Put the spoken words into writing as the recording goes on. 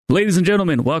Ladies and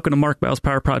gentlemen, welcome to Mark Bow's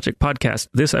Power Project Podcast.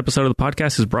 This episode of the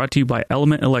podcast is brought to you by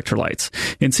Element Electrolytes.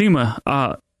 And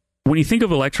Seema, when you think of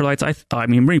electrolytes, I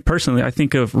mean, me personally, I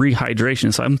think of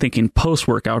rehydration. So I'm thinking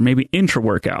post-workout or maybe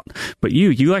intra-workout. But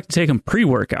you like to take them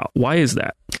pre-workout. Why is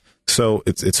that? So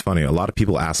it's funny. A lot of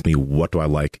people ask me, what do I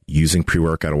like using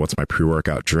pre-workout or what's my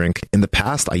pre-workout drink? In the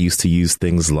past, I used to use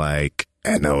things like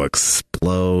NO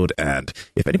Explode. And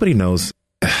if anybody knows...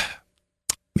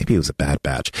 maybe it was a bad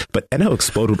batch, but NO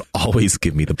Explode would always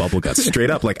give me the bubble guts straight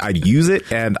up. Like I'd use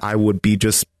it and I would be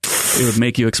just... It would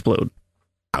make you explode.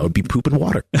 I would be pooping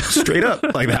water straight up.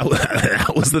 Like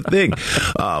that was the thing.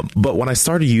 But when I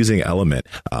started using Element,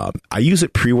 I use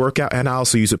it pre-workout and I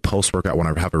also use it post-workout when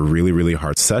I have a really, really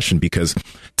hard session, because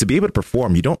to be able to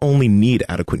perform, you don't only need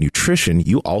adequate nutrition,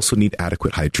 you also need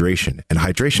adequate hydration. And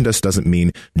hydration just doesn't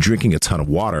mean drinking a ton of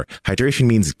water. Hydration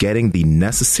means getting the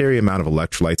necessary amount of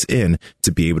electrolytes in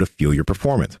to be able to fuel your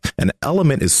performance. And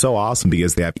Element is so awesome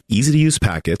because they have easy to use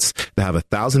packets that have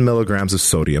 1,000 milligrams of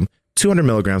sodium, 200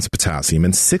 milligrams of potassium,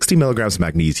 and 60 milligrams of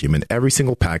magnesium in every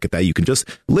single packet that you can just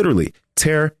literally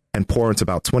tear and pour into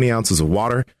about 20 ounces of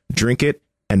water, drink it,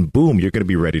 and boom, you're going to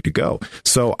be ready to go.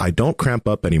 So I don't cramp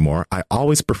up anymore. I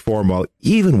always perform well,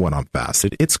 even when I'm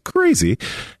fasted. It's crazy.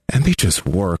 And they just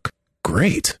work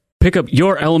great. Pick up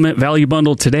your Element Value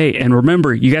Bundle today. And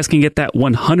remember, you guys can get that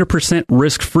 100%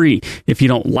 risk-free. If you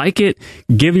don't like it,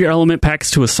 give your Element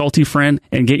packs to a salty friend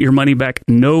and get your money back.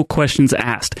 No questions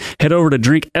asked. Head over to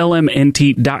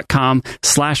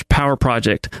drinklmnt.com/power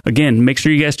project. Again, make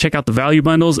sure you guys check out the value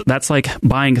bundles. That's like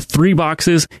buying 3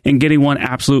 boxes and getting one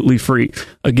absolutely free.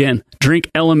 Again,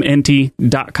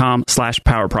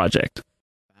 drinklmnt.com/power project.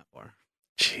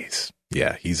 Jeez.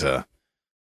 Yeah, he's a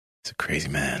crazy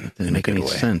man. Didn't make any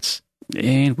sense.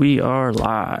 And we are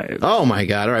live. Oh my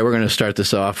God. All right. We're going to start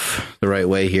this off the right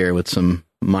way here with some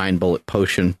Mind Bullet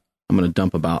Potion. I'm going to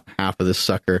dump about half of this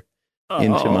sucker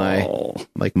into my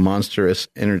like monstrous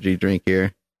energy drink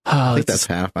here. I think that's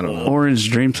half. I don't know.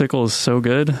 Orange Dreamsicle is so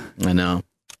good. I know,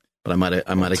 but I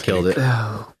might have killed it.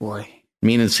 Oh boy.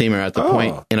 Me and Seema are at the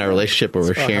point in our relationship where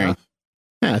we're sharing. Half.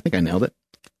 Yeah, I think I nailed it.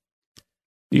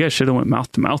 You guys should have went mouth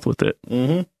to mouth with it.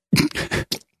 Mm-hmm.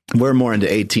 We're more into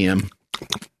ATM.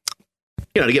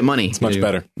 To get money. It's much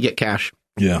better. Get cash.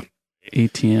 Yeah.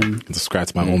 ATM. Subscribe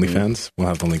to my OnlyFans. We'll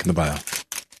have the link in the bio.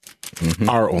 Mm-hmm.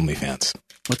 Our OnlyFans.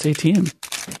 What's ATM?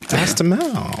 Pass them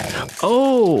out.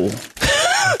 Oh.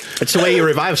 It's the way you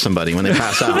revive somebody when they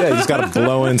pass out. Yeah, you just got to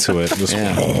blow into it.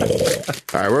 Yeah.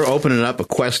 All right, we're opening up a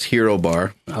Quest Hero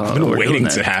Bar. I've been waiting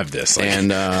to have this.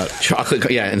 And chocolate,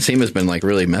 and Seema's been like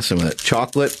really messing with it.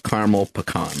 Chocolate caramel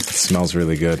pecan. It smells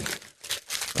really good.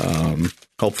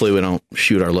 Hopefully we don't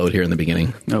shoot our load here in the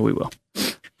beginning. No, we will.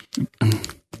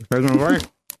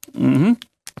 Mm-hmm.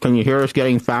 Can you hear us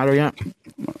getting fatter yet?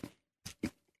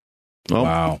 Oh,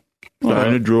 wow.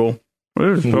 Starting to drool.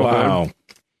 Wow. Good.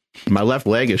 My left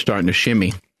leg is starting to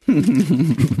shimmy.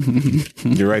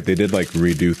 You're right. They did like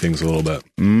redo things a little bit.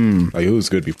 Like, it was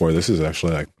good before. This is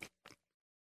actually like,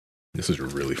 this is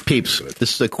really Peeps, good.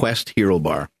 This is a Quest Hero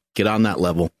Bar. Get on that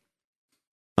level.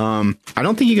 I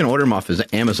don't think you can order them off as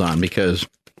Amazon because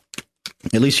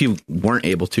at least you weren't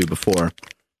able to before.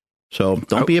 So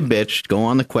don't be a bitch. Go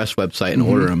on the Quest website and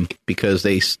order them because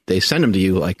they send them to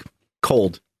you like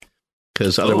cold.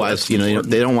 Because otherwise, they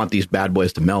don't want these bad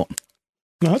boys to melt.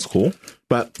 No, that's cool.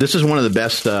 But this is one of the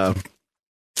best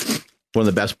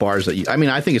bars that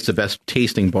I think it's the best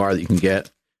tasting bar that you can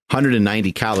get.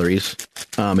 190 calories.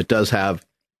 It does have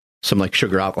some like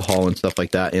sugar alcohol and stuff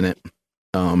like that in it.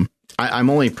 I'm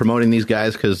only promoting these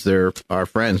guys because they're our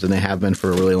friends and they have been for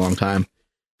a really long time.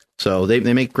 So they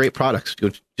make great products.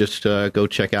 Go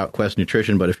check out Quest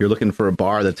Nutrition. But if you're looking for a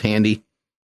bar that's handy,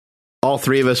 all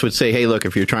three of us would say, hey, look,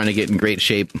 if you're trying to get in great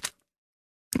shape,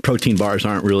 protein bars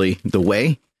aren't really the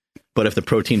way. But if the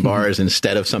protein bar is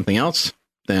instead of something else,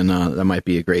 then that might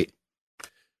be a great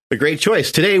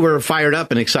choice. Today we're fired up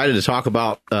and excited to talk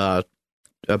about the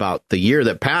year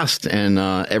that passed and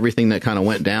everything that kind of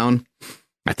went down.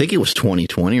 I think it was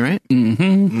 2020, right?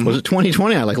 Mm-hmm. Was it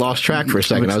 2020? I lost track for a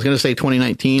second. I was going to say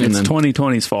 2019. It's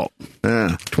 2020's fault.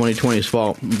 2020's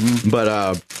fault. Mm-hmm.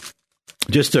 But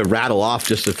just to rattle off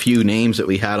just a few names that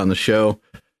we had on the show,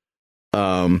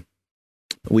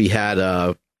 we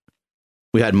had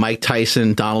Mike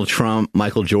Tyson, Donald Trump,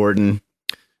 Michael Jordan,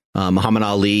 Muhammad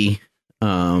Ali,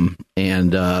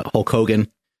 and Hulk Hogan,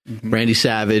 Randy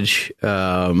Savage,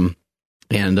 and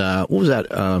what was that?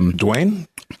 Dwayne?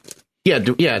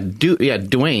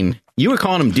 Dwayne. You were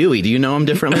calling him Dewey. Do you know him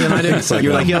differently than I do?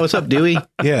 You're like, yo, what's up, Dewey?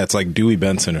 Yeah, it's like Dewey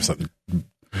Benson or something.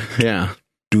 Yeah.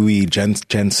 Dewey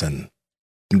Jensen.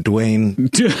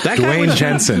 Dwayne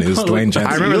Jensen. It was Dwayne Jensen.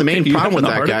 I remember the main problem with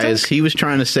that guy is he was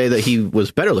trying to say that he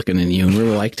was better looking than you, and we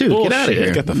were like, dude, get out of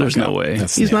here. There's no way.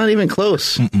 He's not even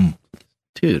close.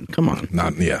 Dude, come on.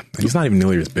 He's not even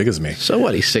nearly as big as me. So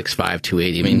what? He's 6'5",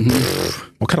 280. I mean,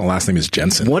 what kind of last name is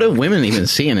Jensen? What do women even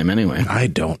see in him anyway? I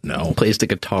don't know. Plays the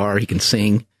guitar. He can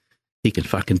sing. He can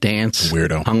fucking dance.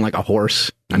 Weirdo. Hung like a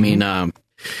horse. I mean,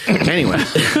 anyway,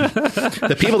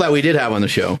 the people that we did have on the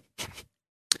show,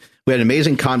 we had an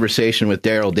amazing conversation with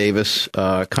Daryl Davis,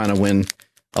 kind of when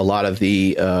a lot of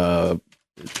the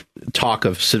talk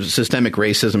of systemic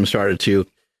racism started to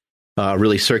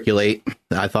really circulate.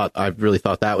 I really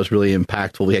thought that was really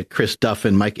impactful. We had Chris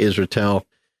Duffin, Mike Israetel,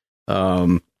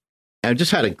 and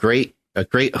just had a great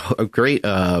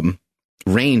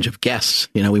range of guests.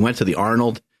 You know, we went to the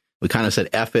Arnold. We kind of said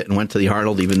F it and went to the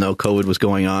Arnold, even though COVID was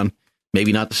going on.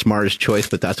 Maybe not the smartest choice,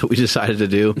 but that's what we decided to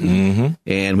do. Mm-hmm.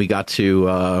 And we got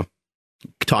to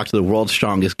talk to the world's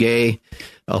strongest gay,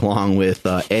 along with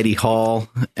Eddie Hall,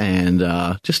 and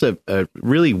just a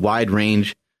really wide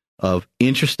range of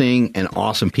interesting and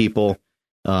awesome people.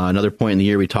 Another point in the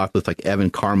year, we talked with like Evan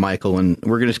Carmichael, and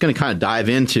we're just going to kind of dive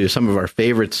into some of our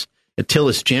favorites.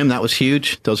 Tillis Gym, that was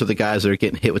huge. Those are the guys that are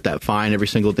getting hit with that fine every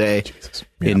single day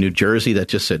in New Jersey that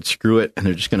just said, screw it, and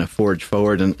they're just going to forge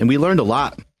forward. And we learned a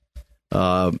lot,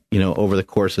 over the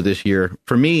course of this year.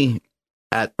 For me,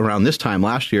 at around this time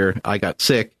last year, I got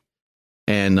sick,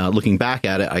 and looking back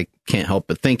at it, I can't help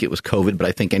but think it was COVID, but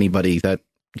I think anybody that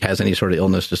has any sort of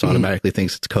illness just automatically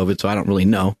thinks it's COVID, so I don't really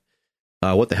know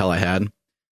what the hell I had.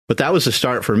 But that was the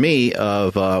start for me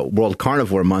of World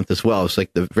Carnivore Month as well. It's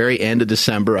like the very end of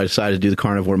December, I decided to do the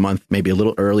Carnivore Month maybe a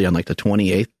little early on like the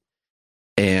 28th,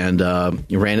 and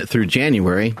ran it through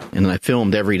January, and then I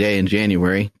filmed every day in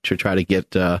January to try to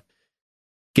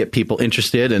get people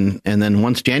interested. And then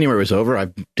once January was over, I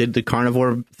did the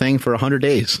carnivore thing for 100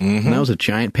 days. Mm-hmm. And that was a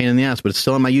giant pain in the ass, but it's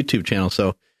still on my YouTube channel.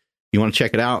 So you want to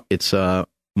check it out. It's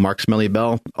Mark Smelly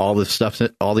Bell. All the stuff,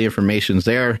 all the information's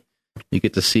there. You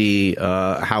get to see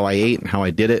how I ate and how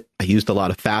I did it. I used a lot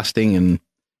of fasting, and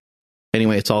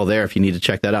anyway, it's all there if you need to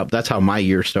check that out. But that's how my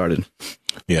year started.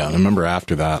 Yeah, I remember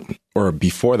after that, or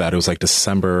before that, it was like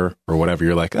December or whatever.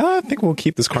 You're like, I think we'll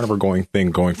keep this carnivore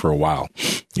thing going for a while,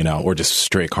 or just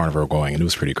straight carnivore going. And it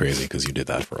was pretty crazy because you did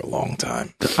that for a long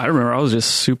time. I remember I was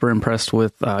just super impressed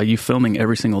with you filming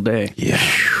every single day. Yeah,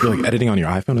 you're like editing on your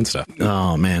iPhone and stuff.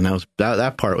 Oh man,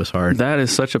 that part was hard. That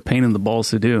is such a pain in the balls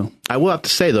to do. I will have to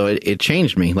say though, it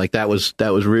changed me. Like that was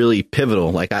really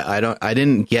pivotal. Like I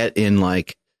didn't get in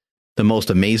like the most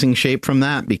amazing shape from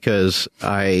that because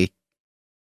I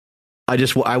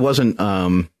wasn't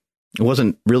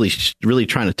really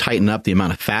trying to tighten up the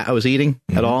amount of fat I was eating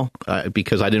at all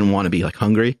because I didn't want to be like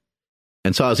hungry.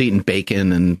 And so I was eating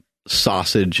bacon and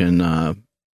sausage and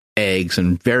eggs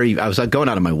and I was going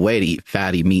out of my way to eat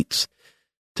fatty meats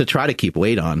to try to keep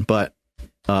weight on. But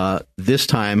this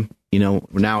time, now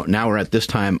we're at this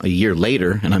time a year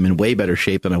later and I'm in way better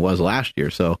shape than I was last year.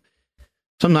 So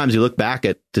sometimes you look back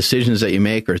at decisions that you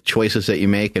make or choices that you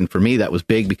make. And for me, that was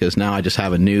big because now I just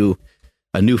have a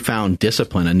newfound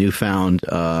discipline, a newfound,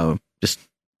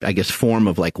 form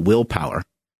of like willpower.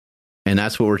 And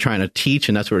that's what we're trying to teach.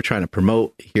 And that's what we're trying to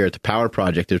promote here at the Power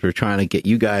Project is we're trying to get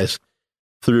you guys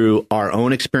through our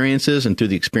own experiences and through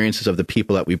the experiences of the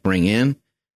people that we bring in.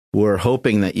 We're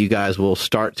hoping that you guys will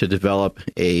start to develop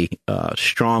a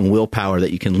strong willpower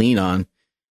that you can lean on,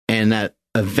 and that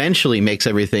eventually makes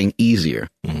everything easier,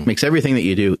 makes everything that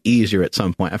you do easier at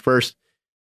some point. At first,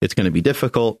 it's going to be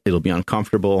difficult. It'll be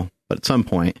uncomfortable. But at some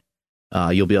point,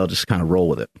 you'll be able to just kind of roll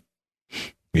with it.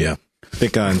 Yeah. I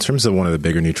think in terms of one of the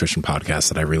bigger nutrition podcasts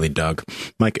that I really dug,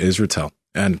 Mike Israetel.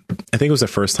 And I think it was the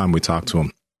first time we talked to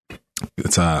him.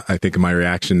 It's I think my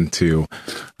reaction to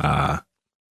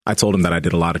I told him that I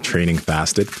did a lot of training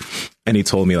fasted, and he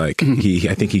told me I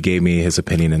think he gave me his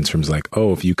opinion in terms of like,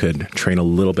 oh, if you could train a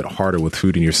little bit harder with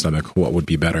food in your stomach, what would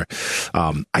be better?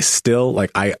 I still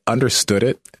I understood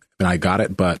it and I got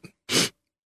it, but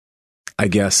I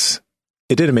guess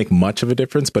it didn't make much of a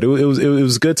difference, but it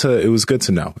was good to know.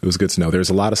 It was good to know. There's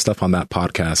a lot of stuff on that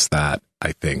podcast that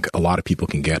I think a lot of people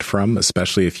can get from,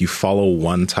 especially if you follow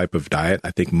one type of diet. I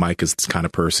think Mike is this kind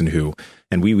of person who,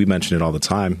 and we mention it all the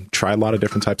time, try a lot of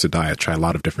different types of diet, try a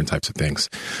lot of different types of things,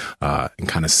 and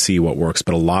kind of see what works.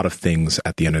 But a lot of things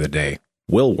at the end of the day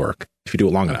will work if you do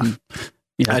it long enough.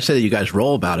 Yeah, I say that you guys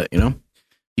roll about it,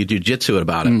 you do jitsu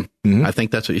about it. Mm-hmm. I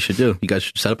think that's what you should do. You guys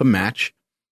should set up a match.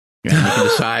 And you can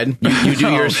decide. You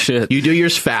do yours. You do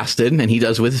yours fasted, and he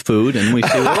does with food, and we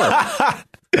see what works.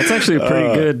 That's actually a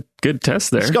pretty good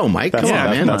test there. Let's go, Mike. Come on,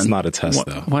 man. That's not a test,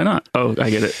 though. Why not? Oh, I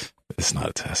get it. It's not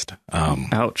a test.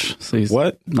 Ouch. So he's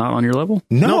What? not on your level?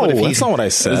 No, but if that's not what I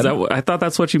said. Is that what, I thought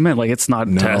that's what you meant. Like, it's not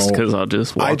a test because I'll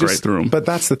just walk right through them. But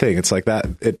that's the thing. It's like that.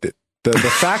 The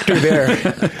factor there,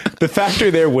 the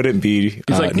factor there wouldn't be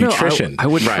like, nutrition. No, I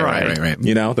would try. Right.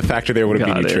 You know, the factor there wouldn't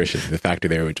be Got it. nutrition. The factor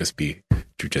there would just be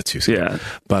jujitsu skill. Yeah.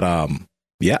 But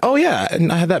yeah. Oh yeah.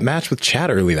 And I had that match with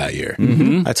Chad early that year.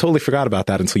 Mm-hmm. I totally forgot about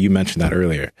that until you mentioned that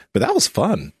earlier. But that was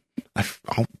fun.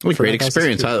 Great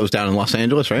experience. It was down in Los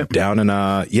Angeles, right? Down in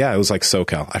it was like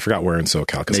SoCal. I forgot where in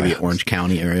SoCal. Maybe Orange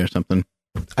County area or something.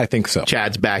 I think so.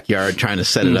 Chad's backyard, trying to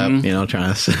set it up. You know,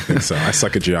 trying to. I think so. I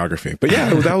suck at geography, but yeah,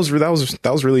 that was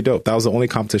really dope. That was the only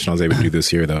competition I was able to do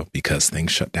this year, though, because things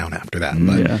shut down after that.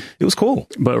 But it was cool.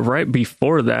 But right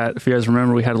before that, if you guys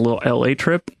remember, we had a little LA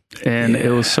trip, and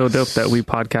it was so dope that we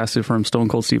podcasted from Stone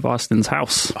Cold Steve Austin's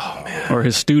house. Oh man, or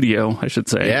his studio, I should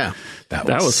say. Yeah, that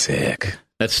was sick.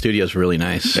 That studio's really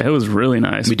nice. It was really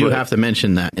nice. We do have to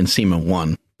mention that NCEMA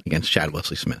won against Chad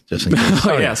Wesley Smith, just in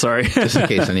case. Sorry. Just in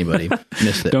case anybody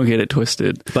missed it. Don't get it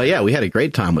twisted. But yeah, we had a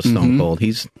great time with Stone Cold.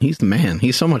 He's the man.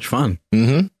 He's so much fun.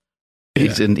 Mm-hmm.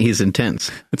 He's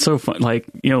intense. It's so fun. Like,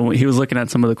 you know, he was looking at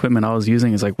some of the equipment I was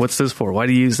using. He's like, "What's this for? Why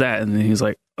do you use that?" And then he's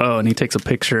like, "Oh," and he takes a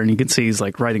picture, and you can see he's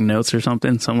like writing notes or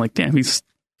something. So I'm like, "Damn, he's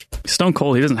Stone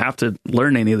Cold. He doesn't have to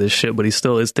learn any of this shit, but he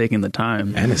still is taking the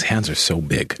time." And his hands are so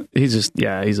big. He's just,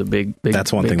 he's a big.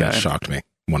 That's one big thing guy. that shocked me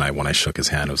when I shook his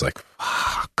hand. It was like,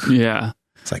 fuck. Yeah.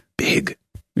 It's like big.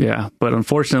 Yeah, but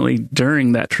unfortunately,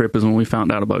 during that trip is when we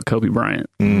found out about Kobe Bryant.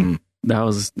 That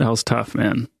was tough,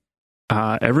 man.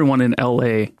 Everyone in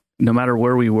LA, no matter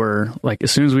where we were, like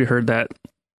as soon as we heard that,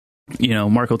 you know,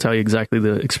 Mark will tell you exactly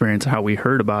the experience of how we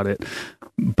heard about it.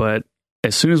 But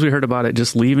as soon as we heard about it,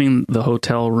 just leaving the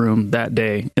hotel room that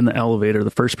day in the elevator,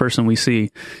 the first person we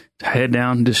see, head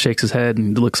down, just shakes his head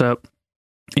and looks up,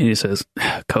 and he says,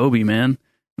 "Kobe, man."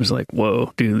 It was like,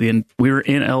 whoa, dude. We were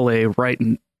in LA, right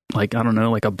in, like, I don't know,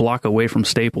 like a block away from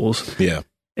Staples. Yeah.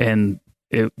 And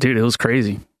it was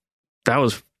crazy. That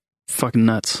was fucking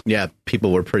nuts. Yeah,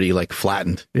 people were pretty like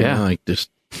flattened. Yeah. You know, like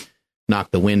just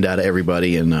knocked the wind out of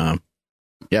everybody. And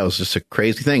it was just a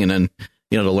crazy thing. And then,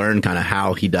 you know, to learn kind of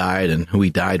how he died and who he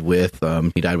died with.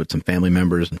 He died with some family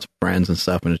members and some friends and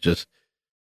stuff. And it just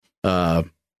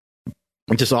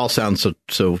all sounds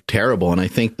so terrible. And I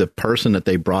think the person that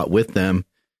they brought with them,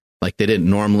 like they didn't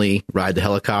normally ride the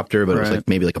helicopter, but it was like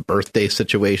maybe like a birthday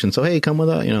situation. So, hey, come with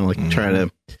us, you know, like trying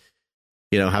to,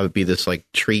 you know, have it be this like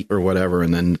treat or whatever.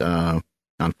 And then,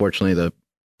 unfortunately the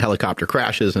helicopter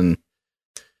crashes and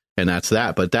that's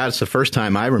that. But that's the first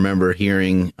time I remember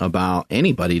hearing about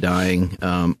anybody dying,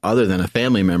 other than a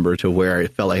family member, to where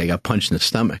it felt like I got punched in the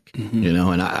stomach, you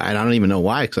know, and I don't even know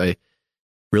why. 'Cause I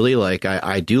really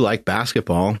I do like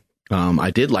basketball.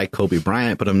 I did like Kobe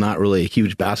Bryant, but I'm not really a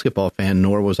huge basketball fan,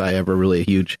 nor was I ever really a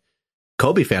huge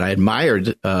Kobe fan. I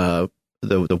admired the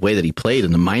way that he played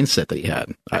and the mindset that he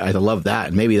had. I love that.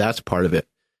 And maybe that's part of it.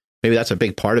 Maybe that's a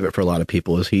big part of it for a lot of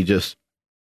people, is he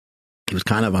was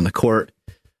kind of on the court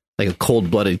like a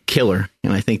cold-blooded killer.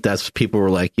 And I think that's, people were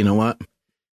like, you know what?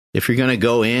 If you're going to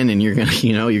go in and you're going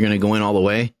to go in all the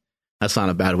way, that's not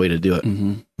a bad way to do it.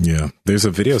 Yeah. There's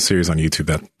a video series on YouTube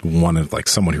that one of like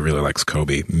someone who really likes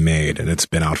Kobe made, and it's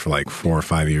been out for like 4 or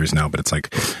 5 years now, but it's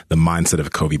like the mindset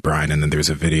of Kobe Bryant. And then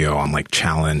there's a video on like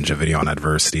challenge, a video on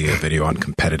adversity, a video on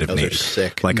competitive Those are nature.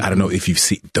 sick. Like, I don't know if you've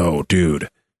seen, dude,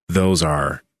 those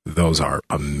are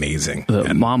amazing.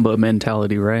 The Mamba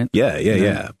mentality, right?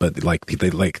 Yeah. But like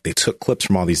they took clips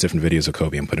from all these different videos of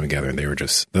Kobe and put them together, and they were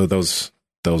just, those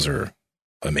are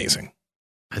amazing.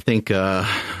 I think,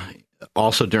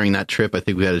 also during that trip, I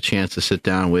think we had a chance to sit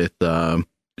down with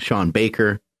Sean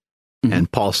Baker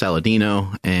and Paul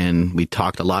Saladino, and we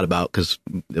talked a lot about, because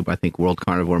I think World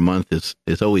Carnivore Month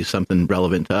is always something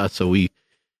relevant to us. So we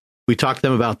talked to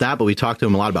them about that, but we talked to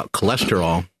them a lot about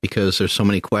cholesterol, because there's so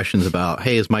many questions about,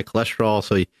 hey, is my cholesterol?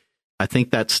 So I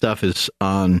think that stuff is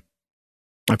on,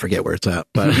 I forget where it's at,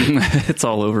 but it's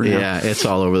all over now. Yeah, it's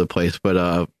all over the place.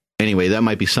 But anyway, that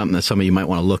might be something that some of you might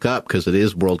want to look up, because it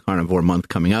is World Carnivore Month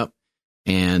coming up.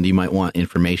 And you might want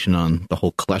information on the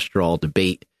whole cholesterol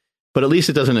debate, but at least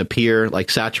it doesn't appear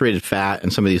like saturated fat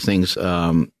and some of these things.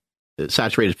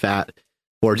 Saturated fat,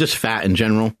 or just fat in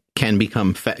general, can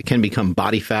become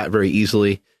body fat very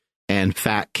easily, and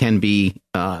fat can be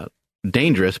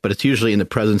dangerous, but it's usually in the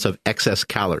presence of excess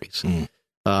calories,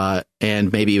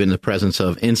 and maybe even the presence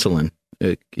of insulin,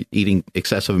 eating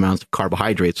excessive amounts of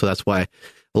carbohydrates. So that's why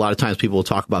a lot of times people will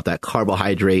talk about that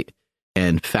carbohydrate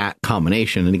and fat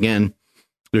combination. And again,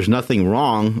 there's nothing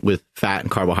wrong with fat and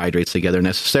carbohydrates together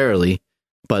necessarily,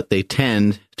 but they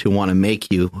tend to want to make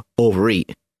you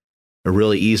overeat. A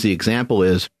really easy example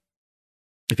is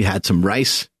if you had some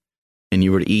rice and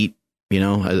you were to eat,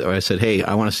 I said, hey,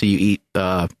 I want to see you eat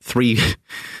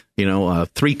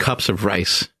 3 cups of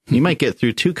rice. You might get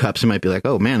through 2 cups. You might be like,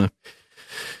 oh man,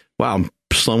 wow, I'm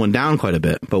slowing down quite a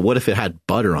bit. But what if it had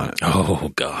butter on it?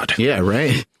 Oh God. Yeah,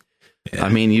 right. Yeah. I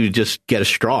mean, you just get a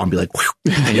straw and be like, whew,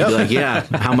 and you'd be like, yeah,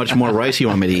 how much more rice you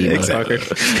want me to eat, exactly.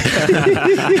 motherfucker?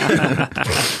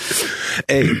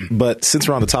 Hey, but since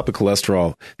we're on the topic of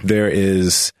cholesterol,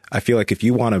 I feel like if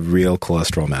you want a real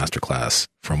cholesterol masterclass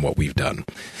from what we've done,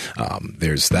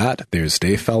 there's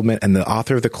Dave Feldman and the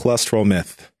author of The Cholesterol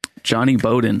Myth, Johnny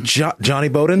Bowden. Johnny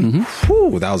Bowden? Mm-hmm.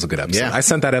 Whew, that was a good episode. Yeah. I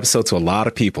sent that episode to a lot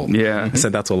of people. Yeah. I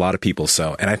sent that to a lot of people.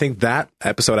 And I think that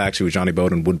episode actually with Johnny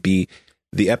Bowden would be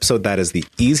the episode that is the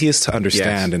easiest to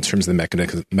understand in terms of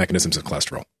the mechanisms of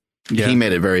cholesterol. Yeah. He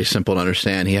made it very simple to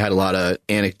understand. He had a lot of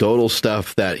anecdotal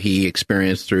stuff that he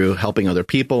experienced through helping other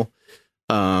people.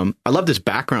 I love this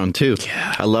background too.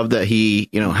 Yeah. I love that he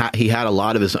had a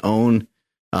lot of his own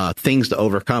things to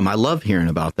overcome. I love hearing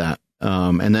about that.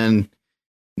 And then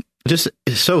just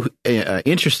it's so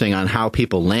interesting on how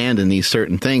people land in these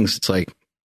certain things. It's like,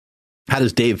 how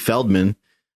does Dave Feldman,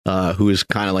 who is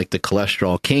kind of like the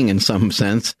cholesterol king in some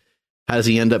sense, how does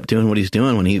he end up doing what he's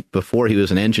doing before he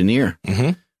was an engineer?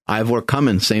 Mm-hmm. Ivor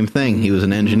Cummins, same thing. He was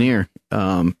an engineer.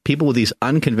 People with these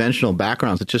unconventional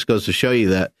backgrounds, it just goes to show you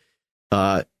that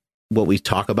what we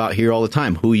talk about here all the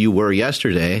time, who you were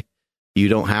yesterday, you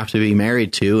don't have to be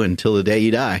married to until the day you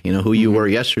die. Who you were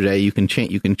yesterday, you can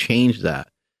change that.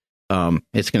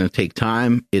 It's going to take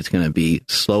time. It's going to be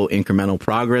slow incremental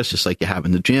progress, just like you have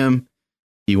in the gym.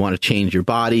 You want to change your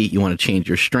body. You want to change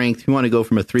your strength. You want to go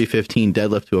from a 315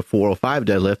 deadlift to a 405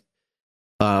 deadlift.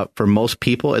 For most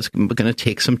people, it's going to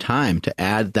take some time to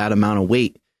add that amount of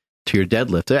weight to your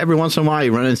deadlift. Every once in a while,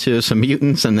 you run into some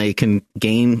mutants and they can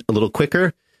gain a little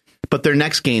quicker, but their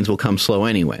next gains will come slow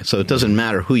anyway. So it doesn't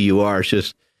matter who you are. It's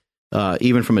just,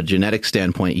 even from a genetic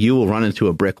standpoint, you will run into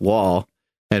a brick wall.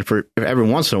 And for every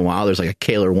once in a while, there's like a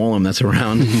Kaler Wollum that's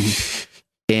around.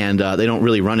 And they don't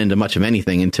really run into much of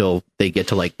anything until they get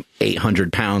to like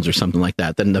 800 pounds or something like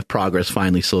that. Then the progress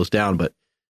finally slows down. But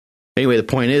anyway, the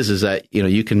point is that,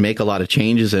 you can make a lot of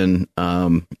changes in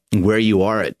where you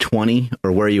are at 20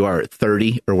 or where you are at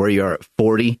 30 or where you are at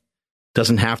 40.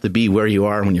 Doesn't have to be where you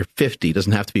are when you're 50.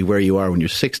 Doesn't have to be where you are when you're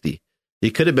 60.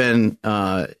 You could have been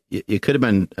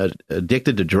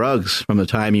addicted to drugs from the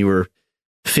time you were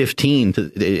 15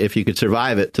 if you could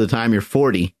survive it to the time you're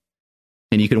 40.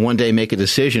 And you can one day make a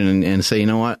decision and say, you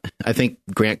know what? I think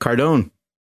Grant Cardone,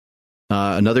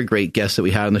 another great guest that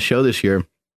we had on the show this year,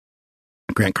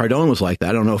 Grant Cardone was like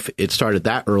that. I don't know if it started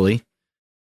that early,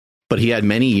 but he had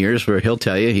many years where he'll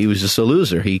tell you he was just a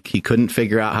loser. He couldn't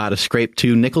figure out how to scrape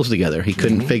 2 nickels together. He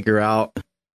couldn't figure out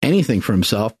anything for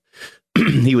himself.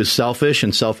 He was selfish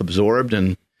and self-absorbed.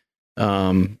 And,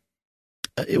 I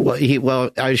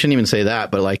shouldn't even say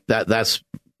that, but like that's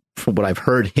from what I've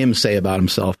heard him say about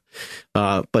himself.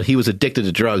 But he was addicted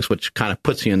to drugs, which kind of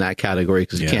puts you in that category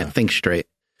because you can't think straight.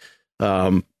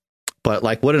 But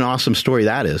like, what an awesome story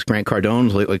that is. Grant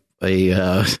Cardone's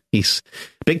he's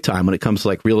big time when it comes to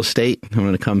like real estate, and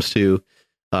when it comes to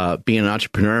being an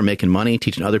entrepreneur, making money,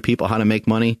 teaching other people how to make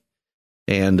money.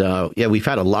 And we've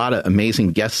had a lot of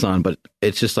amazing guests on, but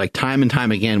it's just like time and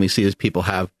time again, we see these people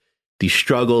have these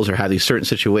struggles or have these certain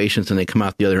situations, and they come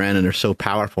out the other end and they're so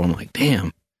powerful. I'm like,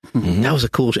 damn, that was a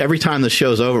cool. Every time the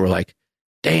show's over, we're like,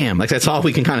 damn, like that's all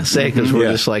we can kind of say because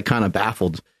we're just like kind of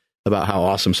baffled about how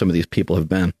awesome some of these people have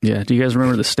been. Yeah. Do you guys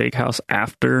remember the steakhouse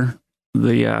after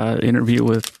the interview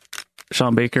with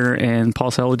Sean Baker and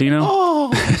Paul Saladino? Oh,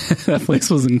 that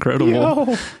place was incredible.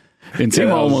 Yo. And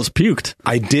Tim almost puked.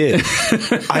 I did.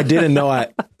 I didn't know.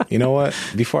 You know what?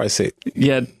 Before I say,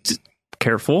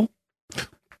 careful.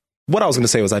 What I was going to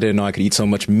say was I didn't know I could eat so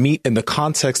much meat in the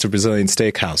context of Brazilian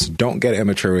steakhouse. Don't get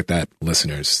immature with that,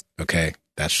 listeners. Okay,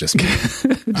 that's just me.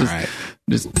 All right,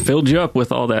 just filled you up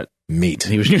with all that meat.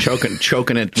 He was choking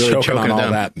it, really choking on all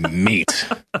down. that meat.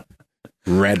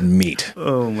 Red meat.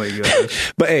 Oh my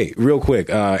gosh. But hey, real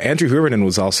quick, Andrew Huberman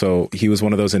was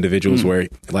one of those individuals where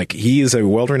like he is a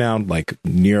world-renowned like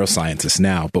neuroscientist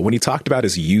now, but when he talked about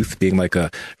his youth being like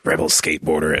a rebel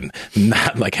skateboarder and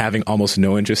not like having almost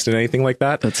no interest in anything like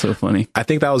that. That's so funny. I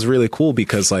think that was really cool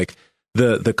because like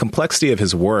the complexity of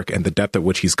his work and the depth at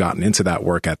which he's gotten into that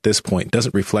work at this point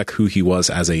doesn't reflect who he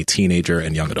was as a teenager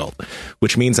and young adult,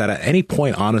 which means that at any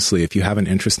point, honestly, if you have an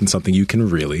interest in something, you can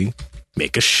really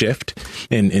make a shift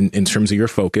in terms of your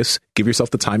focus, give yourself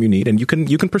the time you need, and you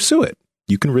can pursue it.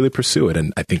 You can really pursue it.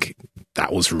 And I think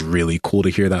that was really cool to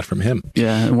hear that from him.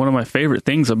 Yeah. And one of my favorite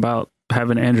things about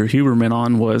having Andrew Huberman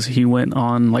on was he went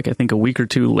on, like, I think a week or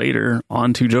two later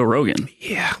onto Joe Rogan.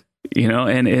 Yeah. You know,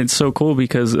 and it's so cool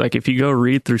because, like, if you go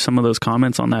read through some of those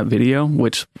comments on that video,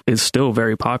 which is still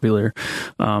very popular,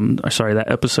 that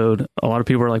episode, a lot of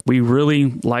people are like, we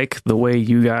really like the way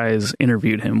you guys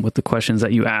interviewed him with the questions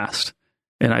that you asked.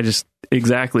 And I just,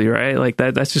 exactly, right? Like,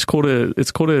 that's just cool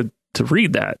it's cool to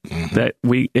read that, that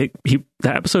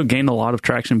that episode gained a lot of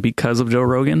traction because of Joe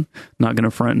Rogan. Not going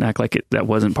to front and act like that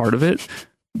wasn't part of it,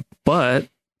 but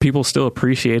people still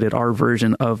appreciated our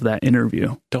version of that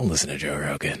interview. Don't listen to Joe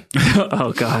Rogan.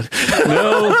 Oh God,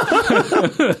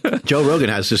 no. Joe Rogan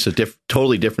has just a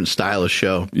totally different style of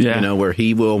show. Yeah. You know, where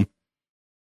he will,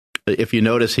 if you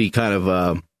notice, he kind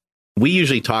of, we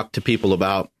usually talk to people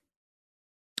about,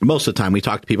 most of the time we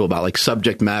talk to people about like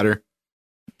subject matter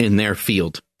in their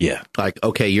field. Yeah. Like,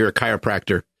 okay, you're a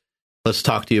chiropractor. Let's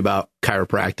talk to you about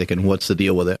chiropractic and what's the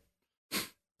deal with it.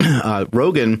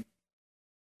 Rogan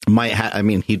might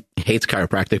he hates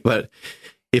chiropractic, but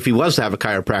if he was to have a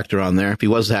chiropractor on there, if he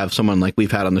was to have someone like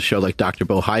we've had on the show, like Dr.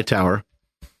 Bo Hightower,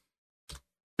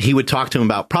 he would talk to him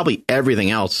about probably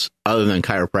everything else other than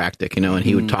chiropractic, you know, and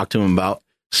he would talk to him about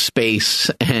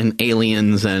space and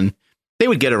aliens, and they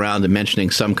would get around to mentioning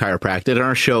some chiropractic, and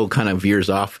our show kind of veers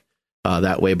off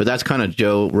that way, but that's kind of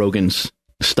Joe Rogan's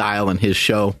style and his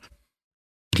show.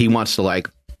 He wants to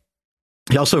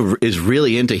he also is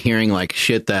really into hearing like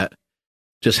shit that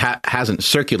just hasn't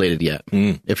circulated yet.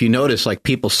 If you notice, like,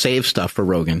 people save stuff for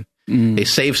Rogan. They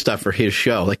save stuff for his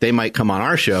show. Like, they might come on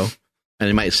our show and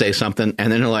they might say something,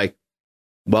 and then they're like,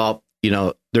 well, you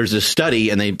know, there's this study,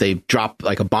 and they drop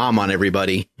like a bomb on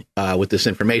everybody with this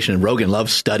information. And Rogan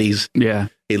loves studies. Yeah.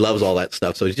 He loves all that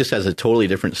stuff. So he just has a totally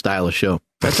different style of show.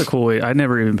 That's a cool way. I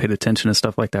never even paid attention to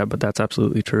stuff like that, but that's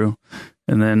absolutely true.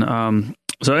 And then,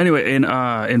 so anyway,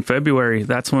 in February,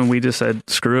 that's when we just said,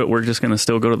 screw it, we're just going to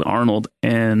still go to the Arnold.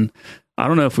 And I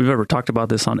don't know if we've ever talked about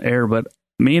this on air, but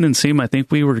me and Nsima, I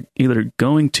think we were either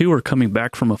going to or coming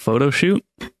back from a photo shoot.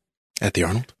 At the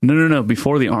Arnold? No,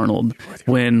 before the Arnold.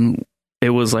 When it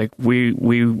was like,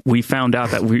 we found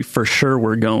out that we for sure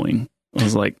were going. I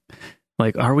was like,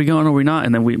 are we going or are we not?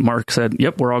 And then Mark said,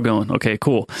 yep, we're all going. Okay,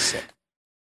 cool. Sick.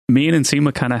 Me and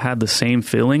Nsima kind of had the same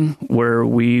feeling where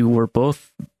we were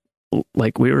both,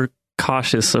 like, we were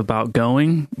cautious about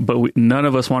going, but none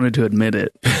of us wanted to admit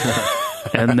it.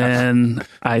 And then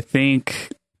I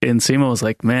think Nsima was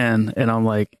like, man, and I'm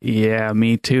like, yeah,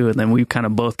 me too. And then we kind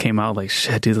of both came out like,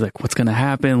 shit, dude, like, what's going to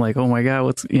happen? Like, oh my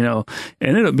God, it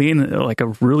ended up being like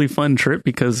a really fun trip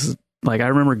because, like, I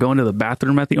remember going to the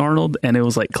bathroom at the Arnold and it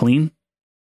was like clean.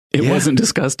 It wasn't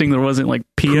disgusting. There wasn't like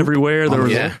pee everywhere.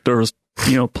 There was,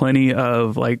 plenty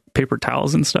of like paper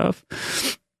towels and stuff.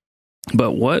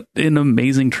 But what an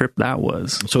amazing trip that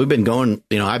was. So we've been going,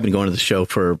 I've been going to the show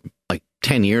for like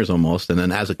 10 years almost. And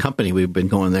then as a company, we've been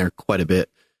going there quite a bit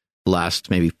the last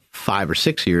maybe 5 or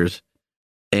 6 years.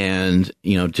 And,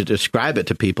 to describe it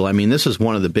to people, I mean, this is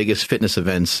one of the biggest fitness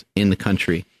events in the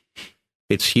country.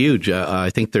 It's huge. I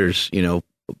think there's,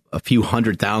 a few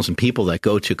 100,000 people that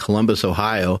go to Columbus,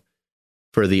 Ohio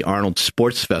for the Arnold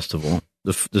Sports Festival.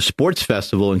 The Sports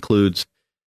Festival includes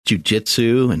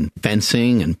jiu-jitsu and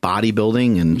fencing and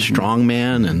bodybuilding and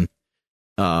strongman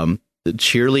and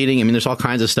cheerleading. I mean, there's all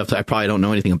kinds of stuff that I probably don't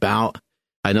know anything about.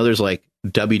 I know there's like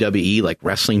WWE, like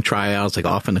wrestling tryouts, like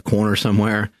off in the corner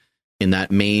somewhere in that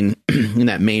main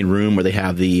room where they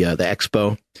have the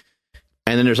expo.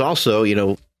 And then there's also,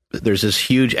 there's this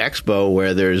huge expo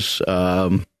where there's,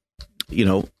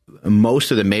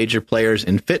 most of the major players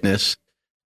in fitness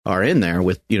are in there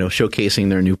with, showcasing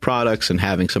their new products and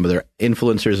having some of their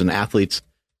influencers and athletes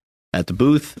at the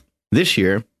booth. This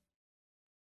year,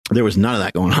 there was none of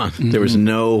that going on. There was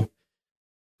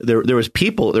there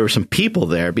were some people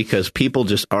there because people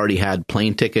just already had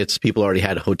plane tickets. People already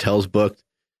had hotels booked.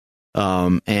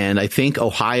 And I think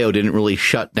Ohio didn't really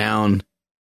shut down.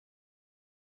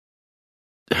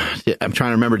 I'm trying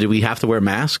to remember. Did we have to wear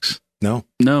masks? No,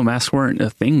 masks weren't a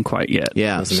thing quite yet.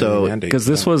 Yeah. So because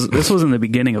this was in the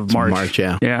beginning of March.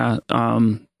 Yeah. Yeah.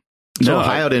 So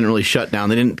Ohio didn't really shut down.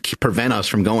 They didn't prevent us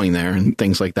from going there and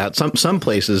things like that. Some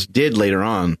places did later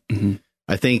on. Mm-hmm.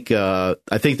 I think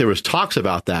there was talks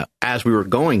about that as we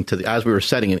were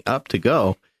setting it up to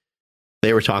go.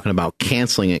 They were talking about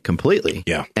canceling it completely.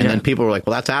 Yeah. And then people were like,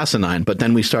 well, that's asinine. But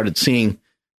then we started seeing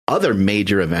other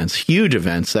major events, huge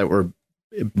events that were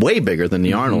way bigger than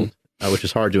the Arnold, which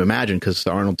is hard to imagine because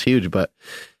the Arnold's huge. But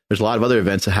there's a lot of other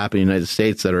events that happen in the United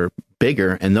States that are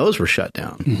bigger, and those were shut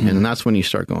down. Mm-hmm. And that's when you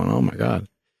start going, oh, my God.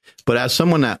 But as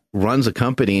someone that runs a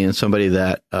company and somebody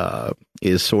that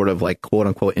is sort of like, quote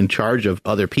unquote, in charge of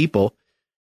other people,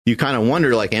 you kind of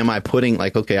wonder, like, am I putting,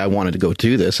 like, okay, I wanted to go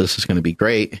do this. This is going to be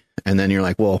great. And then you're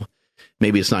like, well,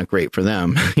 maybe it's not great for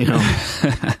them. You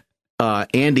know,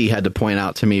 Andy had to point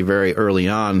out to me very early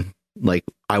on, like,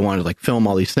 I wanted to like film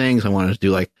all these things. I wanted to do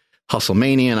like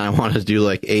Hustlemania, and I wanted to do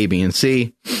like A, B, and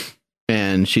C.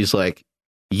 And she's like,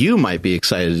 you might be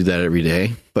excited to do that every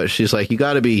day, but she's like, you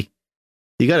got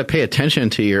to pay attention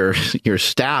to your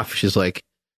staff. She's like,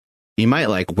 you might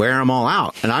like wear them all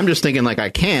out. And I'm just thinking, like, I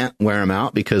can't wear them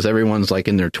out because everyone's like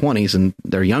in their 20s and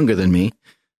they're younger than me,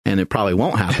 and it probably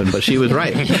won't happen. But she was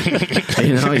right.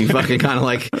 You know, you fucking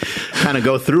kind of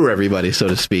go through everybody, so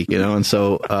to speak, you know? And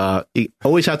so, you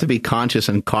always have to be conscious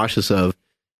and cautious of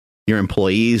your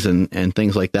employees and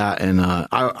things like that. And,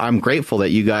 I'm grateful that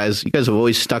you guys have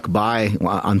always stuck by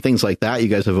on things like that. You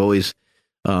guys have always,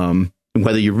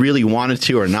 whether you really wanted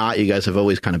to or not, you guys have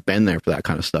always kind of been there for that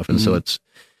kind of stuff. And so it's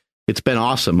been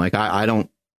awesome. Like, I don't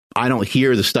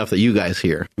hear the stuff that you guys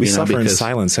hear. We suffer in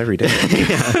silence every day.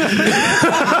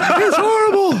 It's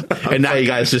horrible. And now you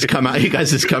guys just come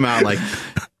out like,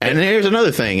 and here's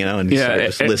another thing, you know, and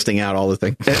just listing out all the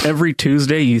things. Every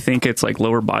Tuesday, you think it's like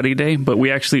lower body day, but we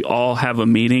actually all have a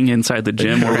meeting inside the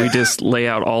gym where we just lay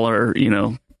out all our, you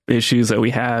know, issues that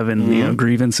we have and you know,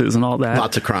 grievances and all that.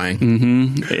 Lots of crying.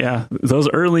 Mm-hmm. Yeah, those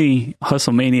early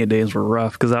Hustlemania days were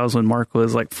rough because that was when Mark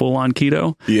was like full on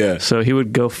keto. Yeah, so he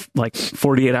would go like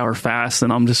 48-hour fast,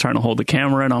 and I'm just trying to hold the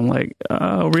camera, and I'm like,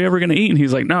 "Are we ever going to eat?" And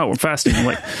he's like, "No, we're fasting." I'm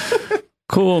like,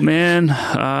 "Cool, man.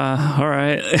 All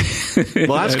right."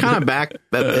 Well, that's kind of back.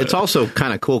 It's also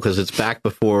kind of cool because it's back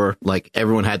before like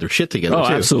everyone had their shit together. Oh,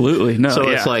 too. Absolutely. No, so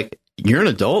it's like, you're an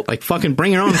adult, like fucking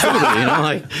bring your own food, you know,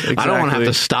 like exactly. I don't want to have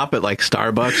to stop at like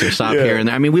Starbucks or stop here and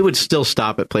there. I mean, we would still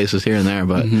stop at places here and there,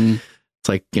 but it's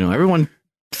like, you know, everyone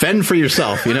fend for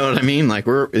yourself. You know what I mean? Like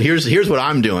here's what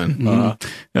I'm doing. You know?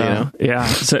 Yeah.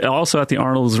 So also at the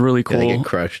Arnold was really cool. They get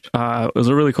crushed. It was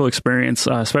a really cool experience,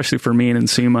 especially for me and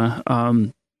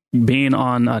Nsima, being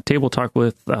on Table Talk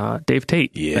with Dave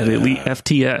Tate at Elite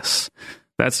FTS.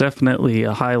 That's definitely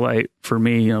a highlight for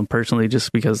me, you know, personally,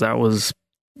 just because that was,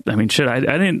 I mean, shit, I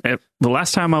didn't, the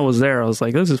last time I was there, I was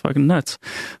like, this is fucking nuts.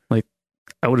 Like,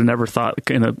 I would have never thought,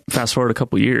 fast forward a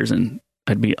couple years and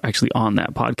I'd be actually on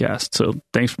that podcast. So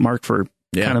thanks, Mark, for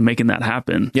kind of making that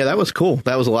happen. Yeah, that was cool.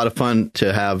 That was a lot of fun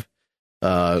to have,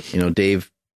 you know, Dave,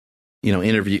 you know,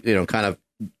 interview, you know, kind of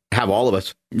have all of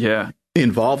us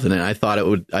involved in it. I thought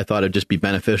it'd just be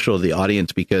beneficial to the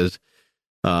audience because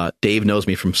Dave knows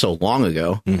me from so long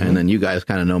ago, and then you guys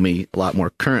kind of know me a lot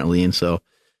more currently. And so,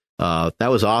 that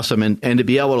was awesome. And to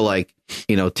be able to, like,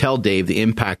 you know, tell Dave the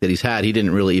impact that he's had, he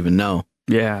didn't really even know.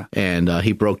 Yeah. And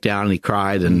he broke down and he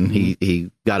cried and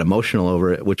he got emotional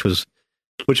over it, which was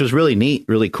really neat,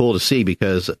 really cool to see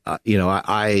because, you know,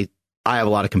 I have a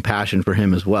lot of compassion for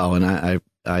him as well. And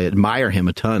I admire him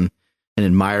a ton and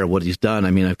admire what he's done.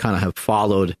 I mean, I kind of have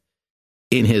followed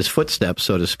in his footsteps,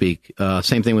 so to speak.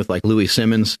 Same thing with like Louis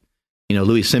Simmons. You know,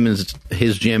 Louis Simmons,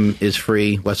 his gym is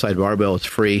free. Westside Barbell is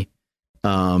free.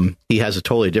 He has a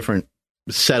totally different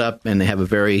setup and they have a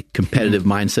very competitive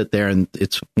mindset there. And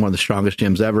it's one of the strongest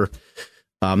gyms ever.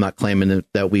 I'm not claiming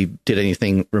that we did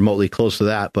anything remotely close to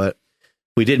that, but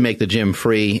we did make the gym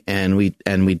free and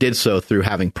we did so through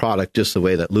having product just the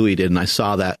way that Louis did. And I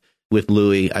saw that with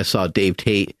Louis. I saw Dave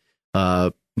Tate,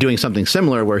 doing something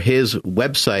similar where his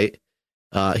website,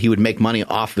 he would make money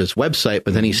off of his website,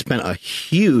 but then he spent a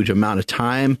huge amount of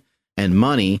time and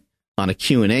money on a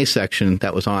Q&A section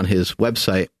that was on his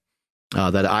website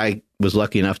that I was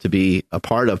lucky enough to be a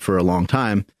part of for a long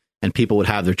time. And people would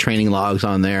have their training logs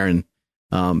on there. And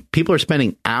people are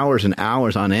spending hours and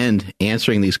hours on end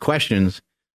answering these questions.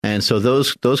 And so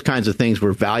those kinds of things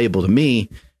were valuable to me.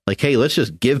 Like, hey, let's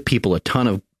just give people a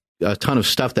ton of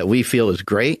stuff that we feel is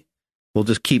great. We'll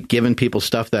just keep giving people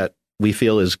stuff that we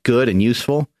feel is good and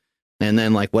useful. And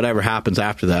then, like, whatever happens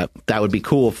after that, that would be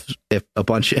cool. If a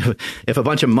bunch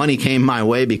of money came my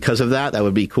way because of that, that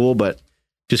would be cool. But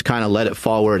just kind of let it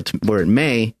fall where it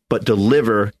may, but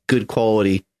deliver good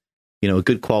quality, you know,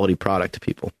 good quality product to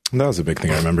people. That was a big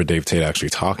thing. I remember Dave Tate actually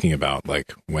talking about,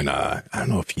 like, when I don't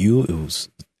know if it was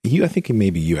you. I think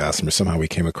maybe you asked him, or somehow we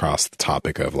came across the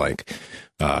topic of like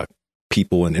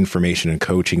people and information and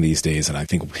coaching these days. And I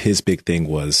think his big thing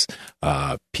was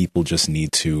people just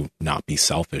need to not be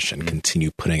selfish and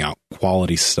continue putting out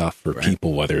quality stuff for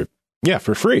people, whether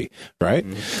for free. Right.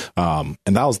 And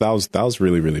that was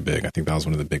really, really big. I think that was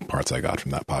one of the big parts I got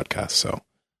from that podcast. So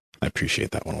I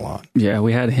appreciate that one a lot. Yeah.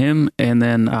 We had him and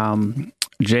then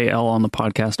JL on the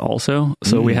podcast also.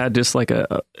 So we had just like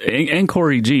and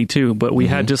Corey G too, but we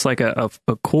had just like a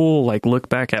cool, like, look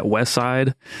back at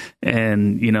Westside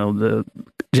and, you know,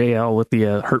 JL with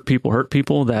the hurt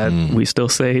people that we still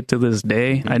say to this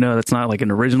day. I know that's not like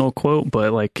an original quote,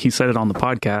 but like he said it on the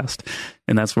podcast,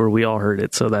 and that's where we all heard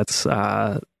it. So that's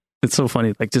it's so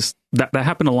funny. Like just that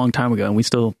happened a long time ago, and we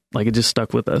still like it just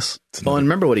stuck with us. Well, and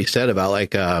remember what he said about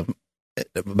like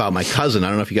about my cousin. I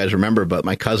don't know if you guys remember, but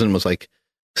my cousin was like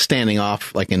standing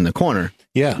off like in the corner.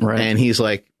 Yeah. Right. And he's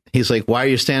like, why are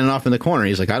you standing off in the corner?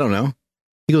 He's like, I don't know.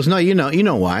 He goes, no, you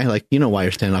know why? Like, you know why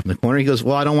you're standing off in the corner? He goes,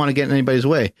 well, I don't want to get in anybody's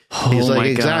way. He's like,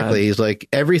 exactly. God. He's like,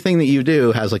 everything that you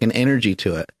do has like an energy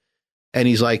to it. And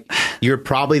he's like, you're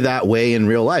probably that way in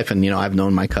real life. And, I've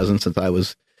known my cousin since I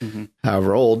was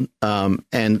however old.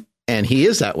 And he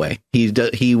is that way.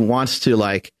 He wants to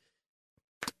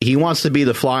be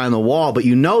the fly on the wall, but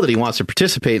that he wants to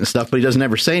participate and stuff, but he doesn't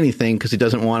ever say anything because he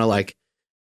doesn't want to like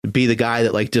be the guy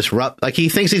that like disrupt, like he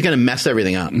thinks he's going to mess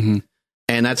everything up.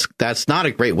 And that's not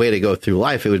a great way to go through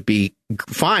life. It would be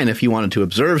fine if you wanted to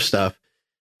observe stuff.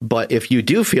 But if you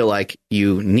do feel like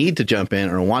you need to jump in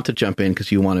or want to jump in because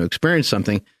you want to experience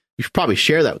something, you should probably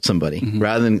share that with somebody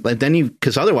rather than like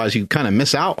because otherwise you kind of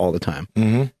miss out all the time.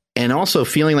 And also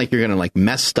feeling like you're going to like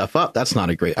mess stuff up. That's not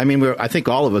a great, I mean, I think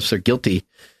all of us are guilty.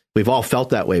 We've all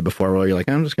felt that way before where you're like,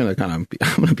 I'm just going to I'm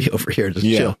going to be over here, just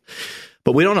chill.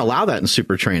 But we don't allow that in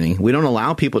super training. We don't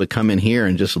allow people to come in here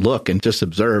and just look and just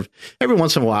observe. Every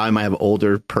once in a while, I might have an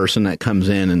older person that comes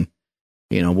in and,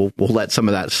 we'll let some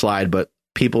of that slide. But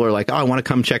people are like, oh, I want to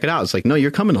come check it out. It's like, no, you're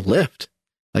coming to lift.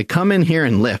 Like, come in here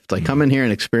and lift. Like, come in here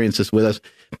and experience this with us.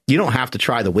 You don't have to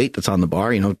try the weight that's on the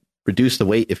bar. Reduce the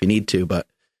weight if you need to. But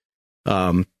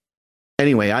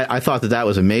anyway, I thought that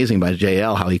was amazing by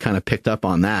JL, how he kind of picked up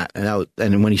on that.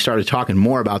 And when he started talking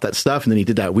more about that stuff, and then he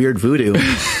did that weird voodoo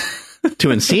to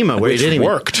Nsima, where he didn't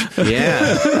worked.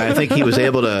 Yeah, I think he was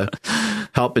able to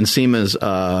help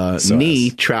Nsima's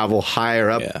knee travel higher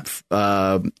up.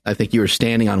 Yeah. I think you were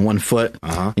standing on one foot,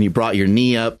 and you brought your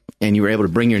knee up, and you were able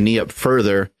to bring your knee up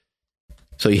further.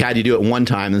 So he had you do it one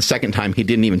time, and the second time he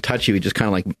didn't even touch you. He just kind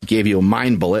of like gave you a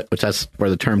mind bullet, which that's where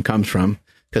the term comes from.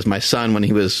 Because my son, when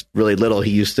he was really little,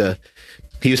 he used to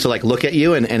like look at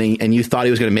you, and you thought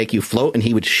he was going to make you float, and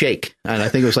he would shake. And I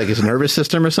think it was like his nervous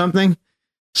system or something.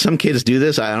 Some kids do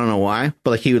this. I don't know why,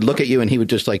 but like he would look at you and he would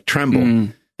just like tremble.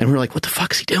 And we're like, what the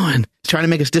fuck's he doing? He's trying to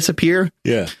make us disappear.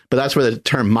 Yeah. But that's where the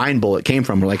term mind bullet came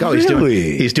from. We're like, oh, he's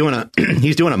doing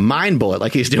a mind bullet.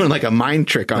 Like he's doing like a mind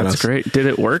trick on us. That's great. Did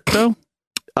it work though?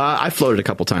 I floated a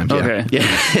couple times. Yeah. Okay.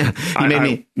 Yeah. He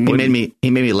made me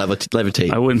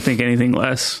levitate. I wouldn't think anything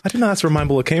less. I didn't know that's where mind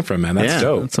bullet came from, man. That's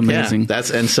dope. That's amazing. Yeah,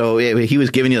 and so he was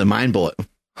giving you the mind bullet.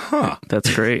 Huh.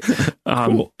 That's great.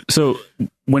 Cool. So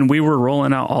when we were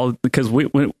rolling out because we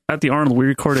at the Arnold, we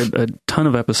recorded a ton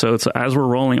of episodes. So as we're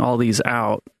rolling all these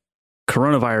out,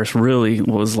 coronavirus really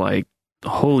was like,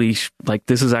 like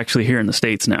this is actually here in the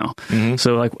States now.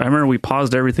 So like, I remember we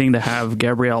paused everything to have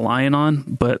Gabrielle Lyon on,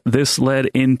 but this led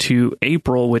into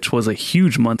April, which was a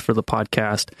huge month for the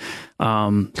podcast.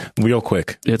 Real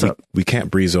quick. We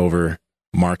can't breeze over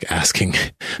Mark asking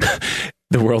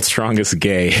the world's strongest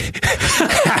gay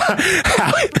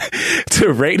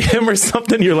to rate him or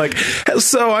something. You're like,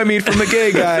 so I mean, from the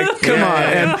gay guy, come on.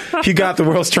 And he got the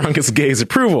world's strongest gay's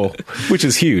approval, which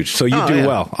is huge. So you do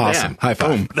well. Awesome. High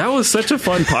five. That was such a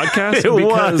fun podcast. It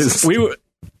was.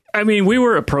 We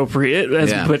were appropriate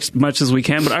as much as we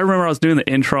can, but I remember I was doing the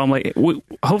intro. I'm like,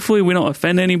 hopefully we don't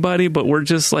offend anybody, but we're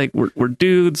just like, we're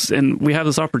dudes and we have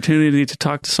this opportunity to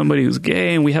talk to somebody who's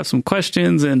gay and we have some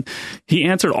questions, and he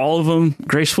answered all of them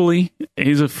gracefully.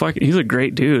 He's a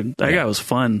great dude. That guy was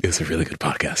fun. It was a really good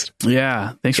podcast.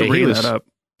 Yeah. Thanks for bringing that up.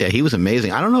 Yeah. He was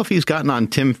amazing. I don't know if he's gotten on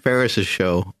Tim Ferriss's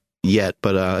show yet,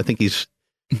 but I think he's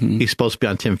supposed to be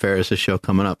on Tim Ferriss's show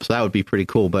coming up. So that would be pretty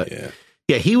cool. But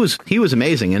yeah, he was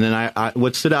amazing. And then I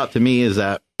what stood out to me is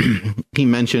that he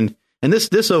mentioned, and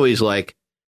this always like,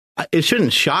 it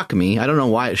shouldn't shock me. I don't know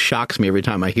why it shocks me every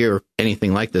time I hear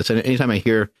anything like this. And anytime I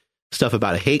hear stuff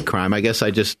about a hate crime, I guess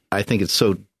I think it's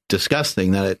so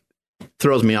disgusting that it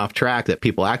throws me off track that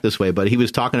people act this way. But he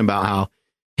was talking about how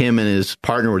him and his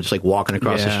partner were just like walking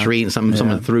across the street and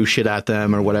someone threw shit at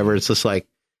them or whatever. It's just like,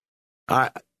 I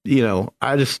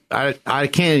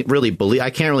can't really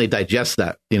digest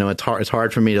that. It's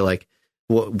hard for me to like,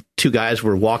 two guys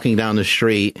were walking down the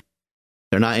street.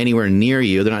 They're not anywhere near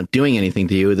you. They're not doing anything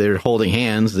to you. They're holding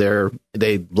hands.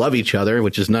 They love each other,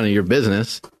 which is none of your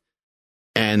business.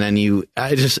 And then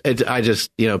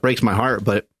it breaks my heart,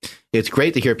 but it's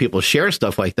great to hear people share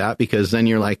stuff like that, because then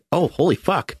you're like, oh, holy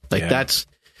fuck. Like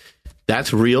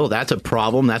that's real. That's a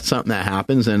problem. That's something that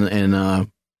happens. And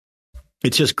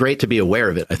it's just great to be aware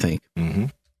of it, I think.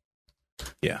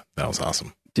 Yeah, that was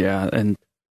awesome. Yeah. And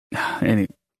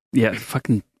yeah,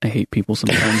 fucking, I hate people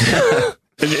sometimes.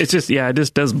 It's just, yeah, it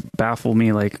just does baffle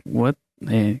me. Like, what?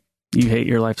 Hey, you hate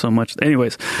your life so much.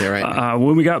 Anyways, Yeah, right.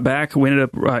 when we got back, we ended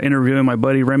up interviewing my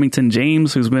buddy Remington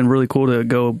James, who's been really cool to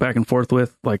go back and forth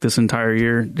with like this entire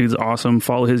year. Dude's awesome.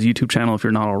 Follow his YouTube channel if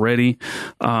you're not already.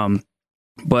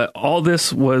 But all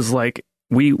this was like,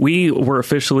 we were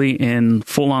officially in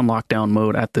full on lockdown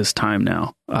mode at this time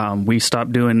now. We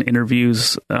stopped doing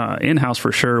interviews in-house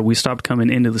for sure. We stopped coming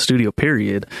into the studio,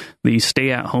 period. The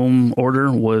stay at home order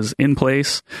was in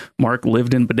place. Mark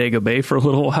lived in Bodega Bay for a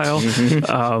little while.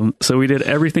 So we did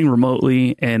everything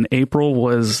remotely, and April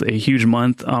was a huge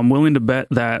month. I'm willing to bet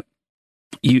that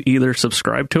you either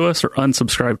subscribe to us or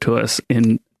unsubscribe to us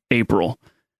in April,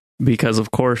 because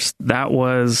of course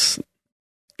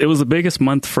it was the biggest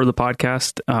month for the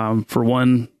podcast for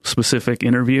one specific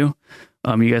interview.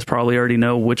 You guys probably already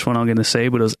know which one I'm going to say,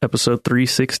 but it was episode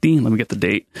 360. Let me get the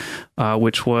date,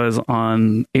 which was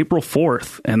on April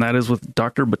 4th, and that is with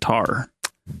Dr. Buttar.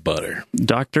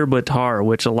 Dr. Buttar,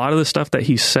 which a lot of the stuff that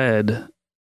he said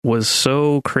was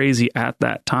so crazy at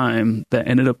that time that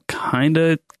ended up kind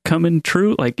of coming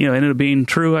true. Like, ended up being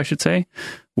true, I should say,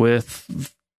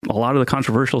 with a lot of the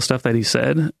controversial stuff that he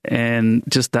said, and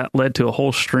just that led to a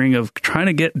whole string of trying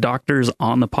to get doctors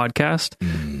on the podcast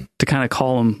to kind of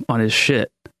call him on his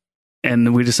shit.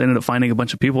 And we just ended up finding a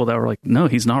bunch of people that were like, no,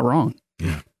 he's not wrong.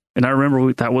 Yeah. And I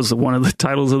remember that was one of the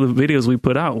titles of the videos we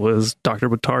put out was Dr.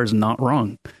 Buttar is not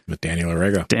wrong. With Daniel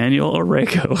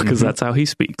Orrego, because that's how he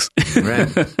speaks. Right.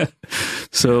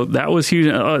 So that was huge.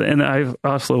 And I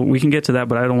also, we can get to that,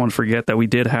 but I don't want to forget that we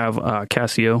did have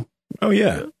Cassio. Oh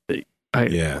yeah. I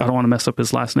don't want to mess up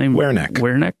his last name.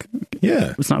 Wernick?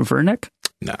 Yeah. It's not Vernick?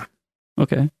 Nah.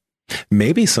 Okay.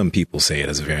 Maybe some people say it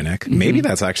as Wernick. Maybe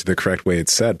that's actually the correct way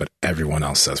it's said, but everyone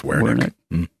else says Wernick.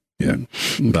 Yeah.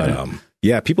 Okay. But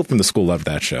yeah, people from the school loved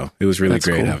that show. It was really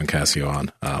great cool. having Cassio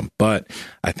on. But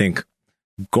I think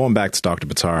going back to Dr.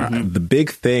 Buttar, the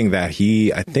big thing that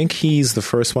I think he's the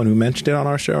first one who mentioned it on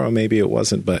our show, or maybe it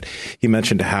wasn't, but he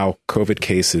mentioned how COVID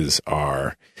cases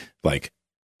are like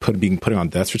putting on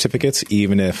death certificates,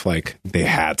 even if like they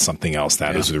had something else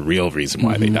that is the real reason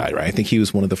why they died, right? I think he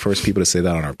was one of the first people to say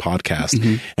that on our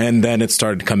podcast. And then it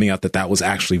started coming out that was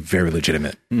actually very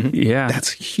legitimate. Yeah. That's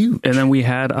huge. And then we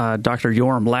had Dr.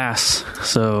 Jorm Lass,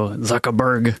 so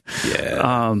Zuckerberg.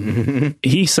 Yeah.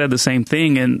 He said the same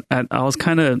thing, and I was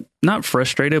kind of not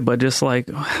frustrated, but just like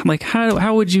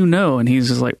how would you know? And he's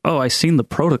just like, oh, I seen the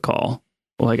protocol.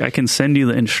 Like, I can send you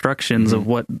the instructions of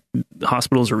what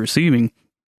hospitals are receiving.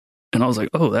 And I was like,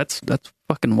 oh, that's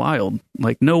fucking wild.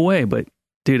 Like, no way. But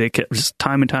dude, it kept just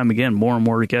time and time again, more and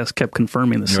more guests kept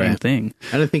confirming the same thing.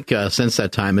 And I think since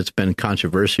that time, it's been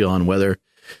controversial on whether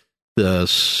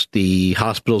the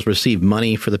hospitals receive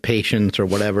money for the patients or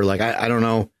whatever. Like, I don't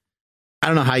know. I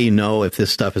don't know how you know if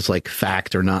this stuff is like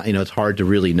fact or not. It's hard to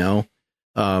really know.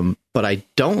 But I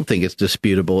don't think it's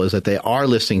disputable is that they are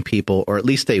listing people, or at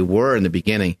least they were in the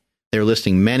beginning. They're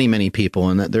listing many, many people,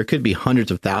 and that there could be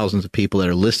hundreds of thousands of people that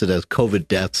are listed as COVID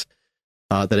deaths,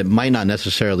 that it might not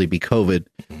necessarily be COVID.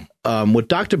 What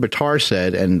Dr. Buttar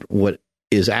said, and what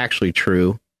is actually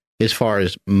true, as far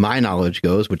as my knowledge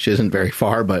goes, which isn't very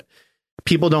far, but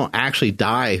people don't actually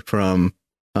die from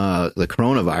the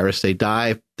coronavirus.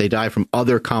 They die from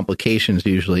other complications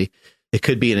usually. It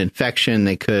could be an infection.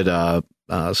 They could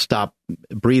stop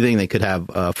breathing. They could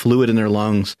have fluid in their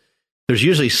lungs. There's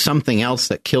usually something else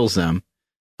that kills them.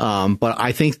 But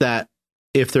I think that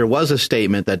if there was a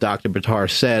statement that Dr. Buttar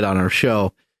said on our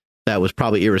show that was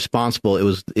probably irresponsible,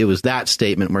 it was that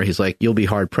statement where he's like, you'll be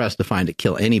hard pressed to find it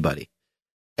kill anybody.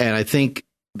 And I think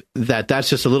that that's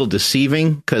just a little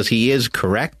deceiving because he is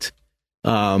correct.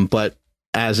 But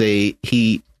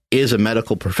he is a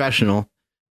medical professional.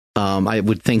 I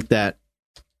would think that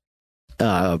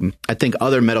I think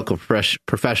other medical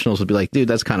professionals would be like, dude,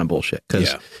 that's kind of bullshit.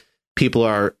 Because people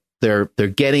are they're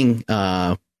getting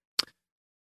they're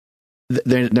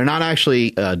not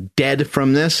actually dead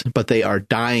from this, but they are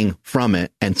dying from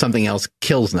it, and something else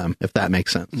kills them. If that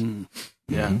makes sense.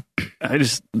 Yeah, I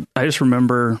just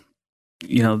remember,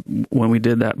 when we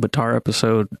did that Buttar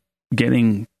episode,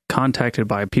 getting contacted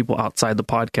by people outside the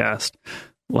podcast,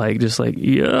 like,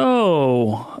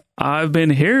 yo, I've been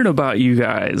hearing about you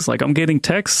guys. Like, I'm getting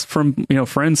texts from,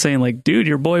 friends saying like, dude,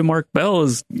 your boy Mark Bell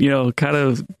is, kind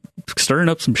of stirring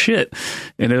up some shit.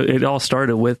 And it all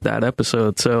started with that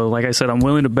episode. So like I said, I'm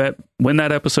willing to bet when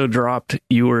that episode dropped,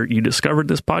 you discovered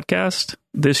this podcast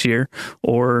this year,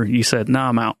 or you said, nah,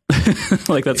 I'm out.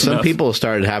 Like, that's some enough. People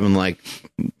started having like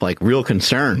real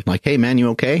concern. Like, hey man, you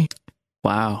okay?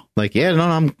 Wow. Like, yeah,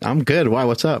 no, I'm good. Why?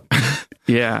 What's up?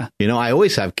 Yeah. I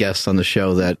always have guests on the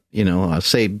show that,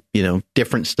 say,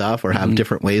 different stuff or have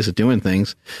different ways of doing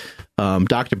things.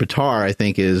 Dr. Buttar, I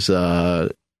think, is, I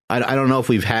don't know if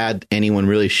we've had anyone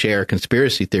really share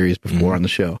conspiracy theories before on the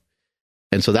show.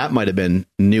 And so that might have been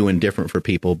new and different for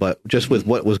people. But just with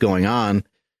what was going on,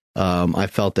 I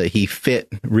felt that he fit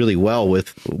really well with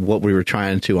what we were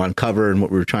trying to uncover and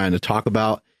what we were trying to talk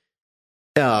about.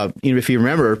 If you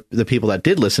remember the people that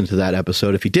did listen to that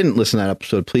episode, if you didn't listen to that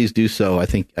episode, please do so. I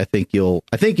think you'll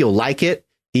like it,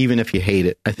 even if you hate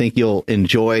it. I think you'll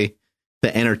enjoy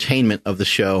the entertainment of the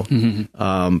show.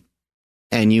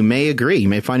 And you may agree, you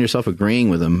may find yourself agreeing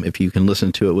with him if you can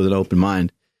listen to it with an open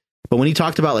mind. But when he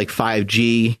talked about like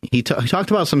 5G, he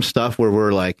talked about some stuff where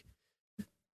we're like,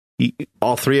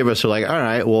 all three of us are like, all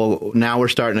right, well, now we're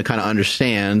starting to kind of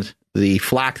understand the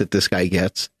flack that this guy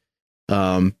gets,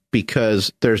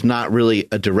 because there's not really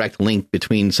a direct link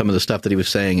between some of the stuff that he was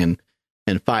saying and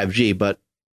 5G. But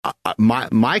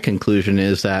my conclusion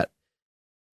is that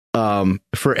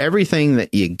for everything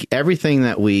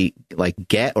that we like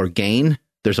get or gain,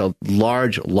 there's a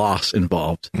large loss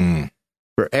involved.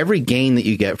 For every gain that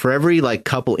you get, for every like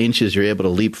couple inches you're able to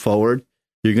leap forward,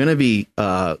 you're going to be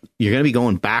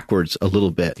going backwards a little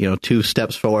bit, 2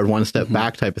 steps forward, 1 step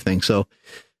back type of thing. So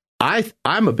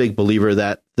I'm a big believer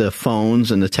that the phones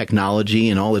and the technology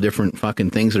and all the different fucking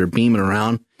things that are beaming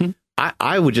around,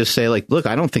 I would just say, like, look,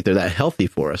 I don't think they're that healthy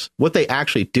for us. What they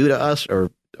actually do to us, or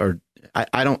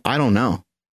I don't know.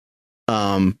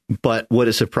 But would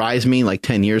it surprise me, like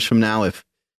 10 years from now, if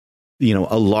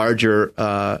a larger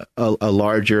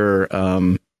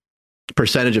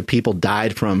percentage of people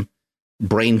died from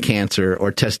brain cancer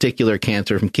or testicular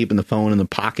cancer from keeping the phone in the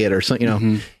pocket or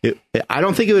something? I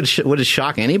don't think it would it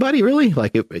shock anybody, really.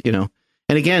 Like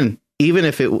and again, even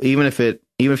if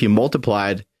you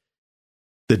multiplied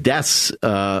the deaths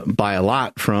by a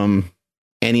lot from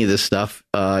any of this stuff,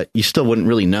 you still wouldn't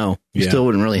really know. You still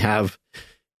wouldn't really have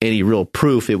any real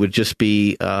proof. It would just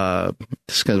be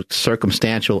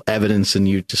circumstantial evidence, and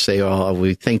you just say, "Oh,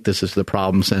 we think this is the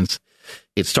problem," since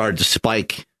it started to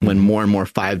spike when more and more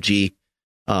 5G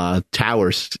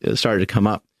towers started to come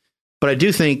up. But I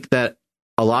do think that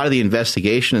a lot of the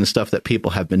investigation and stuff that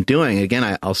people have been doing,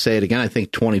 again, I'll say it again, I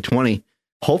think 2020,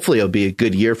 hopefully it'll be a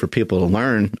good year for people to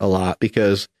learn a lot,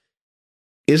 because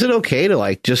is it okay to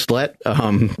like just let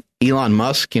Elon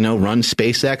Musk, run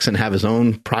SpaceX and have his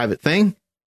own private thing?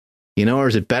 Or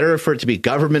is it better for it to be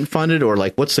government funded, or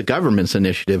like, what's the government's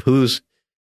initiative? Who's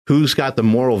got the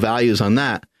moral values on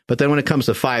that? But then when it comes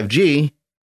to 5G,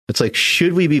 it's like,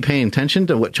 should we be paying attention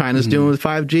to what China's doing with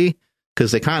 5G?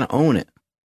 Because they kind of own it.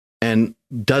 And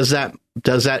does that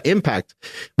impact?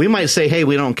 We might say, hey,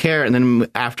 we don't care. And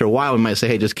then after a while, we might say,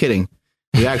 hey, just kidding.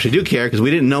 We actually do care, because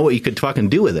we didn't know what you could fucking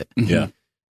do with it. Yeah.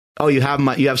 Oh, you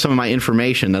have some of my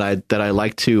information that I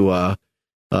like to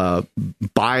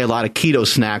buy a lot of keto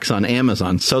snacks on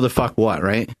Amazon. So the fuck what,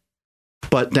 right?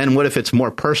 But then what if it's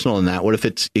more personal than that? What if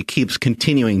it keeps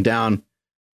continuing down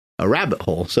a rabbit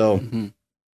hole? So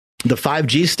the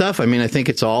 5G stuff, I mean, I think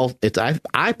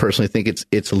I personally think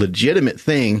it's a legitimate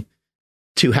thing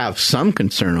to have some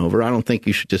concern over. I don't think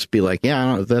you should just be like,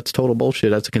 yeah, that's total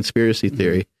bullshit. That's a conspiracy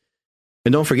theory.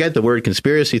 And don't forget, the word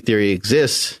conspiracy theory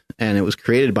exists, and it was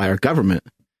created by our government,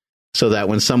 so that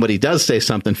when somebody does say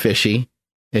something fishy,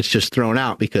 it's just thrown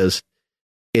out because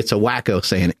it's a wacko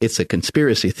saying it's a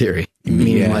conspiracy theory,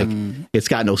 meaning like it's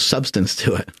got no substance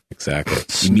to it. Exactly.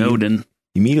 Snowden.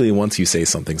 Immediately once you say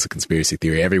something's a conspiracy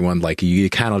theory, everyone, like, you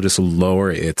kind of just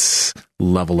lower its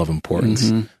level of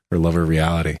importance or level of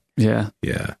reality. Yeah.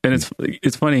 Yeah. And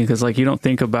it's funny because, like, you don't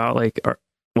think about, like,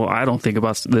 I don't think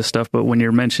about this stuff, but when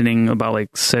you're mentioning about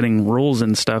like setting rules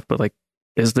and stuff, but like,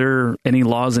 is there any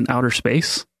laws in outer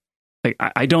space? Like,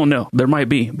 I don't know. There might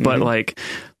be, but like,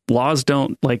 laws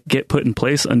don't like get put in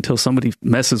place until somebody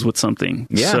messes with something.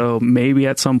 Yeah. So maybe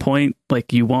at some point,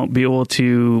 like, you won't be able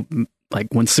to, like,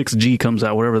 when 6G comes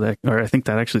out, whatever that, or I think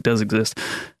that actually does exist.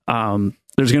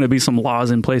 There's going to be some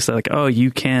laws in place that, like, oh,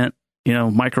 you can't,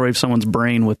 microwave someone's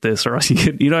brain with this, or else you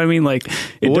could, you know what I mean? Like,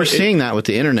 we're seeing that with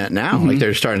the internet now. Like,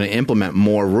 they're starting to implement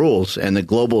more rules, and the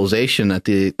globalization that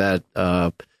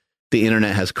the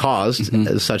internet has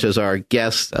caused, such as our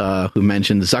guest who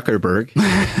mentioned Zuckerberg,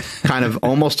 kind of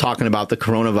almost talking about the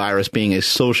coronavirus being a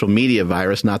social media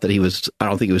virus. Not that I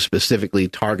don't think he was specifically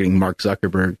targeting Mark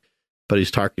Zuckerberg, but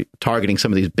he's targeting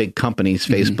some of these big companies,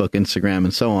 Facebook, Instagram,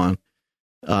 and so on,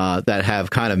 that have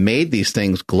kind of made these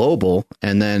things global.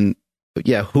 And then,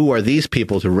 who are these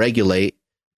people to regulate?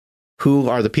 Who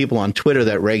are the people on Twitter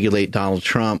that regulate Donald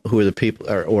Trump? Who are the people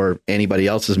or anybody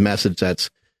else's message that's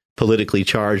politically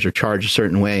charged or charged a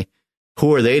certain way?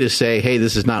 who are they to say, hey,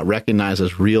 this is not recognized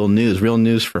as real news? Real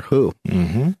news for who?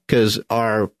 Because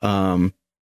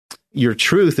your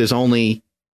truth is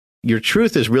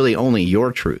really only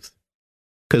your truth.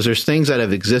 Because there's things that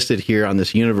have existed here on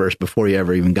this universe before you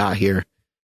ever even got here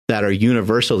that are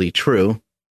universally true.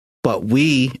 But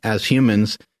we, as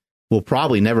humans, will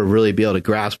probably never really be able to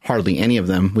grasp hardly any of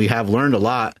them. We have learned a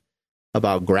lot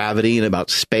about gravity and about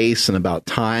space and about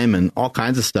time and all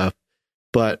kinds of stuff.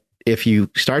 But if you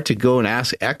start to go and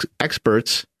ask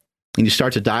experts and you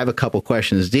start to dive a couple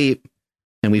questions deep,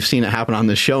 and we've seen it happen on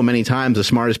this show many times, the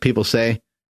smartest people say,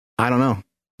 I don't know.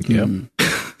 Yeah.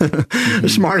 The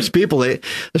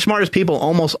smartest people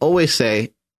almost always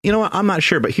say, you know what, I'm not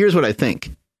sure, but here's what I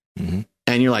think. And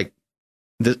you're like,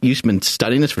 you've been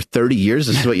studying this for 30 years.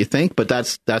 This is what you think, but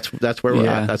that's where we're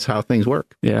at. That's how things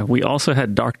work. Yeah. We also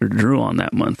had Dr. Drew on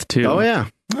that month too. Oh yeah.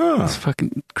 It's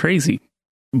fucking crazy.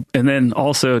 And then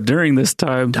also during this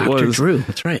time Dr. was Drew.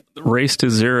 That's right. Race to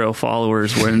 0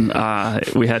 followers when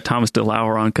we had Thomas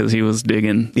DeLauer on because he was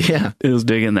digging. Yeah. It was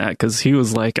digging that because he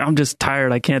was like, I'm just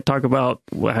tired. I can't talk about,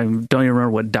 I don't even remember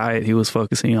what diet he was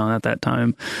focusing on at that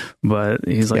time. But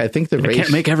he's like, I think I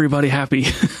can't make everybody happy.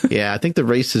 Yeah. I think the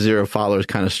Race to 0 followers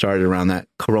kind of started around that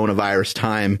coronavirus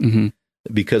time.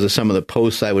 Because of some of the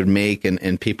posts I would make,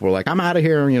 and people were like, I'm out of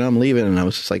here, I'm leaving. And I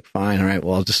was just like, fine, all right,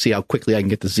 well, I'll just see how quickly I can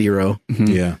get to 0.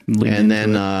 Yeah. And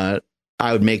then I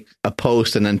would make a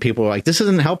post, and then people were like, this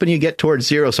isn't helping you get towards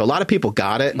 0. So a lot of people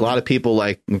got it. A lot of people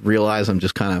like realize I'm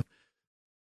just kind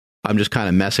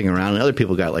of messing around. And other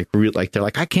people got they're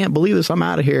like, I can't believe this. I'm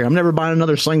out of here. I'm never buying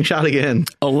another slingshot again.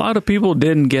 A lot of people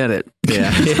didn't get it.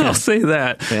 Yeah. I'll say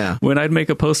that. Yeah. When I'd make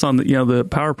a post on the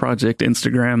Power Project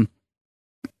Instagram,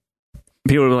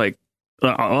 people were like,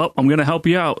 I'm going to help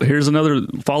you out. Here's another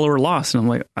follower lost. And I'm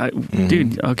like,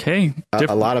 dude, okay.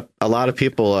 A lot of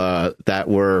people that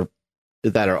are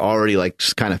already like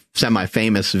kind of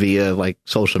semi-famous via like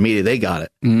social media, they got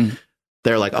it.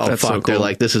 They're like, oh, That's fuck. so cool. They're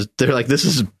like, this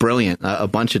is brilliant. A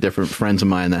bunch of different friends of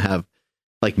mine that have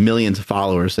like millions of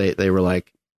followers, they were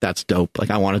like, that's dope. Like,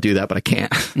 I want to do that, but I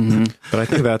can't. But I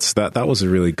think that was a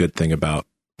really good thing about,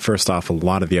 first off, a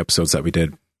lot of the episodes that we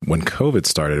did when COVID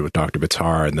started with Dr.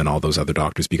 Buttar and then all those other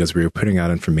doctors, because we were putting out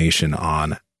information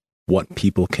on what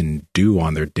people can do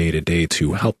on their day to day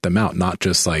to help them out, not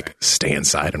just like stay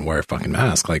inside and wear a fucking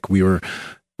mask. Like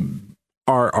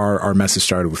our message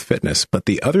started with fitness. But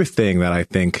the other thing that I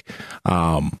think,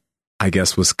 I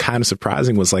guess was kind of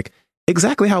surprising was like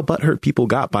exactly how butthurt people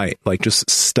got by like just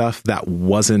stuff that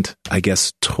wasn't, I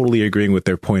guess, totally agreeing with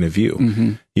their point of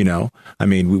view. I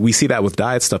mean, we see that with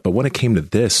diet stuff, but when it came to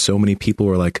this, so many people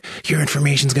were like, your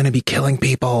information's going to be killing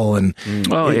people. And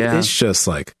it's just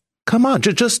like, come on,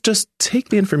 just take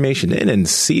the information in and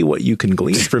see what you can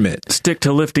glean from it. Stick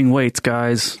to lifting weights,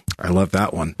 guys. I love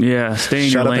that one. Yeah. Stay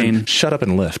in your lane. Shut up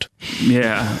and lift.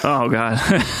 Yeah. Oh God.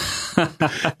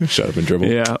 Shut up and dribble.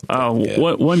 Yeah.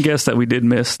 One guest that we did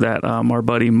miss that our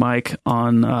buddy Mike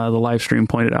on the live stream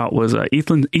pointed out was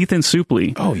Ethan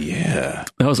Suplee. Oh yeah,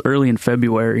 that was early in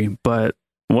February, but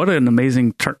what an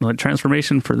amazing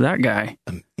transformation for that guy.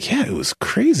 Yeah, it was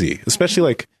crazy, especially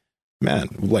like, man,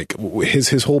 like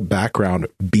his whole background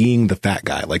being the fat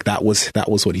guy, like that was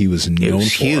what he was known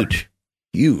for.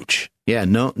 Huge. Yeah,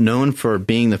 known for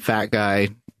being the fat guy.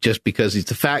 Just because he's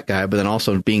the fat guy, but then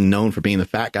also being known for being the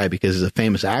fat guy because he's a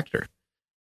famous actor.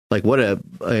 Like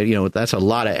that's a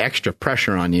lot of extra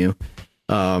pressure on you.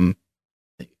 I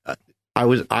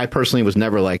personally was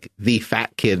never like the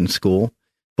fat kid in school,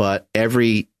 but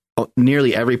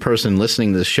nearly every person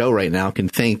listening to the show right now can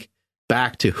think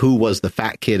back to who was the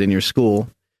fat kid in your school.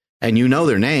 And you know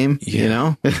their name, you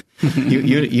know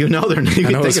their name.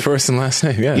 I know his first and last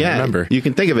name. Yeah, I remember. You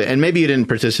can think of it, and maybe you didn't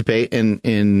participate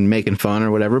in making fun or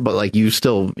whatever, but like you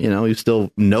still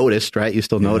noticed, right? You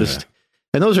still noticed,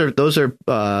 and those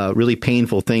are really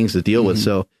painful things to deal with.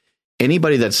 So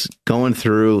anybody that's going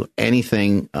through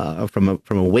anything from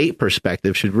a weight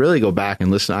perspective should really go back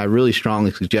and listen. I really strongly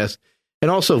suggest,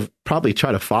 and also probably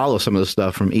try to follow some of the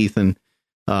stuff from Ethan.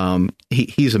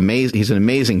 He's amazing. He's an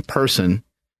amazing person.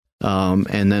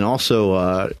 And then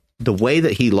also, the way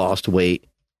that he lost weight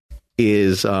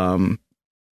is,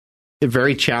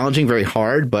 very challenging, very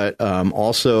hard, but,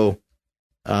 also,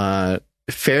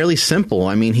 fairly simple.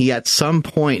 I mean, he at some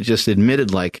point just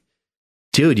admitted like,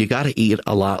 dude, you got to eat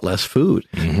a lot less food,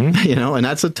 and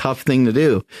that's a tough thing to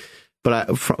do.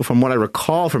 But from what I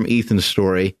recall from Ethan's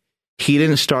story, he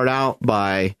didn't start out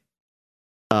by,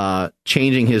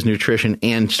 changing his nutrition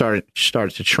and start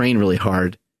to train really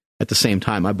hard at the same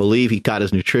time. I believe he got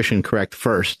his nutrition correct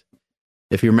first.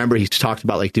 If you remember, he talked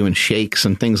about like doing shakes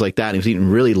and things like that. And he was eating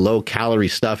really low calorie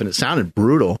stuff, and it sounded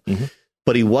brutal.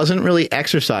 but he wasn't really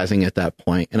exercising at that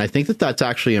point. And I think that that's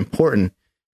actually important.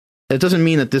 It doesn't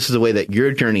mean that this is the way that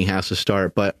your journey has to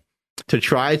start, but to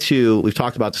try to, we've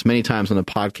talked about this many times on the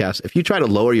podcast, if you try to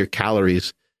lower your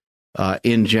calories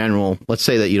in general, let's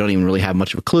say that you don't even really have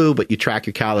much of a clue, but you track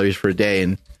your calories for a day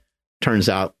and turns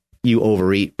out you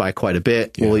overeat by quite a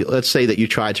bit. Yeah. Well, let's say that you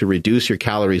try to reduce your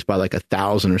calories by like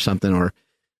 1,000 or something, or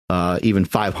even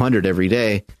 500 every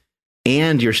day,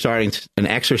 and you're starting an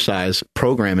exercise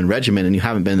program and regimen, and you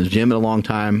haven't been to the gym in a long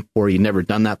time, or you've never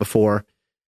done that before,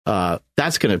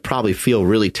 that's going to probably feel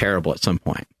really terrible at some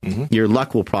point. Mm-hmm. Your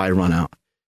luck will probably run out.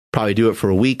 Probably do it for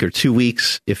a week or 2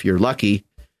 weeks if you're lucky,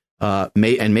 and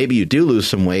maybe you do lose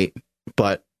some weight,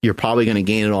 but you're probably going to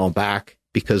gain it all back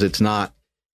because it's a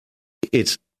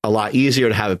lot easier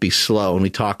to have it be slow. And we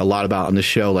talk a lot about on the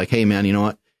show, like, hey man, you know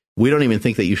what? We don't even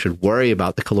think that you should worry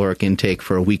about the caloric intake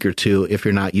for a week or two if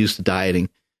you're not used to dieting.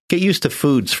 Get used to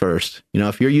foods first. You know,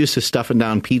 if you're used to stuffing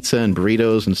down pizza and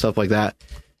burritos and stuff like that,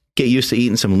 get used to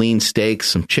eating some lean steaks,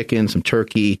 some chicken, some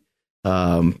turkey,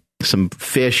 some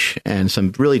fish, and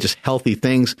some really just healthy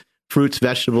things, fruits,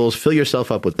 vegetables. Fill yourself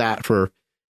up with that for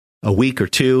a week or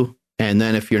two. And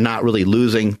then if you're not really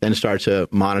losing, then start to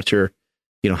monitor,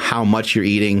 how much you're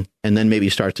eating, and then maybe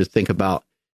start to think about,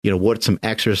 what's some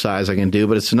exercise I can do.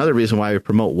 But it's another reason why we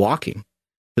promote walking,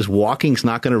 because walking's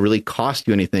not going to really cost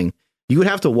you anything. You would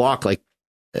have to walk, like,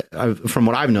 from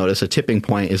what I've noticed, a tipping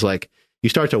point is like, you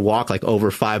start to walk like over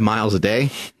 5 miles a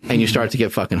day and you start to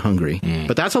get fucking hungry.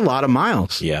 But that's a lot of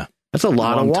miles. Yeah. That's a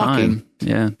lot of walking. Time.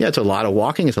 Yeah. Yeah. It's a lot of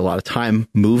walking. It's a lot of time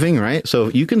moving. Right. So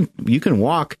you can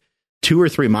walk 2 or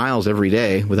 3 miles every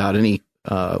day without any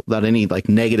like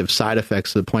negative side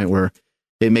effects to the point where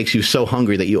it makes you so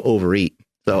hungry that you overeat.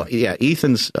 So yeah,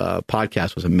 Ethan's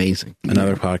podcast was amazing.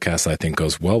 Another podcast I think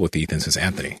goes well with Ethan's is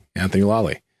Anthony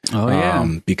Lawley. Oh yeah.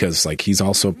 Because like he's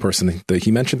also a person that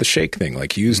he mentioned the shake thing.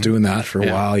 Like he was doing that for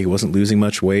a while. He wasn't losing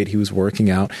much weight. He was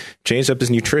working out, changed up his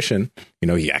nutrition.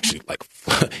 He actually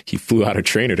he flew out a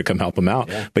trainer to come help him out,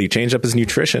 but he changed up his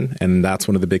nutrition. And that's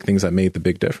one of the big things that made the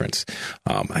big difference.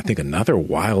 I think another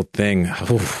wild thing,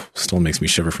 still makes me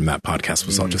shiver from that podcast,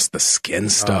 was all just the skin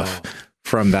stuff.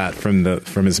 From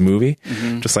his movie,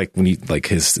 just like when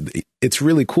it's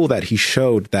really cool that he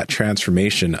showed that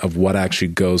transformation of what actually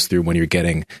goes through when you're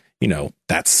getting,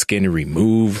 that skin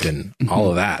removed and all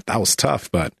of that. That was tough,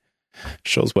 but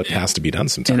shows what has to be done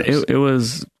sometimes. And it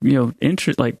was,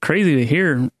 crazy to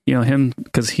hear, him,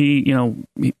 because he,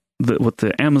 with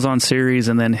the Amazon series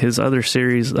and then his other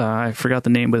series, I forgot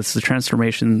the name, but it's the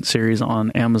Transformation series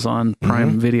on Amazon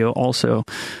Prime Video also.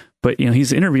 But,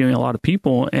 he's interviewing a lot of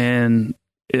people, and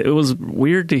it was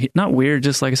not weird,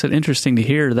 just like I said, interesting to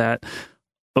hear that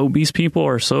obese people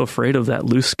are so afraid of that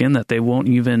loose skin that they won't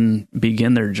even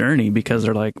begin their journey because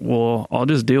they're like, well, I'll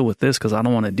just deal with this because I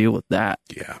don't want to deal with that.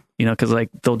 Yeah. Because like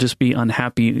they'll just be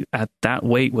unhappy at that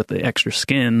weight with the extra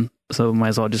skin. So might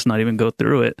as well just not even go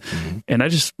through it. And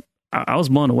I was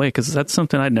blown away because that's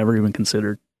something I'd never even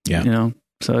considered. Yeah.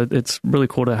 So it's really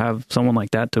cool to have someone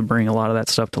like that to bring a lot of that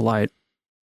stuff to light.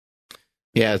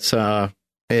 Yeah,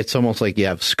 it's almost like you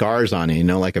have scars on you.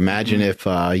 Like imagine if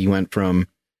you went from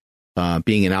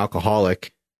being an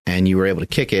alcoholic and you were able to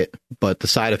kick it, but the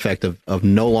side effect of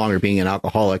no longer being an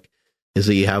alcoholic is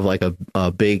that you have like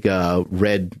a big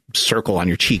red circle on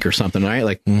your cheek or something, right?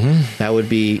 Like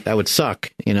that would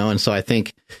suck, And so I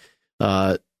think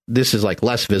this is like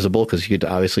less visible because you could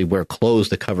obviously wear clothes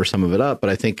to cover some of it up, but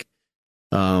I think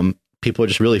people are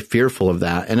just really fearful of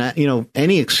that. And,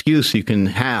 any excuse you can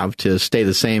have to stay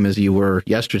the same as you were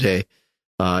yesterday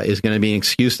is going to be an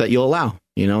excuse that you'll allow.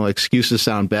 Excuses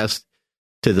sound best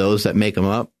to those that make them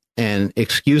up. And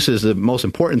excuses, the most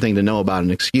important thing to know about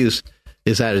an excuse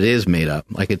is that it is made up.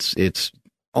 Like it's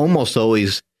almost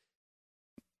always,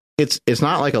 it's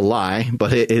not like a lie,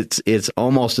 but it's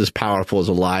almost as powerful as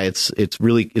a lie. It's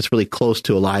really close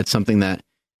to a lie. It's something that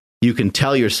you can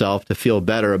tell yourself to feel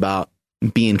better about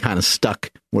being kind of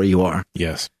stuck where you are.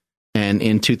 Yes. And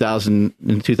in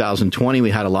 2020,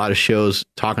 we had a lot of shows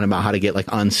talking about how to get like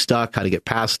unstuck, how to get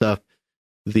past stuff.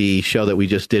 The show that we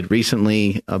just did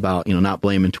recently about, not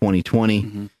blaming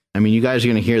 2020. I mean, you guys are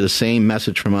going to hear the same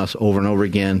message from us over and over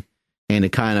again. And to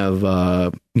kind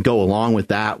of go along with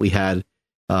that, we had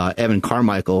Evan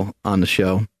Carmichael on the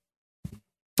show,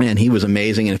 and he was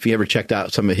amazing. And if you ever checked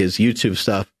out some of his YouTube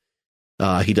stuff,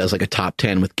 he does like a top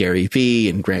 10 with Gary Vee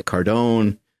and Grant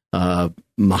Cardone,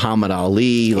 Muhammad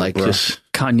Ali, just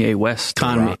Kanye West.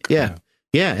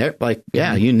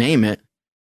 You name it.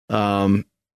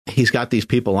 He's got these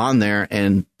people on there,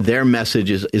 and their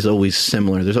message is always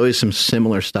similar. There's always some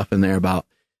similar stuff in there about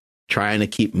trying to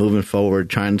keep moving forward,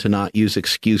 trying to not use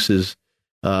excuses.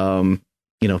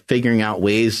 figuring out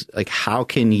ways like how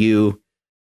can you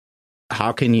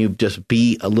just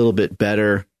be a little bit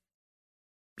better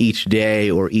each day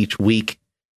or each week?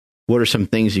 What are some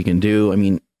things you can do? I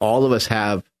mean, all of us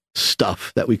have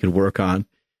stuff that we could work on.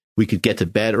 We could get to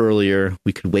bed earlier.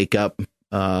 We could wake up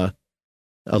a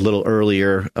little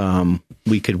earlier.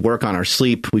 We could work on our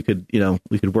sleep. We could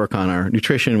work on our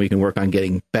nutrition. We can work on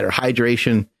getting better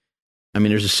hydration. I mean,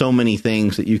 there's just so many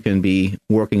things that you can be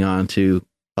working on to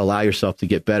allow yourself to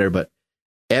get better. But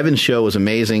Evan's show was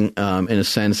amazing in a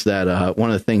sense that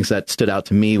one of the things that stood out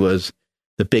to me was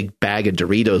the big bag of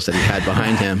Doritos that he had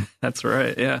behind him. That's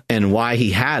right. Yeah. And why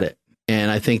he had it. And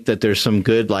I think that there's some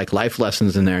good like life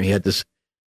lessons in there. He had this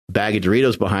bag of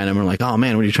Doritos behind him. And we're like, oh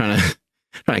man, what are you trying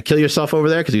to kill yourself over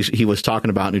there? Because he was talking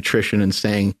about nutrition and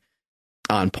staying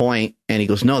on point. And he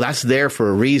goes, no, that's there for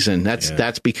a reason.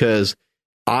 That's because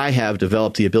I have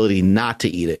developed the ability not to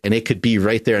eat it. And it could be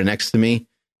right there next to me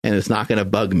and it's not going to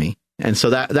bug me. And so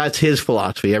that's his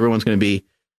philosophy. Everyone's going to be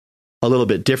a little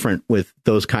bit different with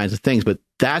those kinds of things, but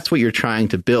that's what you're trying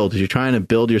to build. Is you're trying to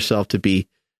build yourself to be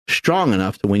strong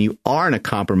enough to when you are in a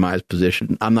compromised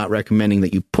position. I'm not recommending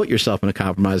that you put yourself in a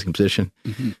compromising position,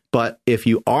 but if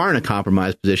you are in a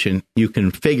compromised position, you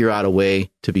can figure out a way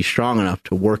to be strong enough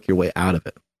to work your way out of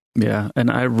it. Yeah.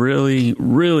 And I really,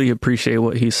 really appreciate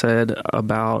what he said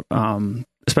about,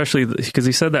 especially because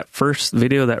he said that first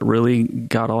video that really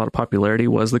got a lot of popularity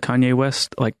was the Kanye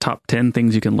West, like top 10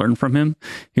 things you can learn from him.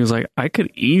 He was like, I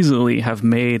could easily have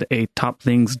made a top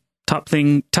 10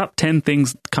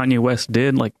 things Kanye West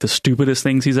did, like the stupidest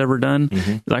things he's ever done.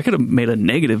 I could have made a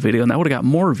negative video and that would have got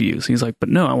more views. He's like, but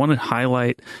no, I want to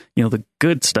highlight, the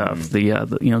good stuff,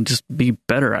 the just be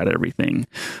better at everything.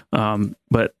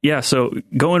 But yeah, so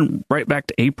going right back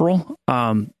to April,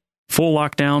 full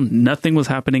lockdown, nothing was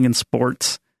happening in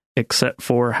sports except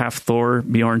for Hafthor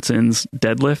Bjornsson's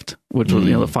deadlift, which was,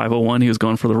 the 501. He was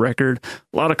going for the record.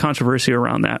 A lot of controversy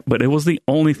around that, but it was the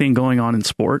only thing going on in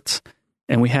sports.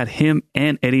 And we had him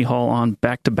and Eddie Hall on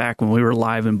back to back when we were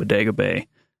live in Bodega Bay.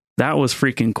 That was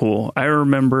freaking cool. I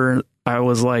remember I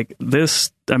was like,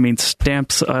 this,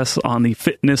 stamps us on the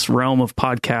fitness realm of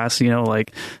podcasts,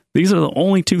 like these are the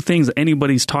only two things that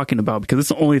anybody's talking about because it's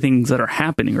the only things that are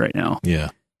happening right now.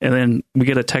 Yeah. And then we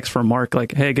get a text from Mark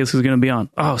like, hey, guess who's going to be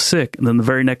on? Oh, sick. And then the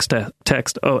very next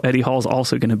text, oh, Eddie Hall's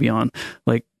also going to be on.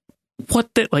 Like, what?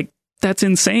 That's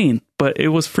insane. But it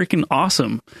was freaking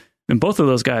awesome. And both of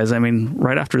those guys,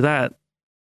 right after that,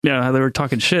 they were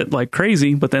talking shit like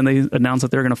crazy, but then they announced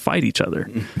that they're going to fight each other.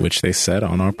 Which they said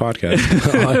on our podcast.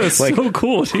 It was so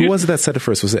cool, dude. Who was it that said it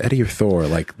first? Was it Eddie or Thor?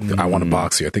 Like, I want to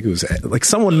box you. I think it was like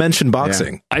someone mentioned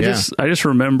boxing. Yeah. I just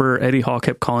remember Eddie Hall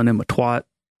kept calling him a twat.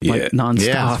 Like nonstop.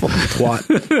 Yeah, twat.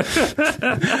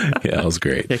 Yeah, that was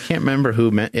great. I can't remember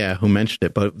who mentioned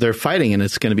it, but they're fighting and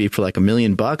it's going to be for like $1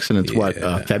 million and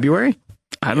it's February?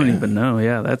 I don't even know.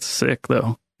 Yeah, that's sick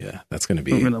though. Yeah, that's going to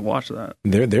be. I'm going to watch that.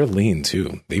 They're lean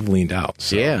too. They've leaned out.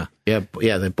 So. Yeah.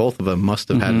 They both of them must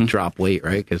have had to drop weight,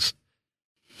 right? Because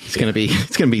they're going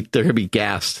to be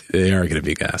gassed. They are going to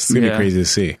be gassed. It's going to be crazy to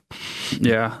see.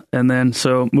 Yeah, and then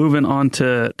so moving on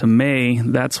to May,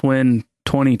 that's when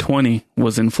 2020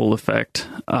 was in full effect.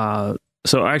 So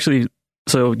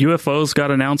UFOs got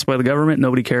announced by the government.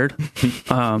 Nobody cared.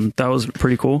 That was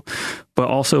pretty cool. But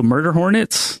also murder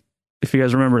hornets. If you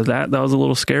guys remember that was a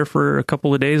little scare for a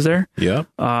couple of days there. Yeah.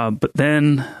 But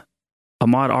then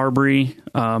Ahmaud Arbery,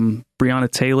 Breonna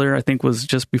Taylor, I think was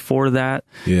just before that.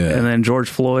 Yeah. And then George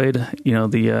Floyd, we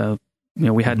had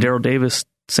Daryl Davis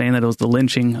saying that it was the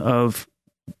lynching of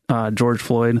George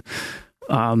Floyd.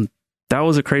 That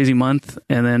was a crazy month.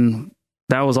 And then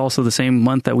that was also the same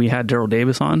month that we had Daryl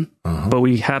Davis on, but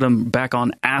we had him back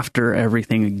on after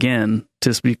everything again,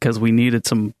 just because we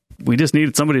just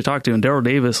needed somebody to talk to. And Daryl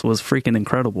Davis was freaking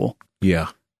incredible. Yeah.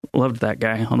 Loved that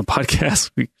guy on the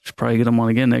podcast. We should probably get him on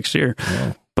again next year.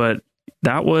 Yeah. But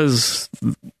that was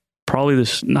probably I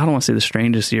don't want to say the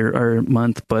strangest year or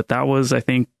month, but that was, I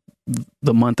think,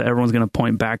 the month that everyone's going to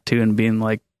point back to and being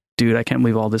like, dude, I can't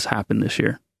believe all this happened this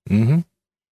year. Mm-hmm.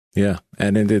 Yeah.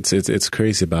 And it's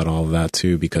crazy about all of that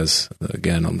too, because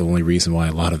again, the only reason why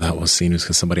a lot of that was seen is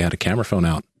because somebody had a camera phone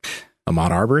out. Ahmaud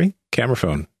Arbery, camera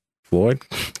phone. Floyd,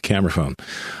 camera phone.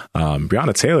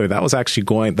 Breonna Taylor, that was actually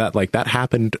that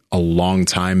happened a long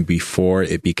time before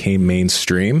it became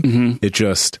mainstream. Mm-hmm. It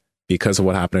just, because of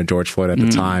what happened to George Floyd at the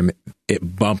time,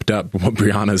 it bumped up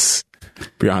Breonna's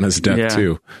death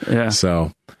too. Yeah.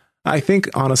 So I think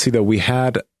honestly that we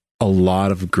had a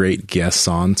lot of great guests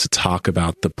on to talk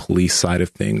about the police side of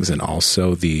things and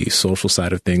also the social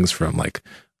side of things from like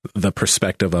the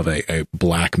perspective of a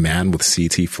black man with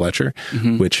C.T. Fletcher,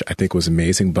 which I think was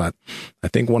amazing. But I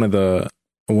think one of the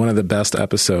one of the best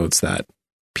episodes that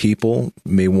people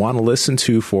may want to listen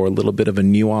to for a little bit of a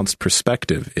nuanced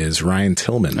perspective is Ryan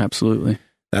Tillman. Absolutely.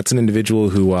 That's an individual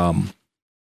who,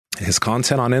 his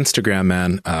content on Instagram,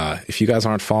 man, if you guys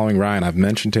aren't following Ryan, I've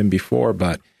mentioned him before,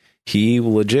 but he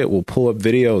legit will pull up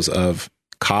videos of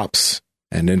cops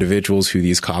and individuals who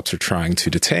these cops are trying to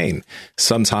detain.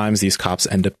 Sometimes these cops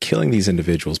end up killing these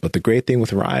individuals. But the great thing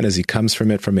with Ryan is he comes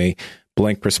from it from a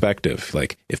blank perspective.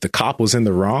 Like, if the cop was in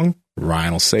the wrong,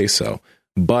 Ryan will say so.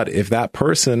 But if that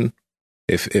person,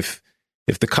 if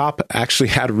the cop actually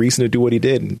had a reason to do what he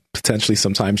did, and potentially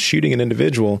sometimes shooting an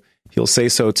individual, he'll say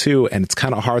so too. And it's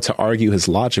kind of hard to argue his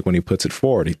logic when he puts it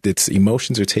forward. Its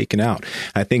emotions are taken out.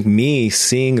 I think me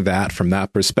seeing that from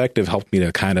that perspective helped me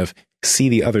to kind of see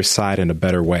the other side in a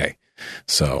better way.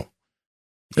 So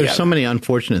there's so many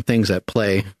unfortunate things at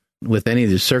play with any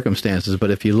of these circumstances. But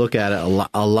if you look at it,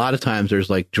 a lot of times there's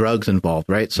like drugs involved,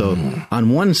 right? So on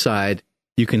one side,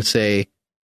 you can say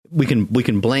we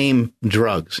can blame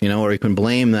drugs, or you can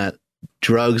blame that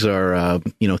drugs are,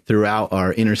 throughout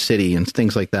our inner city and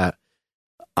things like that.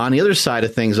 On the other side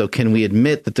of things, though, can we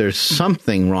admit that there's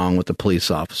something wrong with the police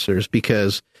officers?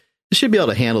 Because they should be able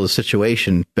to handle the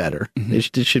situation better.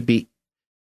 It should be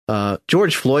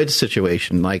George Floyd's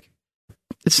situation. Like,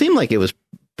 it seemed like it was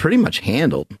pretty much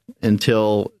handled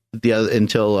until the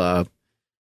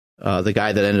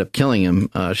guy that ended up killing him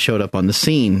showed up on the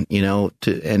scene.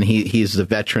 And he's the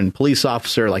veteran police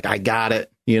officer. Like, I got it.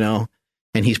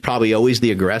 And he's probably always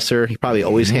the aggressor. He probably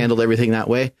always handled everything that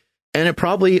way, and it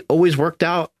probably always worked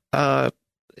out.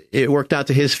 It worked out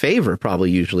to his favor,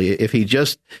 probably usually, if he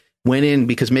just went in,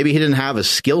 because maybe he didn't have a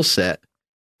skill set,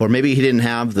 or maybe he didn't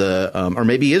have or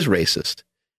maybe he is racist.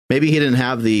 Maybe he didn't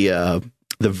have the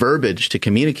verbiage to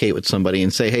communicate with somebody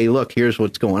and say, hey, look, here's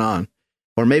what's going on.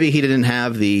 Or maybe he didn't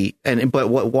have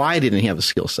why didn't he have a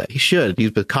skill set? He should.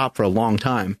 He's been a cop for a long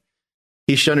time.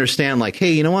 He should understand, like,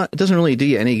 hey, you know what? It doesn't really do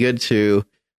you any good to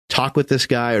talk with this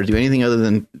guy or do anything other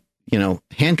than,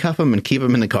 handcuff him and keep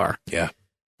him in the car. Yeah.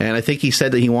 And I think he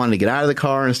said that he wanted to get out of the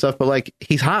car and stuff, but like,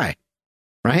 he's high,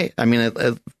 right? I mean,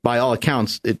 by all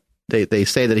accounts, they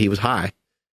say that he was high.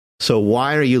 So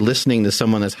why are you listening to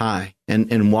someone that's high?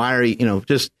 And why are you,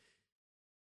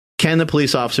 can the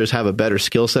police officers have a better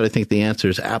skill set? I think the answer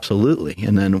is absolutely.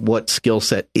 And then what skill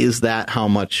set is that? How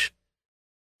much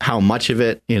of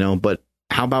it, but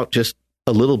how about just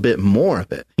a little bit more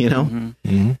of it,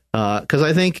 Because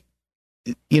I think,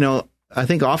 I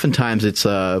think oftentimes it's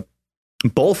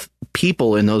both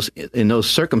people in those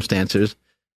circumstances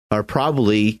are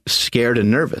probably scared and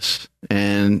nervous,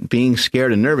 and being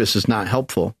scared and nervous is not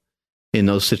helpful in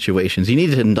those situations. You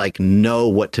need to know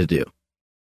what to do.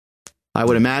 I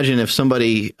would imagine if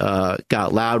somebody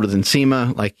got loud with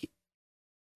Nsima,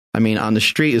 on the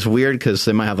street is weird because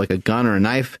they might have a gun or a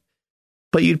knife,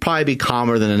 but you'd probably be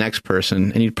calmer than the next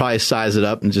person, and you'd probably size it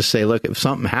up and just say, look, if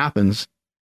something happens,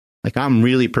 I'm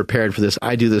really prepared for this.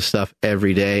 I do this stuff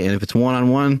every day. And if it's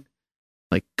one-on-one,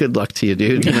 good luck to you,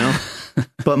 dude,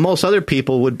 But most other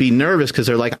people would be nervous because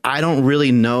they're like, I don't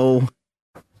really know.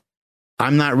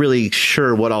 I'm not really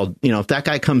sure what I'll, if that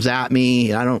guy comes at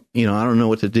me, I don't know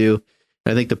what to do.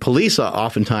 And I think the police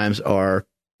oftentimes are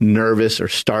nervous or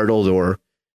startled or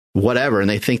whatever, and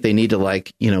they think they need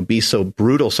to be so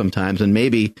brutal sometimes. And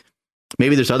maybe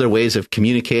there's other ways of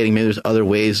communicating. Maybe there's other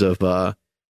ways of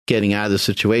getting out of the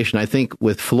situation. I think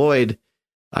with Floyd,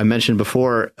 I mentioned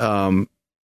before,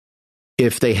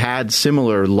 if they had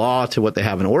similar law to what they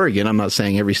have in Oregon, I'm not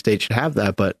saying every state should have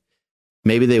that, but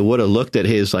maybe they would have looked at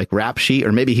his rap sheet,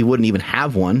 or maybe he wouldn't even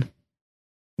have one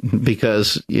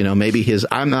because, maybe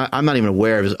I'm not even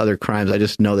aware of his other crimes. I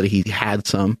just know that he had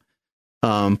some.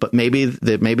 But maybe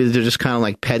they're just kind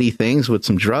of petty things with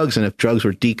some drugs. And if drugs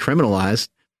were decriminalized,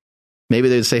 maybe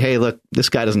they'd say, hey, look, this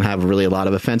guy doesn't have really a lot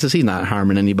of offenses. He's not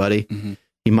harming anybody. Mm-hmm.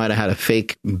 He might have had a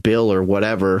fake bill or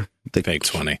whatever. Fake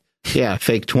 20. Yeah,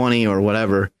 fake 20 or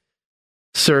whatever.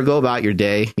 Sir, go about your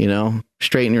day,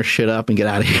 straighten your shit up and get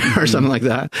out of here or something like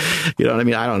that. You know what I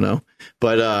mean? I don't know.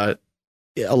 But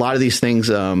a lot of these things,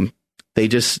 they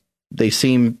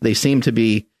seem to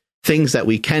be things that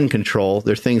we can control.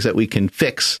 They're things that we can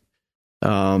fix.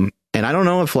 And I don't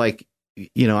know if I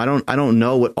don't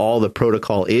know what all the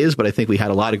protocol is, but I think we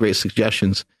had a lot of great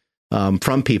suggestions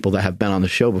from people that have been on the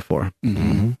show before.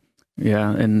 Mm-hmm. Yeah.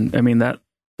 And I mean, that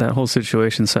whole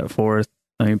situation set forth,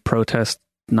 protests,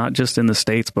 not just in the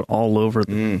States, but all over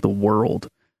the world.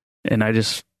 And I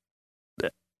just,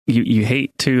 you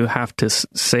hate to have to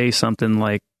say something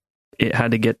like it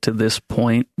had to get to this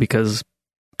point because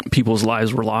people's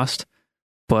lives were lost.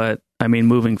 But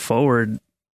moving forward,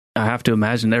 I have to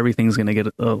imagine everything's going to get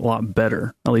a lot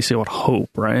better. At least I would hope,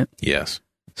 right? Yes.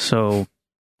 So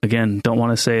again, don't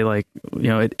want to say like,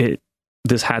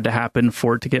 this had to happen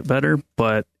for it to get better,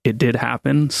 but it did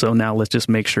happen. So now let's just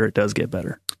make sure it does get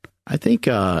better. I think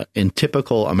in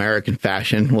typical American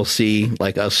fashion, we'll see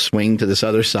like us swing to this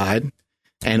other side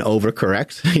and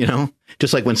overcorrect,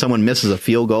 just like when someone misses a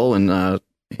field goal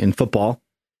in football,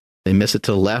 they miss it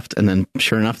to the left, and then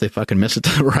sure enough, they fucking miss it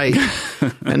to the right.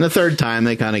 And the third time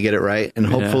they kind of get it right. And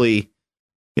hopefully,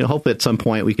 hopefully at some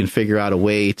point we can figure out a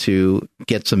way to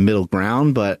get some middle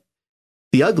ground. But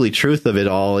the ugly truth of it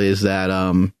all is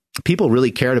that people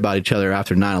really cared about each other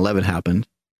after 9/11 happened.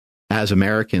 As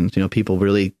Americans, people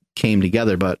really came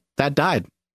together, but that died.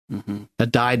 Mm-hmm.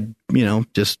 That died,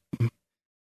 just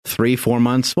 3-4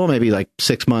 months, well, maybe like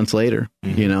 6 months later,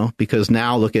 because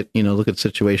now look at the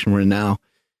situation we're in now,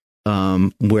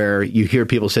 where you hear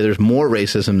people say there's more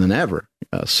racism than ever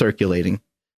circulating.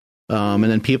 And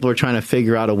then people are trying to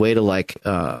figure out a way to like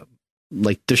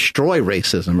destroy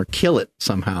racism or kill it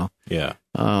somehow. Yeah.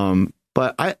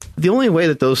 But the only way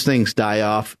that those things die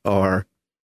off are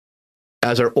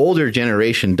as our older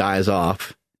generation dies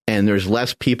off and there's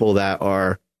less people that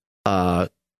are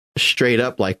straight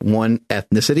up like one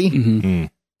ethnicity. Mm-hmm.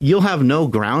 You'll have no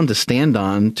ground to stand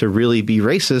on to really be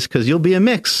racist because you'll be a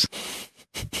mix.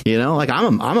 Like I'm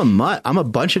a mutt. I'm a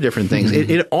bunch of different things.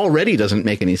 It already doesn't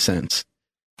make any sense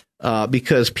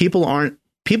because people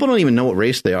don't even know what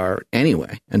race they are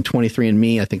anyway. And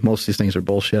 23andMe, I think most of these things are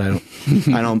bullshit. I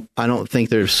don't think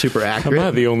they're super accurate. I'm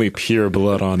not the only pure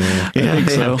blood on air. Yeah, I think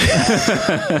so.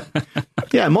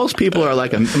 Yeah, most people are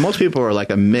like a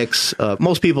mix.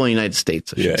 Most people in the United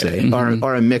States, I should say,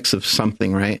 are a mix of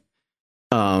something, right?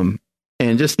 And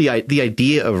just the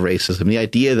idea of racism, the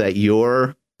idea that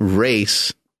your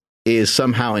race is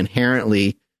somehow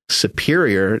inherently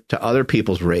superior to other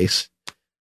people's race.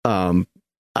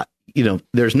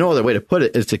 There's no other way to put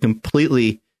it. It's a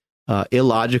completely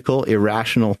illogical,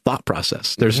 irrational thought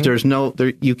process. There's no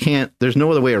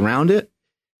other way around it.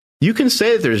 You can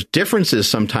say that there's differences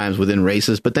sometimes within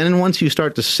races, but then once you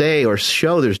start to say or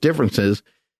show there's differences,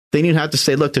 then you have to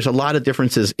say, look, there's a lot of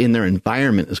differences in their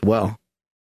environment as well.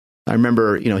 I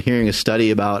remember, hearing a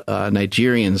study about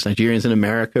Nigerians in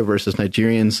America versus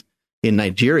Nigerians in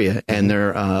Nigeria, and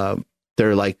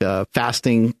they're like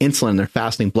fasting insulin, they're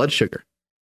fasting blood sugar.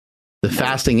 The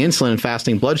fasting insulin and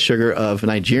fasting blood sugar of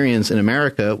Nigerians in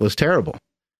America was terrible.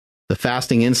 The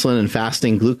fasting insulin and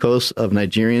fasting glucose of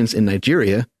Nigerians in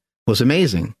Nigeria was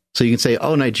amazing. So you can say,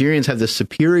 oh, Nigerians have this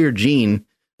superior gene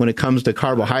when it comes to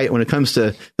when it comes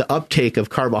to the uptake of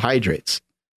carbohydrates.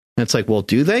 And it's like, well,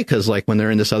 do they? Because like when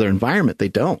they're in this other environment, they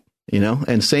don't,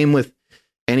 and same with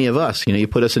any of us, you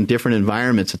put us in different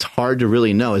environments. It's hard to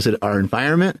really know. Is it our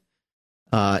environment?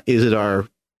 Is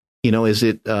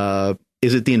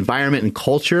it the environment and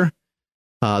culture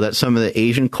that some of the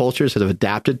Asian cultures have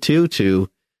adapted to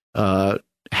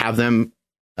have them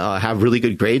have really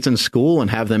good grades in school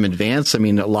and have them advance? I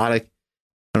mean, I don't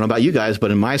know about you guys,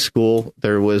 but in my school,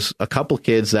 there was a couple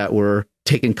kids that were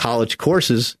taking college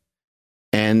courses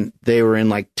and they were in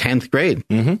like 10th grade.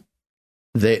 Mm-hmm.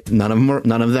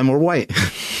 None of them were white.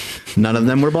 None of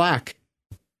them were black.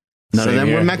 None of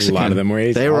them were Mexican. A lot of them were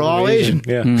Asian. They were all Asian.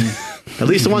 Yeah. At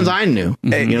least the ones I knew,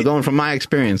 going from my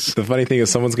experience. The funny thing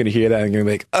is someone's going to hear that and going to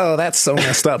be like, oh, that's so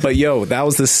messed up. But that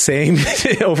was the same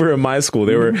over in my school.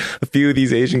 There were a few of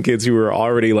these Asian kids who were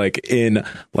already like in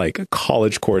like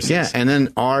college courses. Yeah. And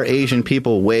then are Asian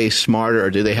people way smarter,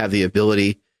 or do they have the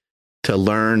ability to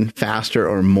learn faster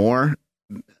or more?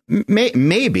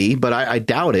 Maybe, but I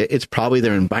doubt it. It's probably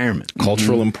their environment.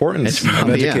 Cultural importance of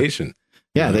education.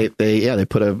 Yeah, they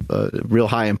put a real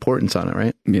high importance on it,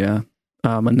 right? Yeah.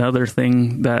 Another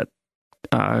thing that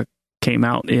came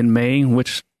out in May,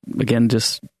 which again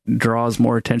just draws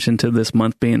more attention to this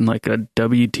month being like a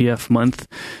WTF month,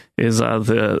 is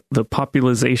the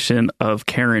popularization of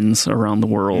Karens around the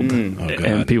world.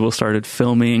 And people started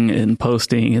filming and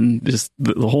posting, and just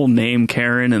the whole name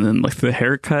Karen, and then like the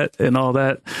haircut and all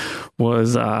that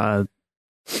was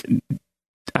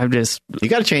you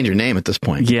got to change your name at this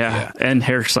point. Yeah. And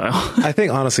hairstyle. I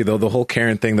think honestly though, the whole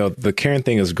Karen thing though, the Karen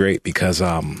thing is great because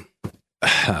for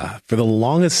the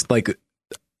longest, like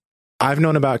I've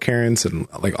known about Karens, and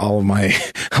like all of my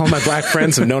black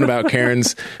friends have known about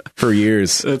Karens for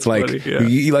years. It's like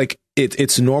funny,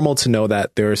 it's normal to know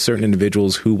that there are certain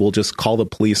individuals who will just call the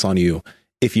police on you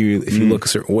if you look a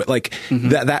certain way. Like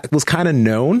that was kind of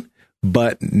known.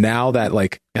 But now that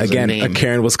like, again,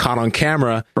 Karen was caught on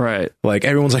camera, right? Like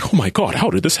everyone's like, oh my God, how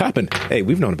did this happen? Hey,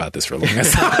 we've known about this for a long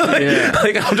time.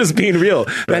 Like I'm just being real.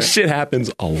 That shit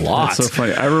happens a lot. That's so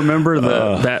funny. I remember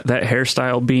that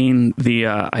hairstyle being the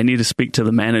I need to speak to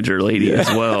the manager lady as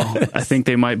well. I think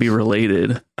they might be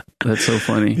related. That's so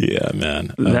funny. Yeah,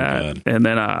 man. Man. And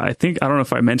then I think, I don't know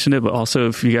if I mentioned it, but also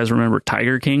if you guys remember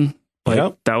Tiger King,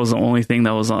 like that was the only thing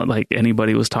that was on, like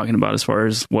anybody was talking about as far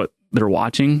as what they're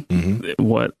watching.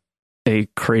 What a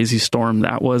crazy storm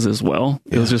that was as well.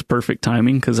 It was just perfect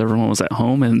timing because everyone was at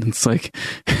home, and it's like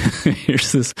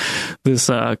here's this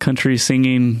country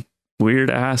singing weird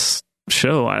ass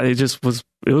show. It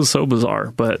was so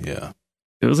bizarre, but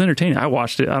it was entertaining. I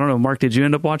watched it. I don't know, Mark, did you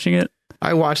end up watching it?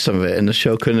 I watched some of it, and the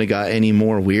show couldn't have got any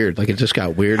more weird. Like, it just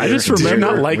got weirder. I just remember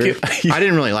not like it. I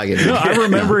didn't really like it. No, I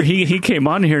remember he came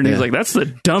on here and he was like, "That's the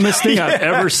dumbest thing I've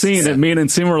ever seen." And me and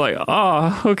Sim were like,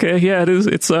 "Oh, okay, yeah, it is.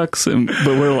 It sucks." But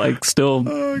we're like still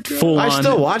full on. I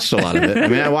still watched a lot of it. I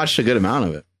mean, I watched a good amount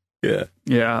of it. Yeah.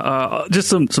 Just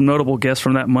some notable guests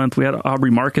from that month. We had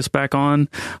Aubrey Marcus back on,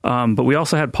 but we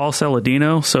also had Paul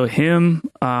Saladino. So him,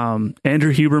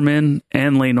 Andrew Huberman,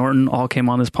 and Lane Norton all came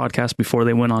on this podcast before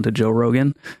they went on to Joe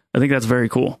Rogan. I think that's very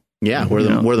cool. Yeah, we're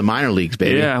the minor leagues,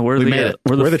 baby. Yeah, we're the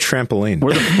trampoline.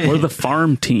 We're the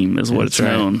farm team, is what it's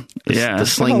known. The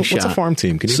slingshot. What's a farm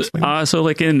team? Can you explain? So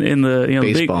like in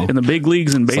the big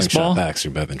leagues in baseball, slingshot backs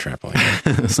are better than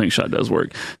trampoline. Slingshot does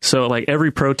work. So like every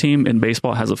pro team in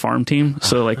baseball has a farm team.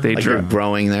 So like they you're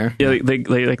growing there. Yeah,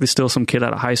 they steal some kid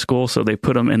out of high school, so they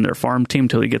put him in their farm team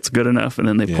till he gets good enough, and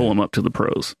then they pull him up to the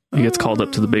pros. He gets called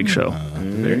up to the big show.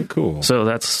 Very cool. So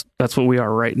that's what we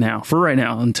are right now. For right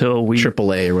now, until we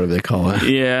AAA or whatever they call it.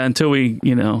 Yeah, until we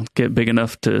get big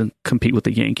enough to compete with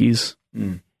the Yankees.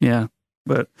 Yeah,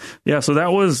 but yeah, so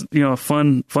that was a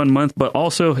fun month, but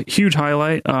also a huge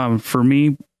highlight for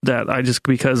me that I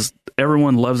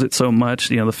everyone loves it so much.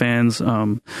 The fans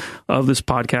of this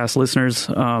podcast, listeners.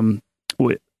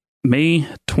 May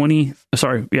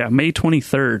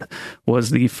 23rd was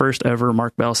the first ever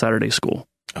Mark Bell Saturday School.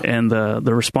 And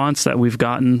the response that we've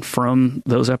gotten from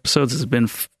those episodes has been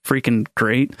freaking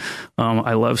great.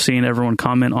 I love seeing everyone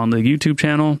comment on the YouTube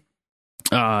channel,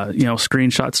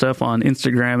 screenshot stuff on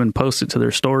Instagram and post it to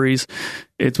their stories.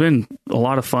 It's been a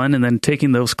lot of fun. And then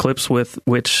taking those clips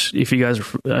which if you guys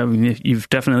you've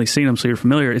definitely seen them, so you're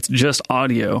familiar, it's just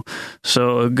audio.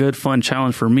 So a good fun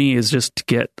challenge for me is just to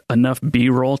get enough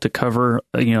B-roll to cover,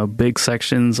 big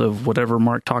sections of whatever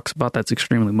Mark talks about. That's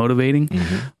extremely motivating.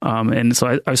 And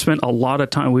so I've spent a lot of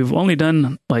time. We've only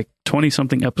done like 20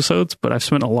 something episodes, but I've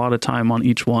spent a lot of time on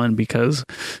each one because,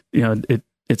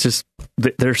 it's just,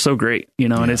 they're so great,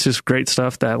 and it's just great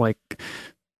stuff that like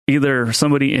either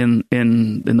somebody in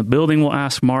the building will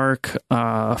ask Mark,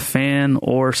 a fan,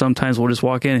 or sometimes we'll just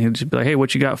walk in and he'll just be like, "Hey,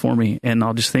 what you got for me?" And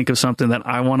I'll just think of something that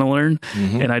I want to learn,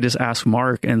 and I just ask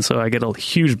Mark, and so I get a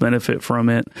huge benefit from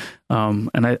it.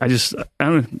 And I don't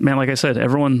know, man, like I said,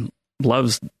 everyone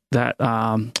loves that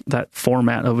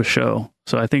format of a show,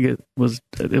 so I think it was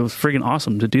freaking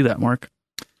awesome to do that, Mark.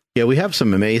 Yeah, we have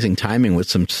some amazing timing with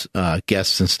some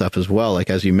guests and stuff as well. Like,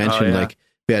 as you mentioned, like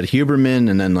we had Huberman,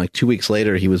 and then like 2 weeks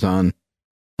later he was on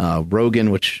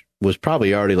Rogan, which was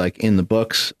probably already like in the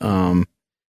books. And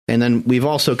then we've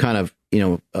also kind of,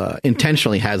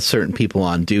 intentionally had certain people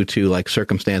on due to like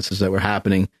circumstances that were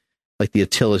happening, like the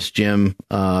Attila's Gym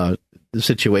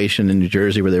situation in New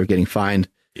Jersey where they were getting fined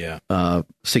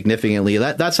significantly.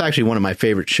 That's actually one of my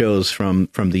favorite shows from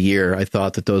the year. I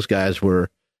thought that those guys were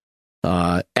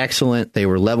excellent. They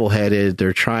were level-headed.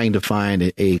 They're trying to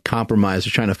find a compromise.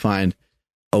 They're trying to find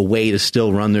a way to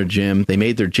still run their gym. They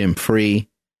made their gym free.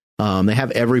 They have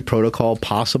every protocol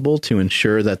possible to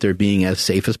ensure that they're being as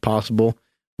safe as possible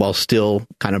while still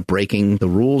kind of breaking the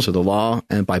rules or the law.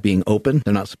 And by being open,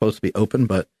 they're not supposed to be open,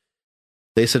 but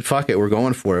they said, fuck it, we're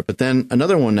going for it. But then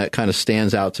another one that kind of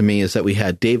stands out to me is that we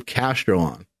had Dave Castro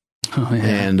on.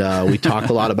 And we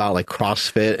talked a lot about like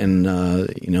CrossFit and,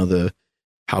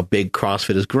 how big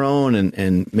CrossFit has grown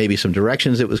and maybe some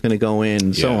directions it was going to go in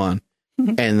and so on.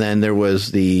 And then there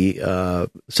was the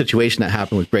situation that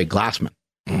happened with Greg Glassman,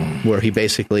 where he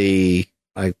basically,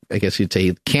 I guess you'd say,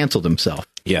 he canceled himself.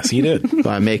 Yes, he did.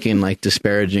 By making like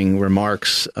disparaging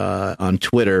remarks on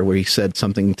Twitter, where he said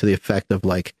something to the effect of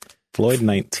like Floyd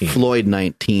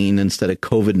 19 instead of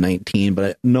COVID-19,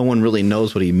 but no one really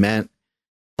knows what he meant.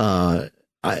 I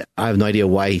have no idea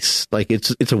why he's like,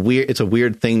 it's a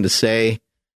weird thing to say.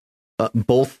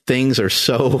 Both things are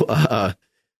such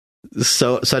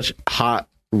hot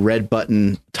red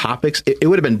button topics. It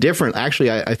would have been different. Actually,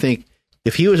 I think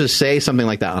if he was to say something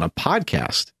like that on a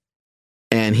podcast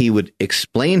and he would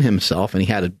explain himself and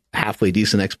he had halfway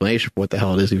decent explanation for what the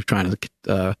hell it is he was trying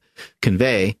to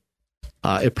convey,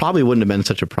 it probably wouldn't have been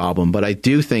such a problem. But I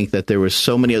do think that there was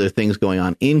so many other things going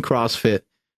on in CrossFit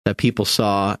that people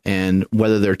saw, and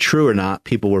whether they're true or not,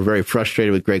 people were very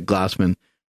frustrated with Greg Glassman,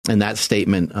 and that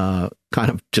statement kind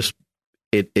of just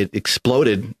it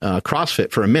exploded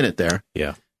CrossFit for a minute there.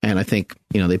 Yeah. And I think,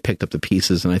 they picked up the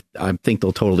pieces, and I think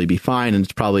they'll totally be fine. And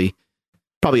it's probably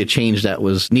a change that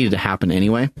was needed to happen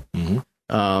anyway.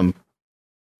 Mm-hmm.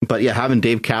 But yeah, having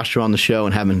Dave Castro on the show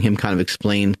and having him kind of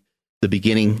explain the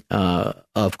beginning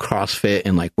of CrossFit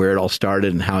and like where it all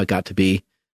started and how it got to be,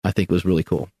 I think was really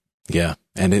cool. Yeah.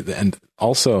 And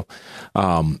also,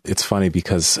 it's funny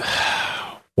because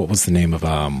what was the name of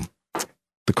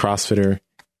the CrossFitter?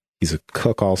 He's a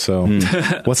cook also.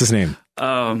 What's his name?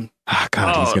 He's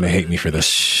going to hate me for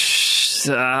this.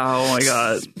 Oh my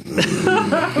God.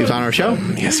 He was on our show?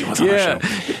 Yes, he was on our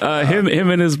show. Him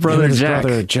and his brother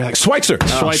Jack. Schweitzer.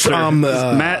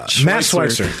 Matt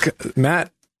Schweitzer.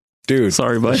 Matt. Dude,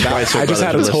 sorry, bud. I just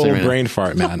had a total brain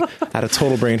fart, man. Had a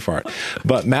total brain fart.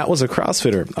 But Matt was a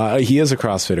CrossFitter. He is a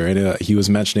CrossFitter, and he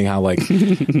was mentioning how like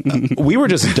we were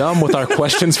just dumb with our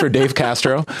questions for Dave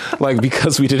Castro, like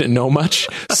because we didn't know much.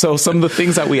 So some of the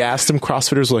things that we asked him,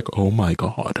 CrossFitters were like, "Oh my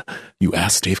God, you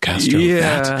asked Dave Castro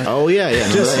that?" Oh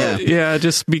yeah.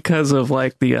 Just because of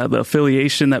like the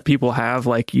affiliation that people have,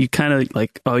 like you kind of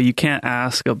like, oh, you can't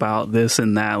ask about this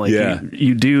and that. Like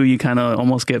you kind of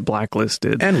almost get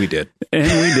blacklisted, and we did.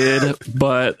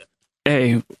 But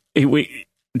hey,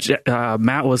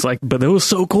 Matt was like, but it was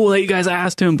so cool that you guys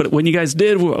asked him. But when you guys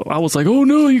did, I was like, oh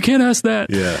no, you can't ask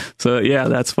that. Yeah. So yeah,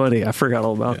 that's funny. I forgot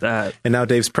all about that. And now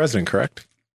Dave's president, correct?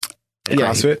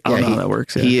 CrossFit. I don't know how that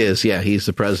works. Yeah. He is. Yeah, he's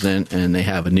the president, and they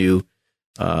have a new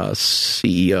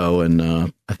CEO,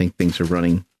 and I think things are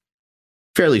running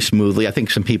fairly smoothly. I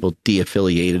think some people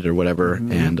de-affiliated or whatever,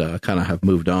 and kind of have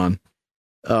moved on.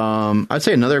 I'd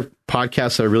say another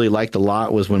podcast that I really liked a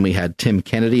lot was when we had Tim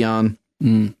Kennedy on.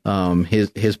 His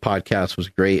podcast was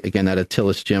great. Again, that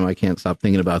Attilis Gym, I can't stop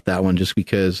thinking about that one just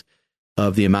because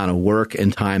of the amount of work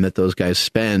and time that those guys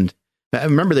spend. I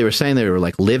remember they were saying they were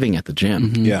like living at the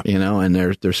gym, and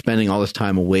they're spending all this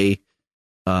time away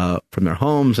from their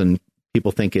homes, and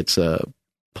people think it's a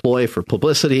ploy for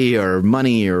publicity or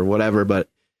money or whatever, but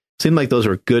it seemed like those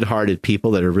are good-hearted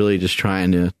people that are really just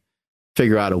trying to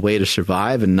figure out a way to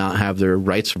survive and not have their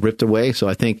rights ripped away. So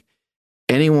I think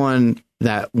anyone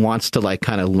that wants to like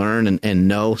kind of learn and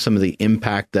know some of the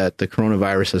impact that the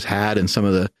coronavirus has had, and some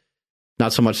of the,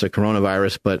 not so much the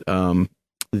coronavirus, but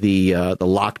the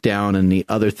lockdown and the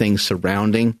other things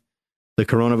surrounding the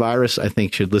coronavirus, I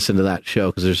think should listen to that show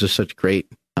because there's just such great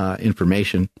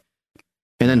information.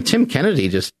 And then Tim Kennedy,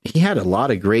 he had a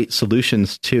lot of great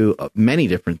solutions to many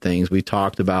different things. We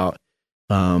talked about,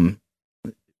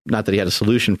 not that he had a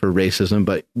solution for racism,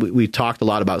 but we talked a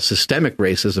lot about systemic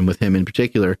racism with him in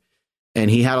particular. And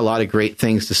he had a lot of great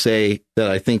things to say that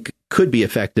I think could be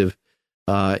effective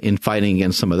in fighting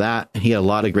against some of that. And he had a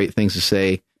lot of great things to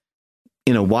say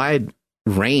in a wide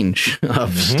range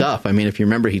of stuff. I mean, if you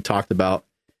remember, he talked about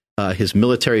his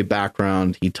military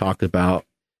background. He talked about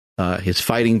his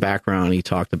fighting background. He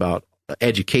talked about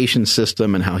education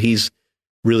system and how he's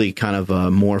really kind of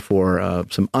more for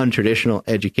some untraditional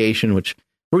education, which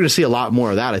we're going to see a lot more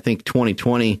of that. I think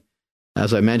 2020,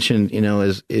 as I mentioned,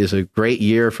 is a great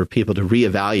year for people to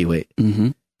reevaluate.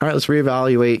 All right, let's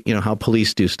reevaluate, how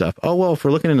police do stuff. Oh, well, if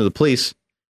we're looking into the police,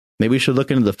 maybe we should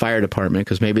look into the fire department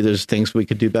because maybe there's things we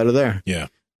could do better there. Yeah.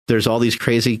 There's all these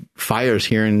crazy fires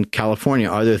here in California.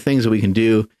 Are there things that we can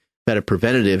do that are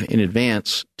preventative in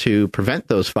advance to prevent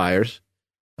those fires?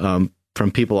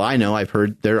 From people I know, I've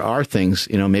heard there are things,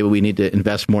 maybe we need to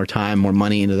invest more time, more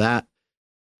money into that.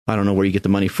 I don't know where you get the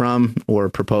money from or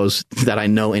propose that I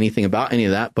know anything about any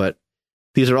of that, but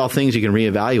these are all things you can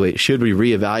reevaluate. Should we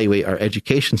reevaluate our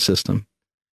education system?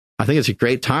 I think it's a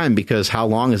great time because how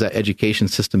long has that education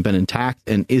system been intact,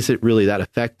 and is it really that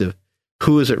effective?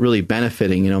 Who is it really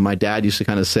benefiting? My dad used to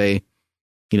kind of say,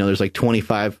 there's like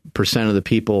 25% of the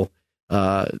people,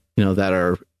 that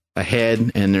are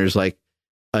ahead, and there's like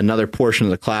another portion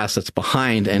of the class that's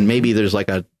behind, and maybe there's like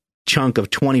a chunk of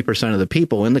 20% of the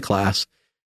people in the class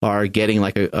are getting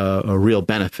like a real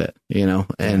benefit,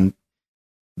 and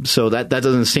so that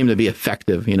doesn't seem to be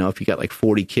effective. If you got like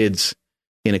 40 kids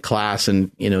in a class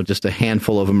and, just a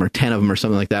handful of them or 10 of them or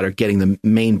something like that are getting the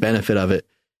main benefit of it.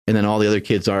 And then all the other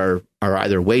kids are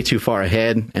either way too far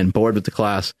ahead and bored with the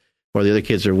class, or the other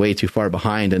kids are way too far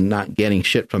behind and not getting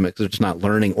shit from it because they're just not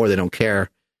learning or they don't care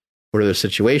whatever the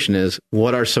situation is.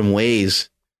 What are some ways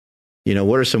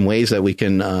that we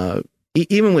can,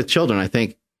 even with children, I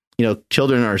think,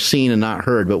 children are seen and not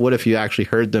heard, but what if you actually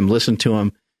heard them, listened to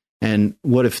them? And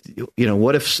what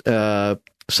if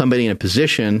somebody in a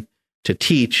position to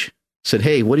teach said,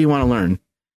 hey, what do you want to learn?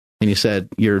 And you said,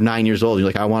 you're 9 years old. You're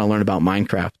like, I want to learn about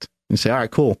Minecraft. And you say, all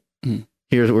right, cool.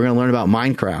 We're going to learn about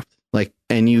Minecraft.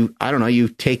 And you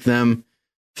take them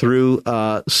through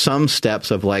some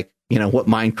steps of what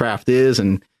Minecraft is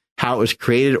and how it was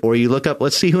created, or you look up,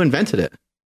 let's see who invented it.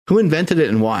 Who invented it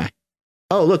and why?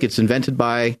 Oh, look, it's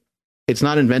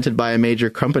not invented by a major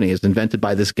company. It's invented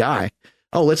by this guy.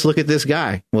 Oh, let's look at this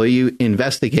guy. Well, you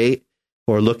investigate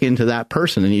or look into that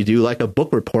person and you do a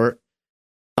book report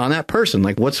on that person.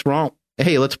 What's wrong?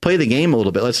 Hey, let's play the game a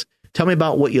little bit. Tell me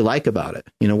about what you like about it.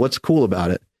 What's cool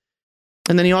about it.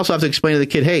 And then you also have to explain to the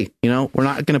kid, hey, we're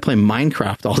not going to play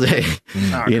Minecraft all day.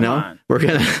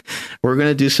 We're going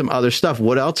to do some other stuff.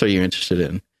 What else are you interested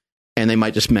in? And they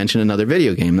might just mention another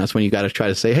video game. That's when you got to try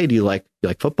to say, hey, do you like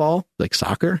football? Like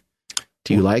soccer?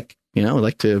 Do you like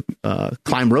to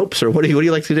climb ropes, or what do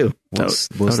you like to do? What's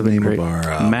the name of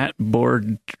our Matt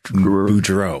Boudreau?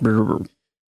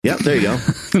 Yep, there you go.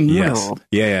 Yes.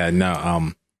 Yeah.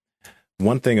 No.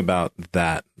 One thing about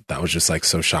that was just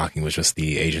so shocking was just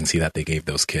the agency that they gave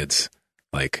those kids.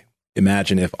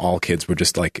 Imagine if all kids were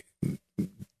just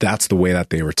that's the way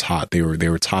that they were taught. They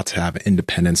were taught to have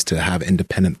independence, to have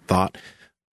independent thought,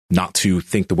 not to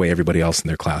think the way everybody else in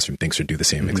their classroom thinks or do the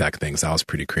same exact things. That was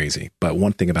pretty crazy. But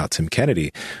one thing about Tim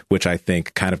Kennedy, which I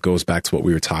think kind of goes back to what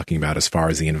we were talking about as far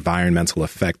as the environmental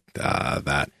effect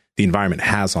that the environment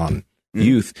has on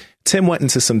youth, Tim went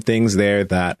into some things there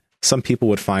that some people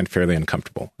would find fairly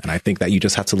uncomfortable. And I think that you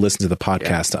just have to listen to the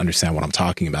podcast to understand what I'm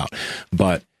talking about.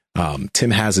 But Tim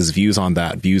has his views on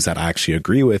that, views that I actually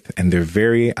agree with. And they're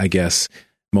very, I guess,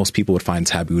 most people would find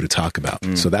taboo to talk about.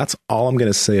 So that's all I'm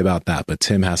going to say about that. But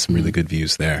Tim has some really good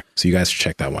views there. So you guys should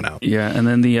check that one out. Yeah. And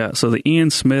then the Ian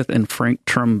Smith and Frank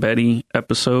Trumbetti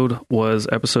episode was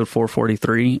episode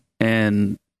 443.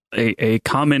 And a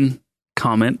common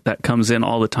comment that comes in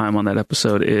all the time on that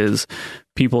episode is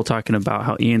people talking about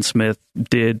how Ian Smith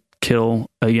did kill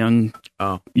a young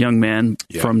man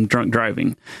from drunk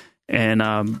driving. And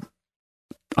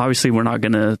obviously we're not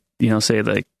going to, say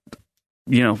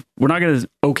we're not going to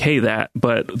okay that.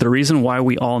 But the reason why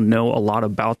we all know a lot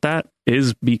about that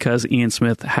is because Ian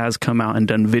Smith has come out and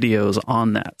done videos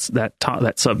on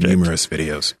that subject. Numerous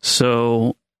videos.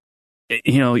 So,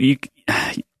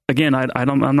 again,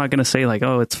 I'm not going to say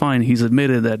it's fine. He's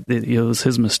admitted that it was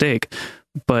his mistake,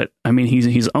 but I mean,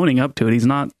 he's owning up to it. He's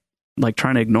not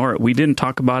trying to ignore it. We didn't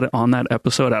talk about it on that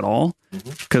episode at all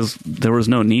because there was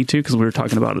no need to, because we were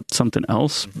talking about something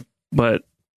else. But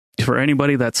for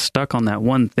anybody that's stuck on that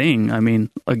one thing, I mean,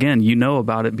 again,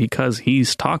 about it because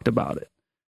he's talked about it.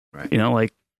 Right.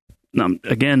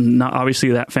 Again, not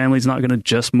obviously that family's not going to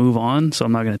just move on, so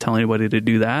I'm not going to tell anybody to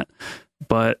do that.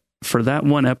 But for that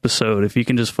one episode, if you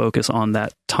can just focus on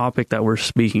that topic that we're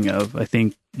speaking of, I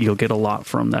think you'll get a lot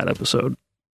from that episode.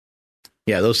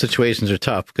 Yeah, those situations are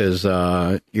tough because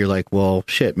you're like, well,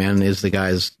 shit, man, is the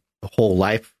guy's whole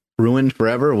life ruined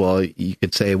forever? Well, you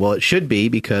could say, well, it should be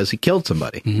because he killed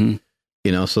somebody.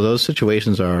 So those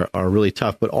situations are really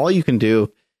tough. But all you can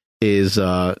do is,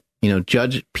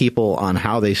 judge people on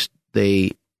how they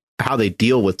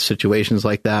deal with situations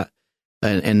like that.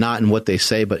 And not in what they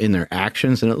say, but in their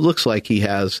actions. And it looks like he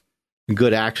has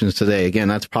good actions today. Again,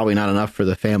 that's probably not enough for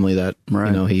the family that,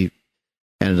 he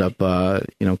ended up,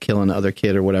 killing the other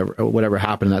kid or whatever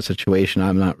happened in that situation.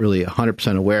 I'm not really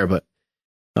 100% aware, but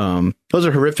those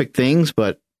are horrific things.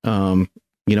 But,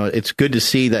 it's good to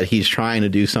see that he's trying to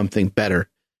do something better.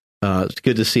 It's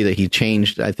good to see that he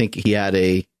changed. I think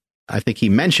he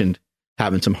mentioned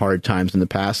having some hard times in the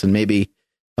past, and maybe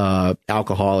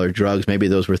alcohol or drugs, maybe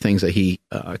those were things that he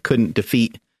couldn't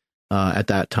defeat at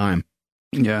that time.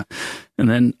 Yeah. And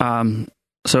then,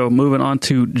 so moving on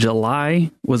to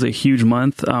July was a huge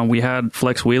month. We had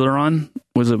Flex Wheeler on,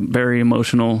 was a very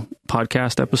emotional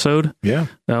podcast episode. Yeah.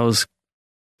 That was,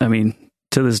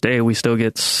 to this day, we still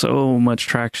get so much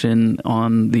traction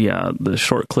on the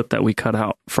short clip that we cut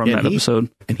out from that episode.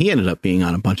 And he ended up being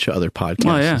on a bunch of other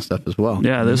podcasts and stuff as well.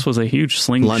 Yeah, this was a huge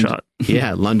slingshot.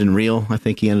 London Real, I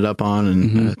think he ended up on,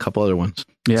 and a couple other ones.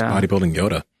 Yeah. Bodybuilding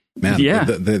Yoda. Man,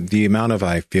 the amount of,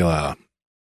 I feel,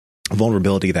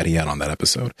 vulnerability that he had on that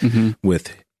episode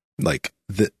with,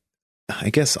 I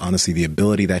guess, honestly, the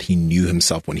ability that he knew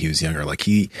himself when he was younger.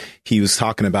 He was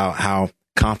talking about how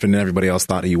confident everybody else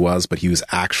thought he was, but he was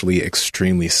actually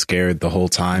extremely scared the whole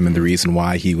time. And the reason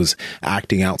why he was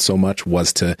acting out so much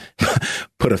was to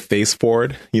put a face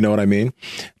forward. You know what I mean?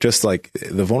 Just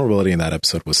the vulnerability in that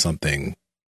episode was something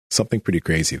pretty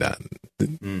crazy that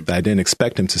I didn't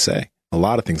expect him to say. a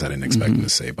lot of things I didn't expect him to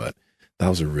say, but that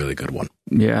was a really good one.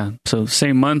 Yeah. So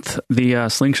same month, the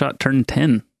Slingshot turned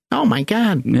 10. Oh my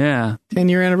God. Yeah.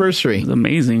 10-year anniversary. It was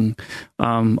amazing.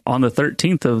 On the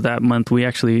 13th of that month, we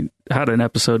actually had an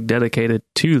episode dedicated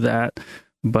to that.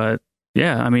 But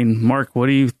yeah, I mean, Mark,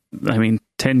 10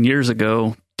 years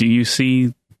ago, do you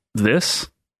see this?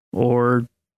 Or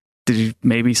did you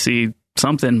maybe see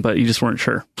something, but you just weren't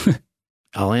sure?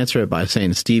 I'll answer it by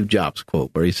saying Steve Jobs'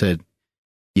 quote, where he said,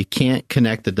 "You can't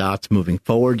connect the dots moving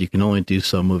forward. You can only do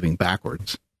so moving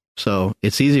backwards." So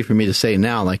it's easy for me to say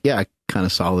now, like, yeah, I kind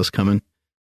of saw this coming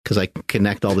because I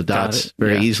connect all the dots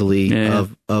very easily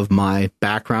of my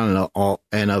background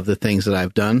and of the things that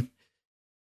I've done.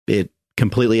 It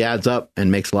completely adds up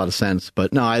and makes a lot of sense.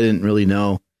 But no, I didn't really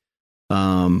know.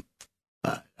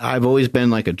 I've always been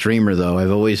like a dreamer, though.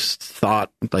 I've always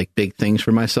thought like big things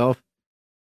for myself.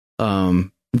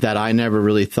 That I never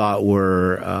really thought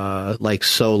were like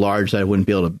so large that I wouldn't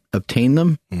be able to obtain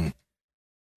them.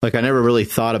 Like I never really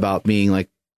thought about being like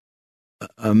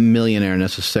a millionaire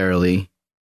necessarily.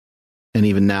 And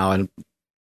even now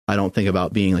I don't think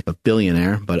about being like a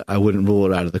billionaire, but I wouldn't rule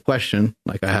it out of the question.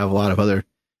 Like I have a lot of other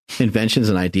inventions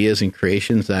and ideas and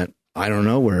creations that I don't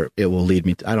know where it will lead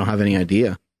me to. I don't have any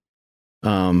idea.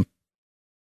 But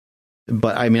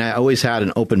I mean, I always had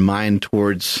an open mind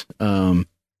towards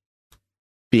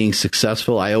being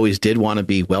successful. I always did want to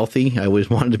be wealthy. I always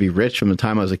wanted to be rich from the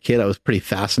time I was a kid. I was pretty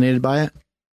fascinated by it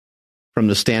from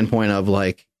the standpoint of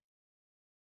like,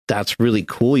 that's really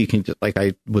cool. You can like,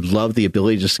 I would love the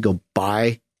ability just to go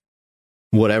buy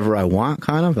whatever I want,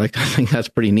 kind of like, I think that's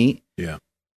pretty neat. Yeah.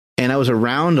 And I was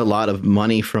around a lot of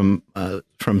money from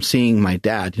seeing my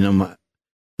dad. You know,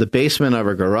 the basement of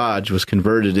our garage was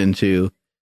converted into,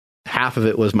 half of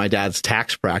it was my dad's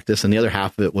tax practice and the other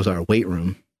half of it was our weight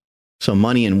room. So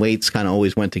money and weights kind of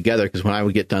always went together because when I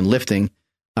would get done lifting,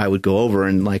 I would go over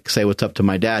and like say what's up to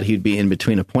my dad. He'd be in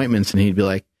between appointments and he'd be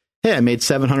like, "Hey, I made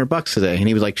 $700 today." And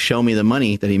he would like show me the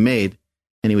money that he made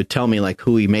and he would tell me like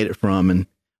who he made it from. And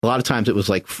a lot of times it was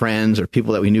like friends or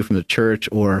people that we knew from the church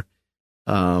or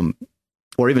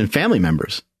even family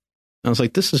members. And I was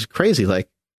like, this is crazy. Like,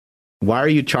 why are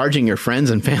you charging your friends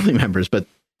and family members? But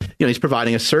you know, he's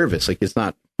providing a service. Like it's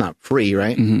not free.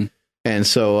 Right. Mm-hmm. And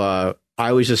so, I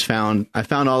always just found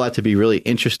all that to be really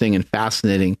interesting and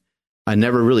fascinating. I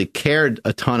never really cared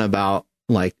a ton about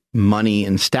like money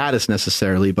and status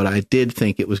necessarily, but I did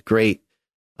think it was great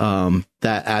that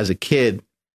as a kid,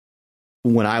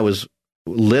 when I was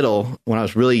little, when I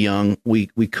was really young, we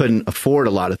couldn't afford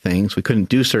a lot of things. We couldn't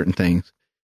do certain things.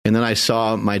 And then I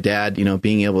saw my dad, you know,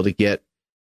 being able to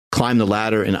climb the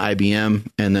ladder in IBM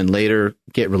and then later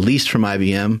get released from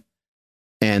IBM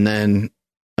and then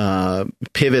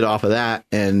pivot off of that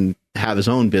and have his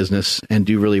own business and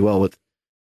do really well with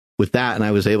that. And I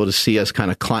was able to see us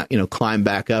kind of climb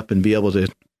back up and be able to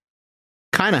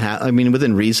kind of have, I mean,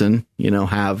 within reason, you know,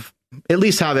 have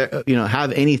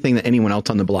anything that anyone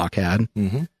else on the block had.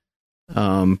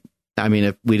 Mm-hmm. I mean,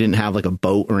 if we didn't have like a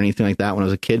boat or anything like that when I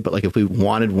was a kid, but like if we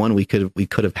wanted one, we could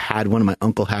have had one. My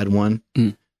uncle had one.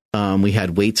 We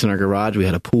had weights in our garage. We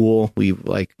had a pool. We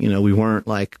like, you know, we weren't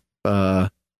like,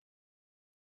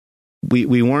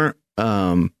 we weren't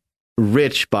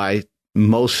rich by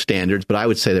most standards, but I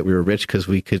would say that we were rich because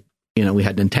we could, you know, we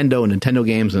had Nintendo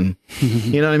games and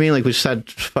you know what I mean? Like we just had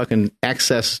fucking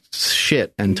excess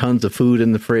shit and tons of food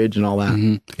in the fridge and all that.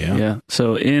 Mm-hmm. Yeah.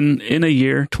 So in a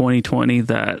year, 2020,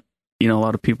 that, you know, a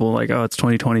lot of people like, oh, it's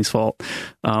 2020's fault,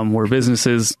 where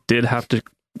businesses did have to,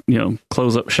 you know,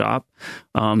 close up shop.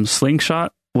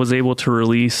 Slingshot was able to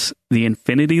release the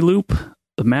Infinity Loop,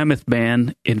 the Mammoth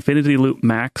Band, Infinity Loop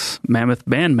Max, Mammoth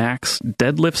Band Max,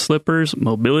 deadlift slippers,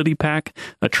 mobility pack,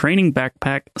 a training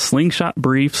backpack, Slingshot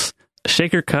briefs,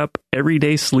 shaker cup,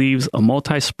 everyday sleeves, a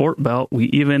multi-sport belt. We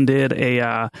even did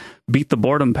a beat the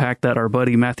boredom pack that our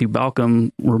buddy Matthew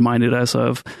Balcom reminded us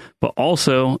of, but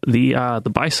also the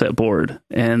bicep board.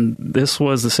 And this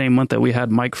was the same month that we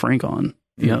had Mike Frank on.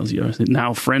 You know,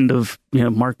 now friend of, you know,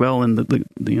 Mark Bell and the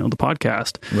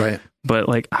podcast. Right. But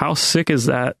like, how sick is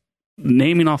that?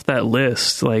 Naming off that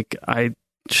list, like I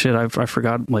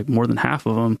forgot like more than half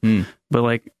of them. But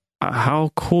like,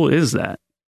 how cool is that?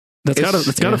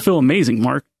 That's gotta feel amazing,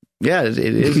 Mark. Yeah, it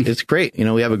is. It's great. You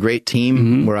know, we have a great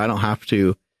team where I don't have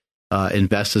to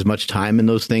invest as much time in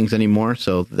those things anymore.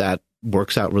 So that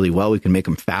works out really well. We can make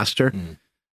them faster.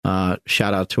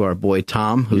 Shout out to our boy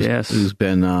Tom, who's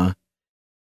been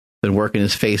working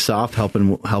his face off,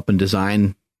 helping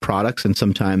design products, and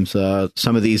sometimes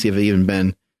some of these have even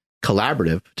been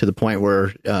collaborative to the point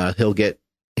where he'll get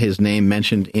his name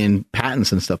mentioned in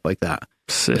patents and stuff like that.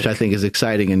 Sick. Which I think is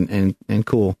exciting and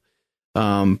cool.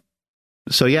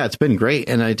 So yeah, it's been great.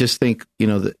 And I just think,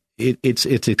 that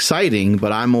it's exciting,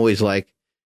 but I'm always like,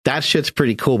 that shit's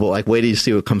pretty cool, but like, wait till you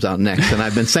see what comes out next. And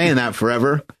I've been saying that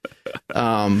forever.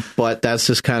 But that's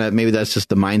just maybe that's just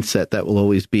the mindset that will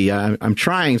always be. I'm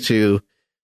trying to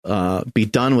be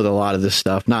done with a lot of this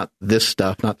stuff, not this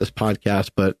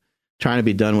podcast, but trying to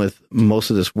be done with most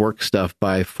of this work stuff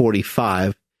by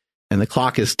 45. And the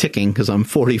clock is ticking because I'm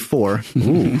 44.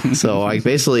 So I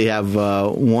basically have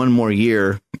one more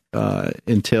year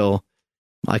until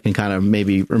I can kind of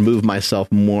maybe remove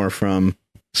myself more from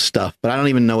stuff. But I don't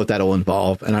even know what that'll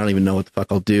involve, and I don't even know what the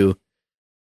fuck I'll do.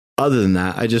 Other than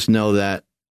that, I just know that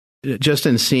just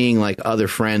in seeing like other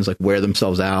friends like wear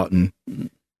themselves out and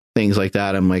things like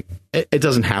that, I'm like, it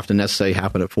doesn't have to necessarily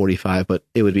happen at 45, but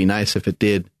it would be nice if it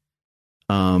did.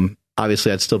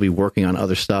 Obviously, I'd still be working on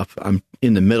other stuff. I'm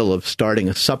in the middle of starting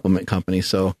a supplement company,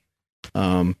 so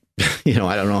I don't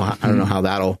know how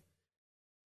that'll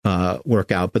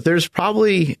work out. But there's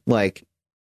probably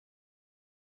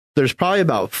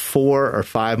about 4 or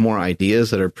 5 more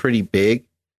ideas that are pretty big,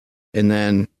 and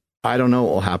then I don't know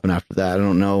what will happen after that. I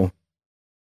don't know.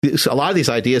 A lot of these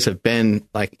ideas have been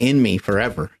like in me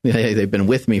forever. They've been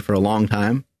with me for a long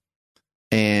time.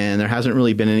 And there hasn't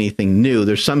really been anything new.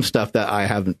 There's some stuff that I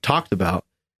haven't talked about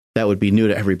that would be new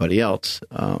to everybody else.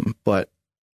 But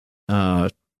I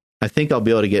think I'll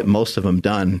be able to get most of them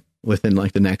done within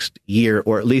like the next year,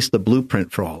 or at least the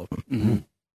blueprint for all of them. Mm-hmm.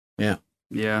 Yeah.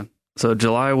 Yeah. So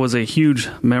July was a huge,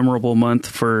 memorable month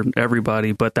for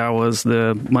everybody, but that was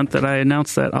the month that I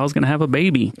announced that I was going to have a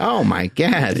baby. Oh my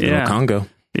God. Yeah. Congo.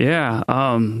 Yeah.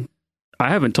 I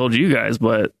haven't told you guys,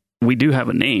 but we do have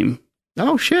a name.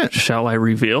 Oh shit. Shall I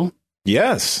reveal?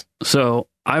 Yes. So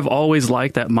I've always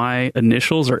liked that my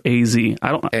initials are AZ.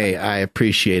 Hey, I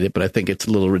appreciate it, but I think it's a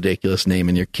little ridiculous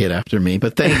naming your kid after me.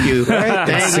 But thank you.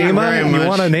 Thank you very much. You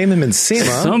want to name him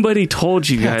Nsima? Somebody told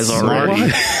you guys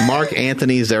already. Mark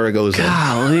Anthony Zaragoza.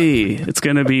 Golly, it's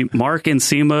going to be Mark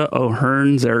Nsima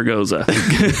O'Hearn Zaragoza.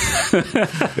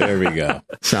 There we go.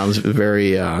 Sounds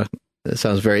very Elon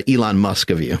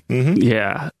Musk of you. Mm-hmm.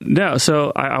 Yeah. No,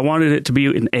 so I wanted it to be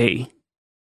an A.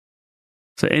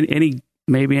 So any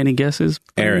guesses?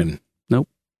 Aaron. Nope.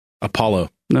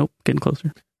 Apollo. Nope. Getting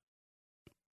closer.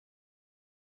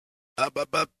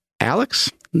 Alex?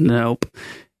 Nope.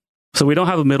 So we don't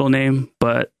have a middle name,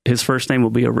 but his first name will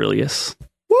be Aurelius.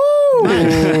 Woo!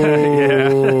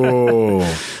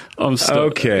 Yeah.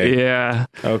 Okay. Yeah.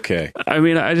 Okay. I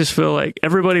mean, I just feel like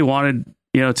everybody wanted,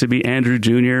 to be Andrew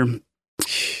Jr.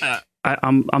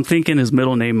 I'm thinking his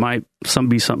middle name might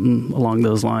be something along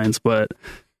those lines, but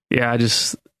yeah,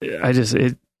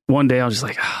 one day I was just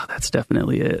like, that's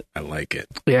definitely it. I like it.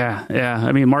 Yeah. Yeah.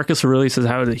 I mean, Marcus Aurelius has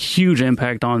had a huge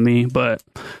impact on me, but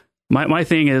my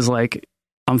thing is like,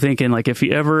 I'm thinking like if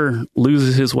he ever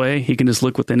loses his way, he can just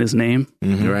look within his name.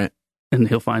 Mm-hmm. Right. And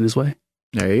he'll find his way.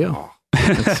 There you go.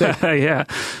 Yeah.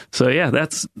 So yeah,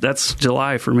 that's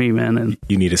July for me, man. And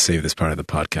you need to save this part of the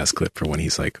podcast clip for when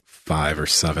he's like 5 or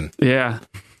 7. Yeah.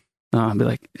 I'll be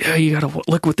like, yeah, you got to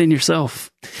look within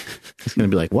yourself. It's going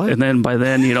to be like, what? And then by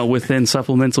then, within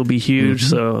supplements will be huge. Mm-hmm.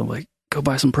 So like, go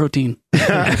buy some protein.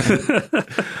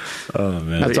 Oh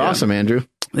man. That's awesome, Andrew.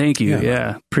 Thank you.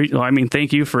 Yeah.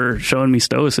 Thank you for showing me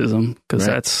stoicism, because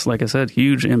that's, like I said,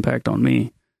 huge impact on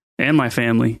me and my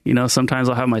family. Sometimes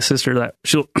I'll have my sister that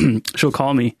she'll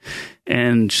call me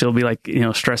and she'll be like,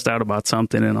 stressed out about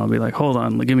something. And I'll be like, hold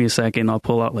on, give me a second. I'll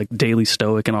pull out like Daily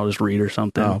Stoic and I'll just read or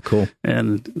something. Oh, cool.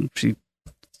 And she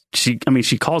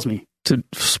calls me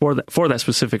for that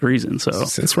specific reason. So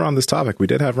since we're on this topic, we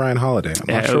did have Ryan Holiday.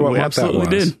 I'm not sure what month that was.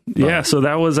 Did. Yeah. So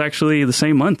that was actually the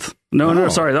same month. No,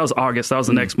 sorry. That was August. That was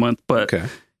the next month. But okay.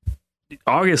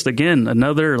 August again,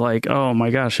 another like, oh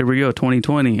my gosh, here we go,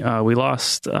 2020. We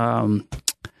lost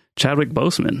Chadwick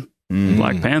Boseman,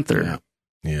 Black Panther.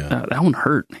 Yeah. That one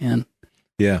hurt, man.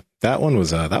 Yeah, that one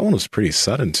was pretty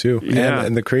sudden too. Yeah.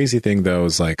 And the crazy thing though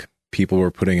is like people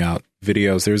were putting out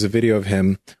videos. There was a video of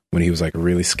him when he was like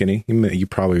really skinny. You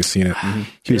probably have seen it.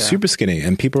 He was super skinny,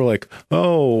 and people were like,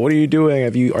 "Oh, what are you doing?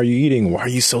 Are you eating? Why are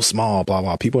you so small?" Blah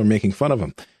blah. People are making fun of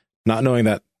him, not knowing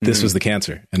that this was the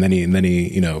cancer. And then he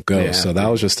goes. Yeah. So that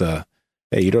was just hey,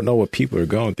 you don't know what people are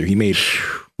going through. He made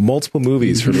multiple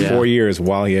movies for 4 years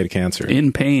while he had cancer.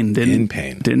 In pain.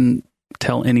 Didn't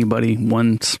tell anybody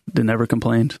once. Never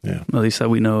complained. Yeah. At least that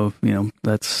we know of.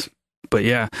 That's. But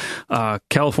yeah,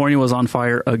 California was on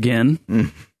fire again.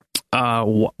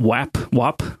 WAP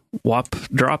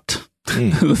dropped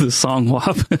the song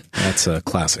WAP. That's a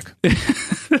classic.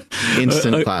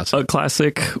 Instant classic. A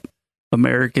classic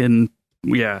American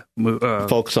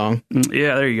folk song.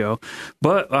 Yeah, there you go.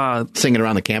 But singing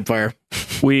around the campfire.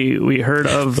 We heard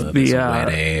of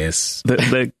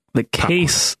the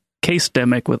case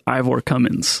demic with Ivor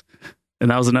Cummins, and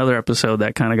that was another episode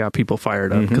that kind of got people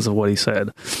fired up because of what he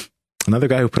said. Another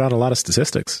guy who put out a lot of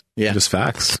statistics. Yeah, just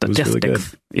facts. It was really good.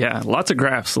 Yeah, lots of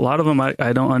graphs. A lot of them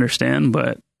I don't understand,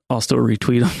 but I'll still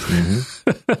retweet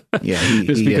them. Yeah,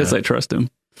 just because I trust him.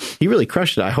 He really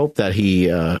crushed it. I hope that he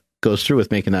goes through with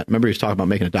making that. Remember, he was talking about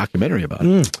making a documentary about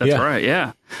it. That's right.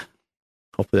 Yeah.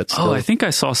 Hopefully that's. Still... I think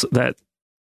I saw that.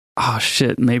 Oh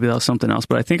shit! Maybe that was something else.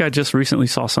 But I think I just recently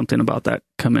saw something about that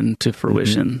coming to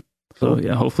fruition. So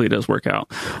yeah, hopefully it does work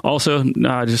out. Also,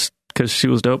 just because she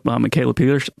was dope, Michaela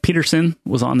Peterson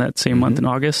was on that same month in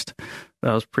August.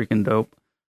 That was freaking dope.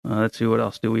 Let's see, what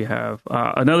else do we have?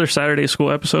 Another Saturday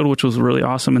School episode, which was really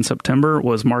awesome in September,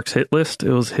 was Mark's hit list.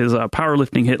 It was his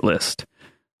powerlifting hit list.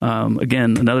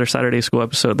 Again, another Saturday School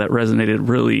episode that resonated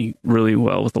really, really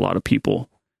well with a lot of people.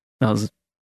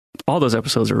 All those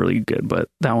episodes are really good, but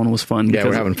that one was fun. Yeah,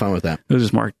 we're having fun with that. It was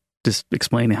just Mark just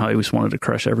explaining how he just wanted to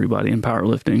crush everybody in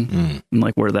powerlifting and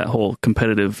like where that whole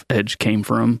competitive edge came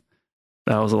from.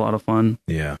 That was a lot of fun.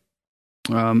 Yeah.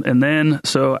 And then,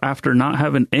 so after not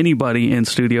having anybody in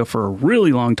studio for a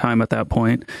really long time at that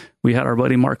point, we had our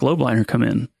buddy Mark Lobliner come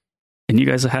in, and you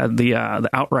guys had the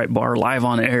Outright bar live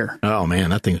on air. Oh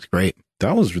man, that thing's great.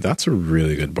 That's a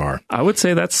really good bar. I would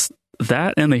say that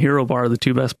and the Hero Bar are the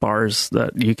two best bars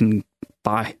that you can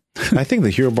buy. I think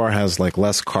the Hero Bar has like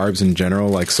less carbs in general.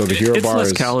 Like, so the Hero Bar less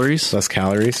is calories. Less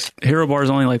calories. Hero Bar is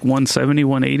only like 170,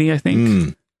 180, I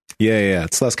think. Yeah,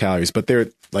 it's less calories, but they're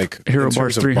like Hero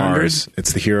Bar's 300.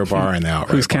 It's the Hero Bar and the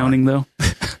Outright. Who's counting though?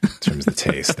 In terms of the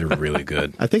taste, they're really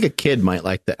good. I think a kid might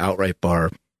like the Outright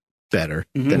Bar better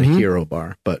than a Hero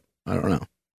Bar, but I don't know.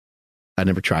 I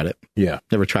never tried it. Yeah,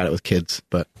 never tried it with kids,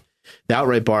 but the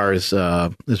Outright Bar is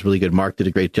really good. Mark did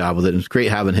a great job with it. It was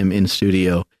great having him in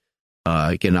studio,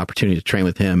 get an opportunity to train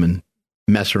with him and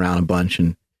mess around a bunch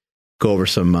and go over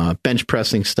some bench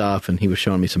pressing stuff. And he was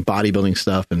showing me some bodybuilding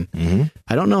stuff. And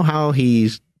I don't know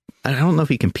if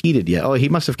he competed yet. Oh, he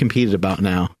must have competed about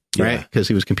now, right? Because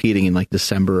he was competing in like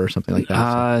December or something like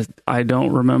that. I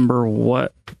don't remember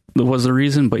what was the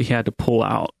reason, but he had to pull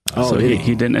out. So he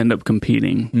didn't end up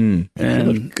competing. And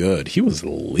he looked good. He was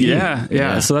lean.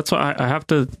 Yeah. So that's why I have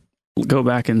to go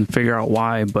back and figure out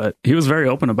why, but he was very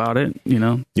open about it. You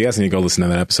know, you guys need to go listen to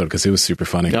that episode because it was super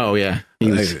funny. Oh yeah, he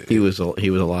was a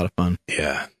lot of fun.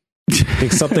 Yeah. I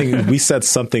think we said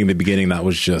something in the beginning that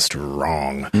was just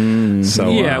wrong.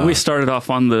 So we started off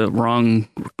on the wrong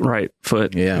right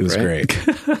foot. Yeah, it was great.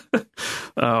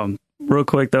 Real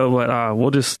quick though, but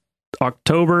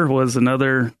October was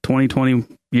another 2020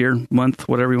 year, month,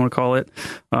 whatever you want to call it.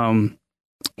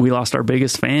 We lost our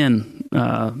biggest fan,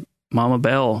 Mama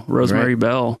Bell, Rosemary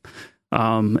Bell.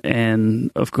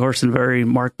 And of course, in very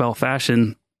Mark Bell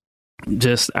fashion,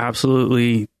 just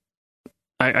absolutely,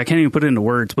 I can't even put it into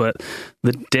words, but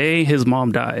the day his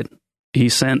mom died, he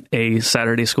sent a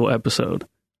Saturday School episode.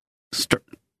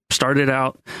 Started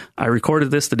out, I recorded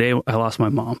this the day I lost my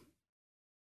mom.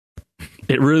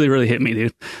 It really, really hit me,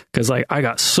 dude. Because like I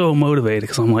got so motivated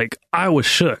because I'm like, I was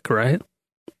shook, right?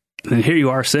 And here you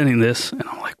are sending this, and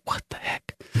I'm like, what the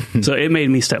heck? So it made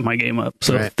me step my game up.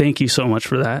 So thank you so much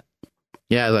for that.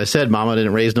 Yeah, as I said, Mama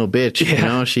didn't raise no bitch. You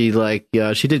know,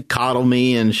 she did coddle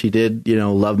me and she did,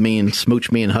 love me and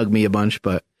smooch me and hug me a bunch,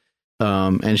 but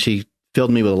and she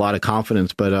filled me with a lot of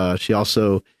confidence. But she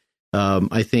also,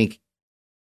 I think,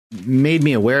 made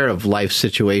me aware of life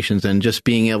situations and just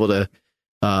being able to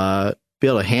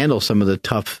handle some of the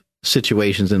tough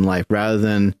situations in life rather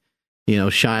than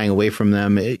shying away from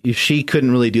them. She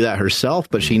couldn't really do that herself,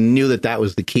 but she knew that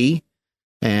was the key.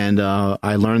 And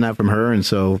I learned that from her. And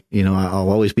so, I'll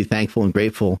always be thankful and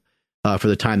grateful for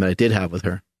the time that I did have with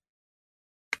her.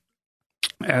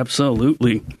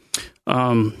 Absolutely.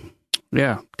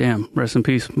 Yeah, damn. Rest in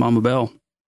peace, Mama Bell.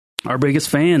 Our biggest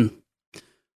fan.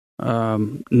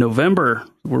 November,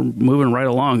 we're moving right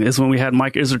along, is when we had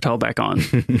Mike Isertel back on.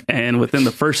 And within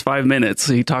the first 5 minutes,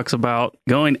 he talks about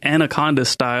going Anaconda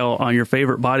style on your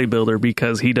favorite bodybuilder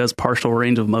because he does partial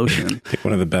range of motion. I think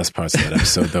one of the best parts of that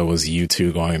episode, though, was you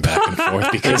two going back and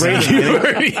forth because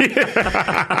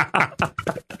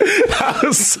that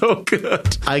was so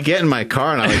good. I get in my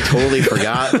car and I totally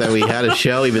forgot that we had a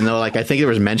show, even though I think there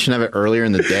was mention of it earlier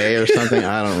in the day or something.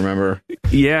 I don't remember.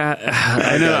 Yeah,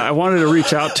 I know. I wanted to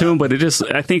reach out to him, but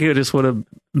I think it just would have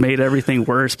made everything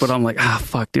worse, but I'm like,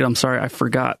 fuck, dude, I'm sorry, I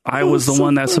forgot. I was the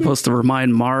one that's supposed to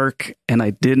remind Mark, and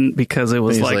I didn't, because it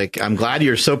was like, I'm glad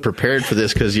you're so prepared for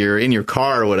this because you're in your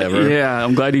car or whatever. Yeah,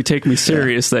 I'm glad you take me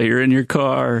serious that you're in your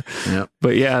car. Yep.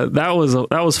 But yeah, that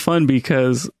was fun,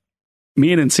 because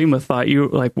me and Nsima thought you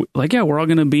like, yeah, we're all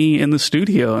going to be in the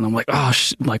studio. And I'm like,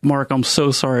 like, Mark, I'm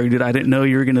so sorry, dude. I didn't know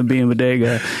you were going to be in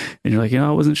Bodega. And you're like, I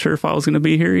wasn't sure if I was going to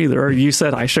be here either. Or you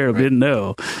said I sure didn't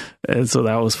know. And so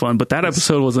that was fun. But that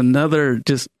episode was another,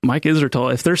 just Mike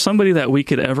Israetel. If there's somebody that we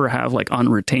could ever have like on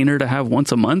retainer to have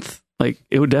once a month, like,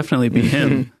 it would definitely be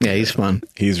him. Yeah, he's fun.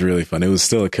 He's really fun. It was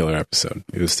still a killer episode.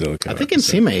 I think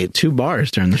Nsima ate 2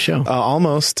 bars during the show.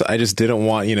 Almost. I just didn't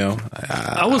want,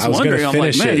 I was wondering, I'm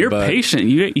like, man, you're patient.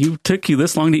 You took you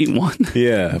this long to eat one.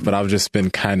 Yeah, but I've just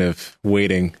been kind of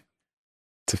waiting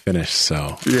to finish.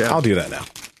 So yeah, I'll do that now.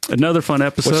 Another fun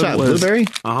episode. What's that, blueberry?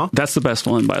 That's the best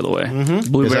one, by the way.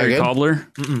 Mm-hmm. Blueberry cobbler.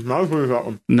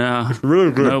 No. It's really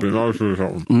good.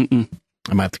 Nope.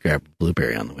 I might have to grab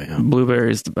blueberry on the way home. Blueberry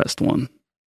is the best one.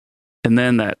 And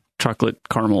then that chocolate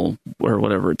caramel, or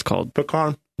whatever it's called.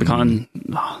 Pecan.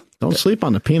 Oh, don't sleep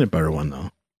on the peanut butter one, though.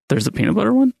 There's a peanut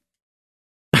butter one?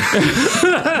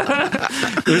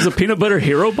 There's a peanut butter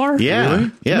hero bar? Yeah.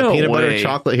 Really? Yeah, no peanut way. butter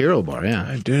chocolate hero bar,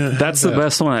 yeah. That's the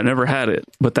best one. I never had it,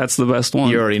 but that's the best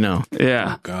one. You already know.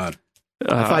 Yeah. Oh, God.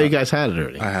 I thought you guys had it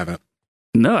already. I haven't.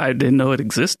 No, I didn't know it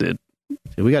existed.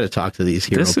 We got to talk to these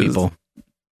hero people.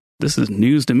 This is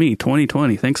news to me.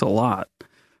 2020. Thanks a lot.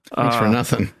 Thanks for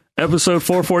nothing. Episode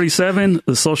 447,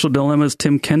 The Social Dilemmas,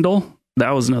 Tim Kendall.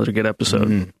 That was another good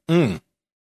episode. Mm-hmm.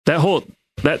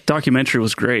 That documentary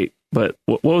was great. But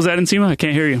what was that, Nsima? I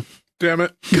can't hear you. Damn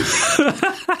it.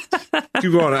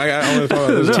 Keep going. I want to talk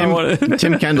about this.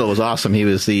 Tim Kendall was awesome. He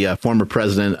was the former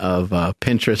president of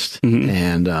Pinterest,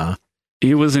 and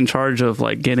he was in charge of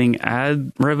like getting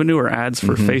ad revenue or ads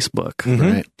for Facebook. Mm-hmm.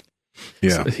 Right.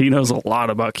 Yeah. So he knows a lot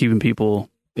about keeping people.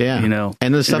 Yeah.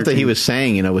 And the stuff that he was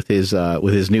saying, with his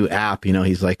new app,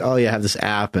 he's like, oh yeah, I have this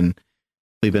app and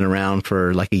we've been around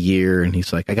for like a year. And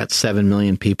he's like, I got 7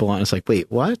 million people on it. It's like,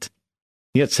 wait, what?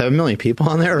 You got 7 million people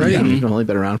on there already? You've only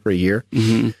been around for a year.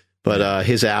 Mm-hmm. But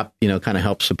his app, kind of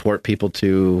helps support people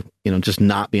to, just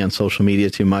not be on social media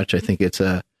too much. I think it's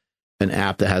an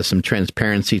app that has some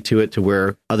transparency to it, to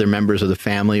where other members of the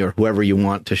family or whoever you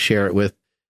want to share it with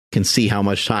can see how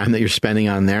much time that you're spending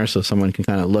on there. So someone can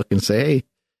kind of look and say,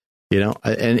 hey,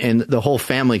 and the whole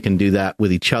family can do that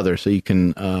with each other. So you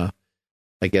can,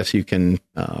 I guess you can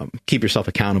keep yourself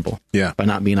accountable by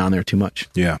not being on there too much.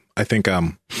 Yeah. I think,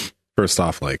 first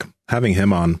off, like having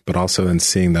him on, but also then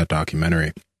seeing that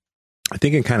documentary, I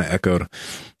think it kind of echoed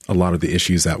a lot of the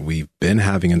issues that we've been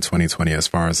having in 2020 as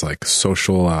far as like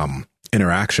social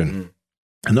interaction.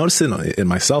 I noticed it in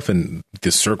myself and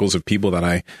the circles of people that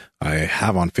I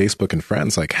have on Facebook and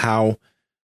friends, like how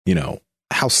in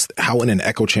an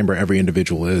echo chamber every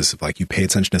individual is. If like you pay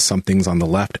attention to some things on the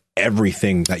left,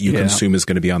 everything that you consume is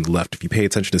going to be on the left. If you pay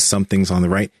attention to some things on the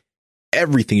right,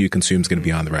 everything you consume is going to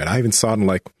be on the right. I even saw it in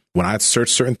like when I'd search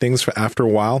certain things after a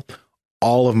while,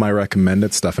 all of my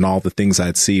recommended stuff and all the things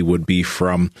I'd see would be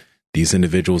from these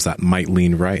individuals that might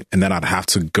lean right. And then I'd have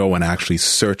to go and actually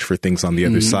search for things on the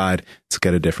other side to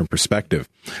get a different perspective.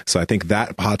 So I think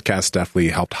that podcast definitely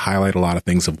helped highlight a lot of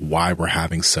things of why we're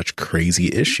having such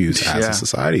crazy issues as a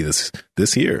society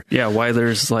this year. Yeah. Why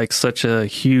there's like such a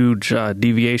huge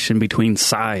deviation between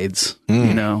sides,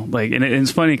 like, and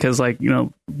it's funny because like,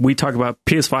 we talk about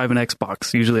PS5 and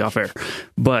Xbox usually off air,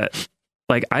 but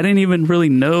like, I didn't even really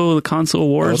know the console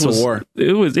wars was a war.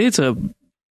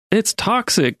 It's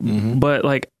toxic, but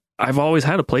like I've always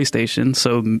had a PlayStation,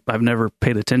 so I've never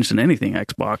paid attention to anything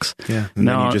Xbox. Yeah, and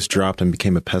then you just dropped and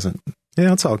became a peasant.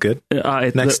 Yeah, it's all good.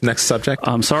 Next subject.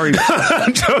 I'm sorry.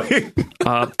 I'm joking.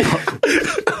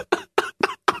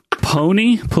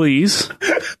 Pony, please.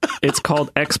 It's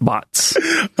called Xbots.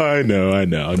 I know.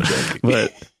 I'm joking.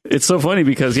 But it's so funny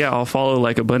because I'll follow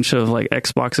like a bunch of like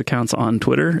Xbox accounts on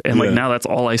Twitter, and like now that's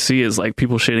all I see is like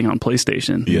people shitting on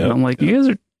PlayStation. Yeah, and I'm like, you guys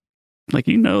are. Like,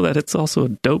 that it's also a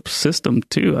dope system,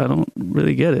 too. I don't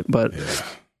really get it, but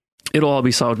it'll all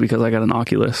be solved because I got an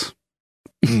Oculus.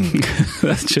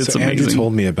 That shit's amazing. Andy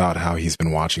told me about how he's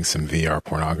been watching some VR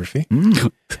pornography.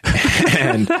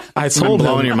 And I told him,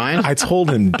 blowing your mind? I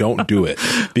told him, don't do it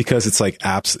because it's like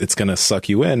apps, it's going to suck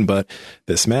you in. But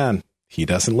this man, he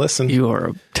doesn't listen. You are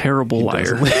a terrible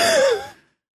liar.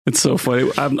 It's so funny.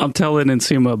 I'm telling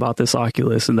Nsima about this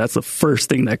Oculus, and that's the first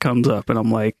thing that comes up. And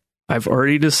I'm like, I've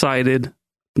already decided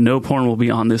no porn will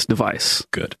be on this device.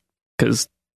 Good. Because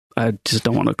I just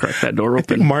don't want to crack that door I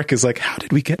open. think Mark is like, how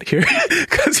did we get here?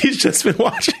 Because he's just been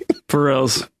watching. For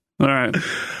reals. All right.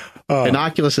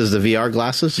 Innoculous is the VR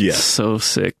glasses. Yes. So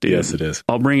sick, dude. Yes, it is.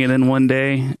 I'll bring it in one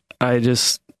day. I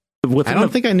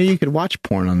don't think I knew you could watch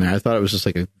porn on there. I thought it was just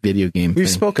like a video game. We've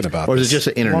thing. spoken about or this is it just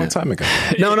the internet? a long time ago.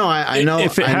 No, I know.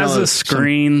 If it has a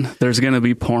screen, there's going to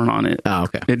be porn on it. Oh,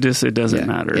 okay. It doesn't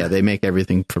matter. Yeah, they make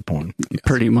everything for porn.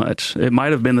 Pretty much. It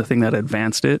might have been the thing that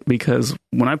advanced it, because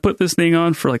when I put this thing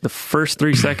on for like the first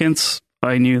 3 seconds,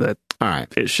 I knew that. All right.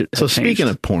 It should. So speaking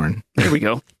of porn, there we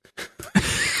go.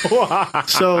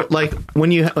 So like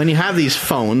when you have these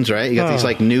phones, right? You got these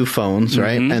like new phones,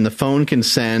 right? And the phone can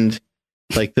send,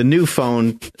 like the new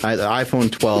phone, the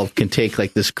iPhone 12 can take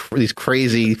like these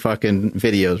crazy fucking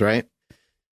videos, right?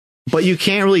 But you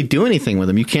can't really do anything with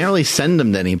them. You can't really send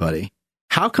them to anybody.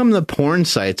 How come the porn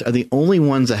sites are the only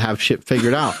ones that have shit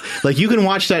figured out? Like you can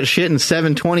watch that shit in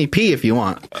 720p if you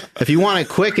want. If you want it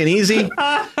quick and easy,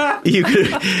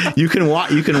 you can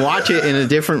watch it in a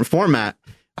different format.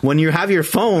 When you have your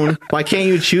phone, why can't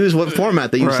you choose what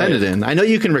format that you send it in? I know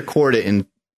you can record it in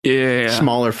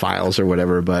smaller files or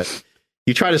whatever, but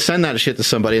you try to send that shit to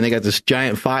somebody and they got this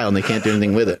giant file and they can't do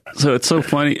anything with it. So it's so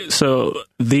funny. So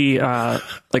the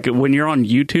like when you're on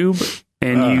YouTube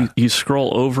and you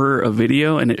scroll over a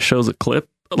video and it shows a clip,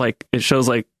 like it shows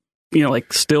like, you know,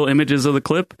 like still images of the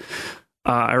clip.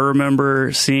 I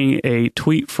remember seeing a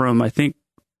tweet from I think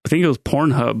it was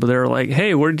Pornhub. They're like,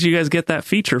 "Hey, where did you guys get that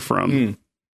feature from?"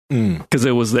 Because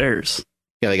it was theirs.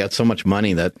 Yeah, they got so much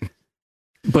money that.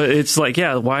 But it's like,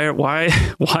 yeah, why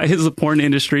is the porn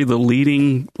industry the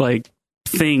leading like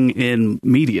thing in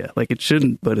media? Like it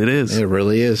shouldn't, but it is. It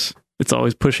really is. It's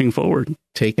always pushing forward,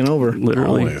 taking over,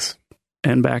 literally, Always.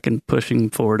 and back and pushing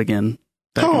forward again,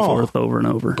 back and forth, over and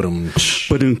over.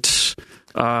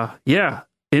 Yeah.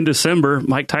 In December,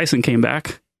 Mike Tyson came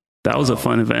back. That was a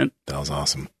fun event. That was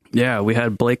awesome. Yeah, we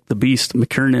had Blake the Beast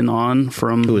McKernan on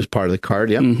from who was part of the card.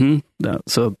 Yep.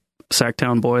 So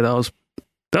Sacktown boy, that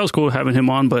was cool having him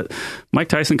on. But Mike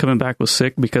Tyson coming back was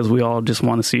sick because we all just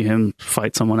want to see him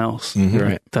fight someone else.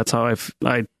 Right. That's how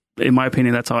I, in my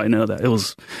opinion, that's how I know that it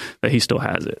was that he still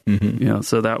has it. You know,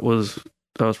 so that was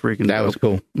freaking. That was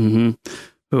cool.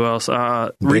 Who else?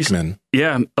 Bickman.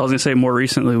 Yeah, I was gonna say more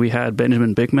recently we had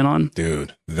Benjamin Bickman on.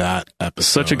 Dude, that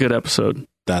episode. Such a good episode.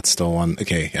 That's the one.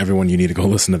 Okay, everyone, you need to go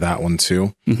listen to that one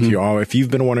too. If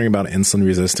you've been wondering about insulin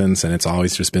resistance and it's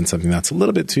always just been something that's a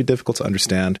little bit too difficult to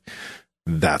understand,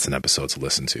 that's an episode to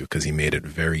listen to because he made it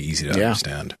very easy to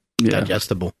understand. Yeah.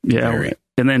 Digestible. Yeah. Very.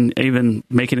 And then even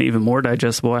making it even more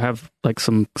digestible, I have like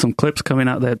some clips coming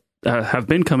out that have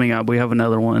been coming out. We have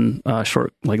another one,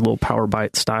 short, like little Power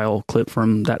Bite style clip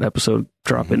from that episode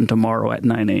dropping tomorrow at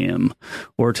 9 a.m.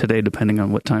 or today, depending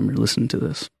on what time you're listening to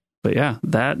this. But yeah,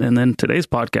 that and then today's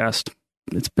podcast.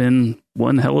 It's been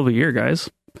one hell of a year, guys.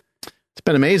 It's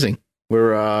been amazing.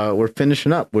 We're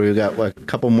finishing up. We've got like a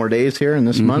couple more days here in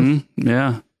this month.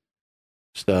 Yeah.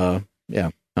 Just I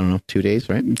don't know, 2 days,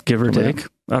 right? Give or take.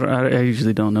 I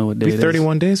usually don't know what day it is.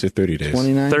 31 days or 30 days?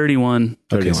 29? 31.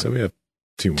 Okay, so we have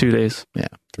 2 days. Yeah,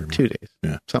 2 days.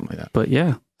 Yeah, something like that. But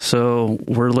yeah, so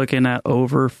we're looking at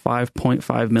over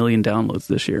 5.5 million downloads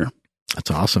this year.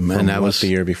 That's awesome, man. From that was the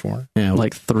year before. Yeah,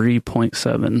 like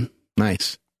 3.7.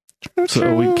 Nice.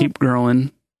 So we keep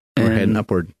growing. We're heading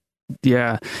upward.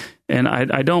 Yeah. And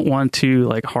I don't want to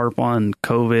like harp on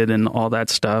COVID and all that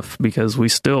stuff because we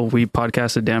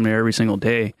podcasted damn near every single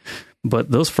day. But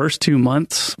those first 2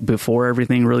 months before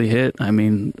everything really hit, I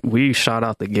mean, we shot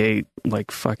out the gate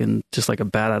like fucking just like a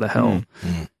bat out of hell.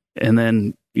 And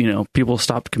then, you know, people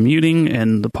stopped commuting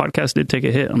and the podcast did take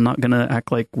a hit. I'm not going to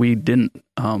act like we didn't.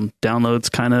 Downloads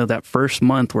kind of that first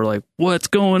month were like, what's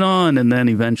going on? And then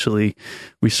eventually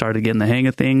we started getting the hang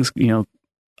of things. You know,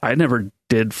 I never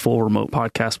did full remote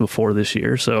podcasts before this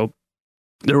year. So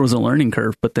there was a learning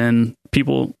curve, but then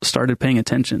people started paying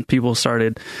attention. People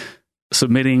started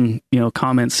submitting, you know,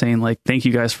 comments saying like, thank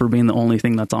you guys for being the only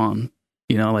thing that's on,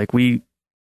 you know, like we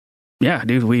made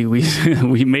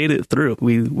it through.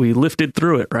 We lifted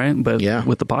through it. Right. But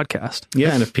with the podcast.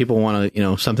 Yeah. And if people want to, you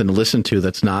know, something to listen to,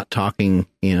 that's not talking,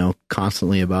 you know,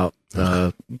 constantly about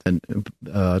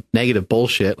negative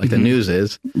bullshit like the news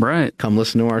is, right? Come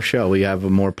listen to our show. We have a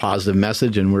more positive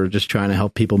message and we're just trying to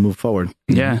help people move forward.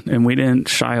 Yeah. And we didn't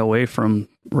shy away from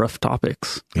rough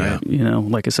topics. Yeah. Right? You know,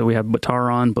 like I said, we had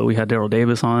Batar on, but we had Daryl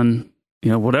Davis on, you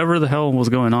know, whatever the hell was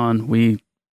going on.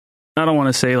 I don't want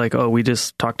to say like, oh, we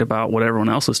just talked about what everyone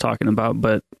else was talking about.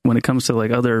 But when it comes to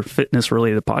like other fitness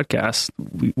related podcasts,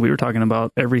 we were talking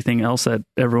about everything else that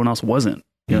everyone else wasn't.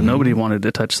 You know, nobody wanted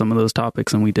to touch some of those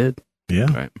topics and we did.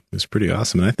 Yeah, Right. it was pretty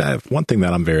awesome. And one thing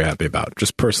that I'm very happy about,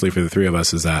 just personally for the three of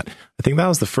us, is that I think that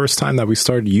was the first time that we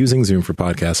started using Zoom for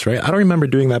podcasts, right? I don't remember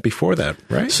doing that before that,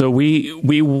 right? So we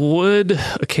would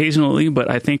occasionally, but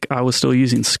I think I was still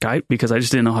using Skype because I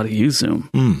just didn't know how to use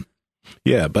Zoom.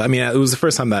 Yeah, but I mean, it was the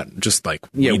first time that just like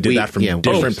we did that from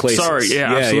different places. Sorry,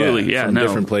 absolutely. Yeah, from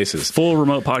different places. Full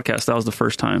remote podcast. That was the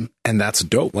first time. And that's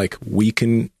dope. Like we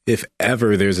can, if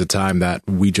ever there's a time that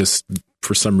we just,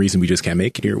 for some reason, we just can't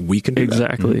make it here, we can do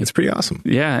exactly. that. It's pretty awesome.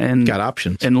 Yeah, and got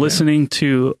options. And listening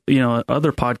to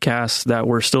other podcasts that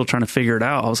were still trying to figure it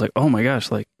out, I was like, oh my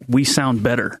gosh, like we sound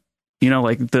better.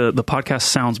 Like the podcast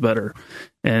sounds better,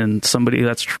 and somebody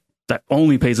that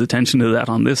only pays attention to that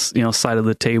on this side of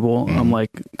the table, I'm like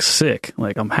sick.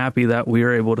 Like I'm happy that we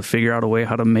were able to figure out a way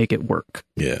how to make it work.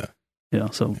 Yeah.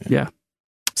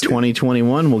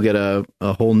 2021, we'll get a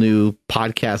whole new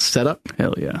podcast setup.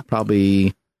 Hell yeah.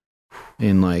 Probably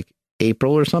in like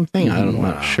April or something. I'm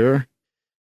not sure.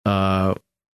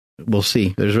 We'll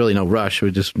see. There's really no rush.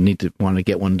 We just want to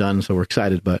get one done. So we're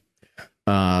excited, but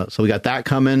so we got that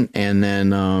coming. And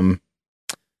then,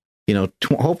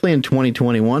 hopefully in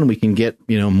 2021, we can get,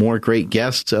 more great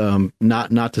guests,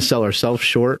 not to sell ourselves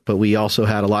short, but we also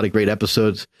had a lot of great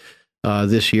episodes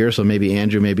this year. So maybe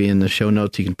Andrew, maybe in the show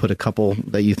notes, you can put a couple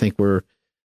that you think were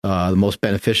the most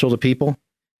beneficial to people.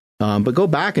 But go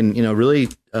back and, really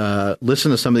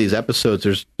listen to some of these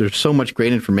episodes. There's so much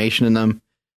great information in them.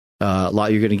 You're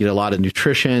going to get a lot of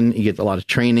nutrition. You get a lot of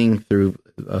training through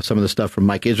some of the stuff from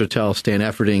Mike Israetel, Stan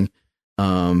Efferding,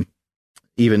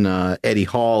 even Eddie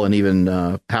Hall, and even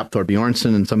Hapthor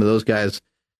Bjornsson and some of those guys.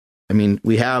 I mean,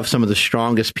 we have some of the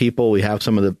strongest people. We have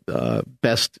some of the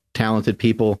best talented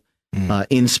people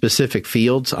in specific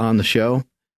fields on the show.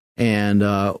 And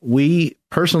we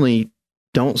personally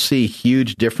don't see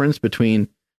huge difference between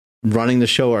running the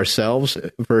show ourselves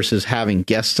versus having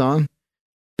guests on.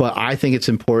 But I think it's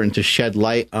important to shed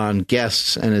light on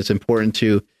guests, and it's important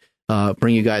to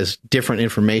bring you guys different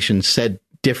information said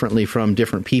differently from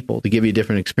different people to give you a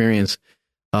different experience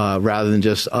rather than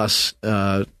just us,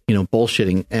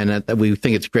 bullshitting. And we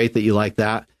think it's great that you like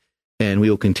that. And we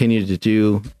will continue to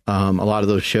do a lot of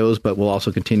those shows, but we'll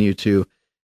also continue to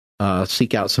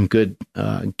seek out some good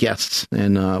guests,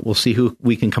 and we'll see who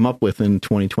we can come up with in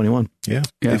 2021. Yeah.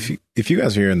 If you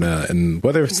guys are here in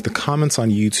whether it's the comments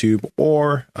on YouTube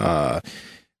or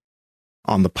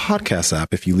on the podcast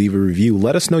app, if you leave a review,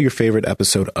 let us know your favorite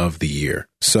episode of the year.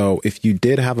 So if you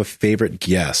did have a favorite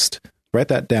guest, write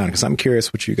that down, because I'm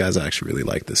curious what you guys actually really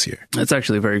like this year. That's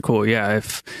actually very cool. Yeah.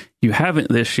 If you haven't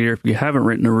this year, if you haven't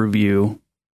written a review,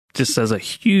 just as a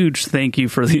huge thank you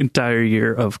for the entire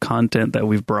year of content that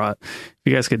we've brought, if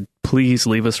you guys could please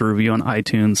leave us a review on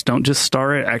iTunes. Don't just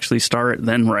star it, actually star it,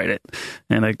 then write it.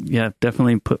 And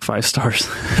definitely put 5 stars.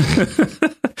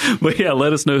 But yeah,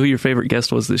 let us know who your favorite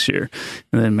guest was this year.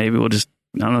 And then maybe we'll just,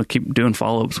 keep doing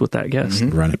follow-ups with that guest.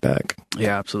 Mm-hmm. Run it back.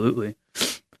 Yeah, absolutely.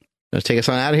 Let's take us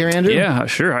on out of here, Andrew. Yeah,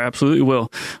 sure. I absolutely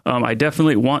will. I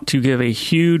definitely want to give a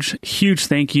huge, huge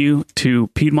thank you to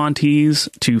Piedmontese,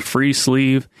 to Free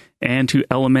Sleeve, and to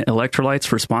Element Electrolytes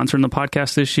for sponsoring the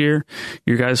podcast this year.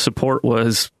 Your guys' support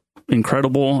was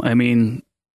incredible. I mean,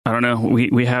 I don't know.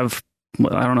 We have,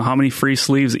 I don't know how many free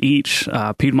sleeves each.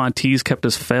 Piedmontese kept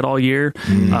us fed all year.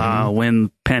 Mm-hmm.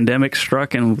 When pandemic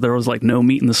struck and there was no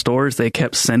meat in the stores, they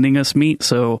kept sending us meat.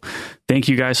 So thank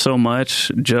you guys so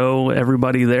much. Joe,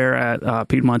 everybody there at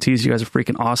Piedmontese, you guys are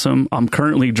freaking awesome. I'm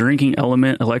currently drinking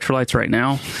Element Electrolytes right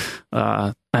now.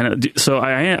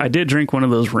 I did drink one of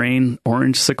those Rain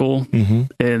Orange Sickle,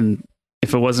 and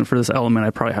if it wasn't for this Element,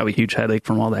 I'd probably have a huge headache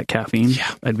from all that caffeine.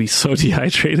 Yeah. I'd be so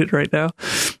dehydrated right now.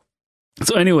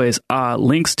 So anyways,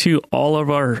 links to all of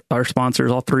our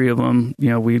sponsors, all 3 of them.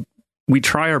 We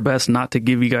try our best not to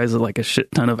give you guys a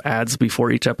shit ton of ads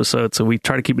before each episode. So we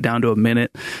try to keep it down to a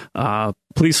minute.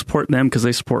 Please support them because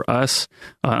they support us.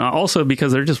 Also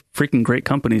because they're just freaking great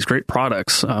companies, great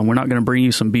products. We're not going to bring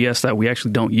you some BS that we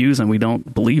actually don't use and we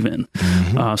don't believe in.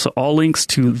 Mm-hmm. So all links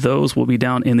to those will be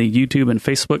down in the YouTube and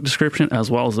Facebook description, as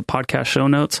well as the podcast show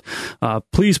notes.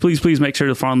 Please make sure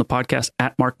to follow the podcast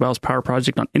at Mark Bell's Power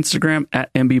Project on Instagram,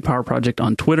 at MB Power Project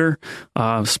on Twitter.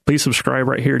 Please subscribe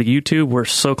right here to YouTube. We're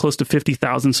so close to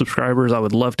 50,000 subscribers. I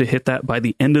would love to hit that by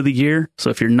the end of the year. So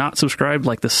if you're not subscribed,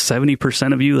 like the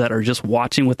 70% of you that are just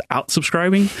watching without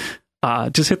subscribing,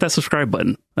 just hit that subscribe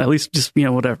button. At least just,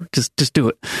 whatever, just do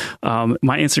it.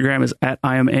 My Instagram is at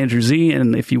I am Andrew Z.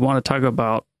 And if you want to talk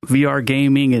about VR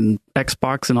gaming and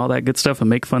Xbox and all that good stuff and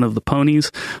make fun of the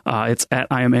ponies, it's at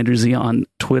I am Andrew Z on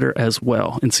Twitter as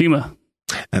well. And Nsima.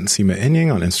 At Nsima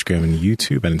Inyang on Instagram and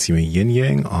YouTube, and Nsima Yin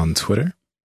Yang on Twitter.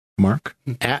 Mark?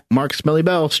 At Mark Smelly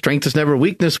Bell. Strength is never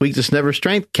weakness. Weakness never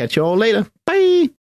strength. Catch you all later. Bye.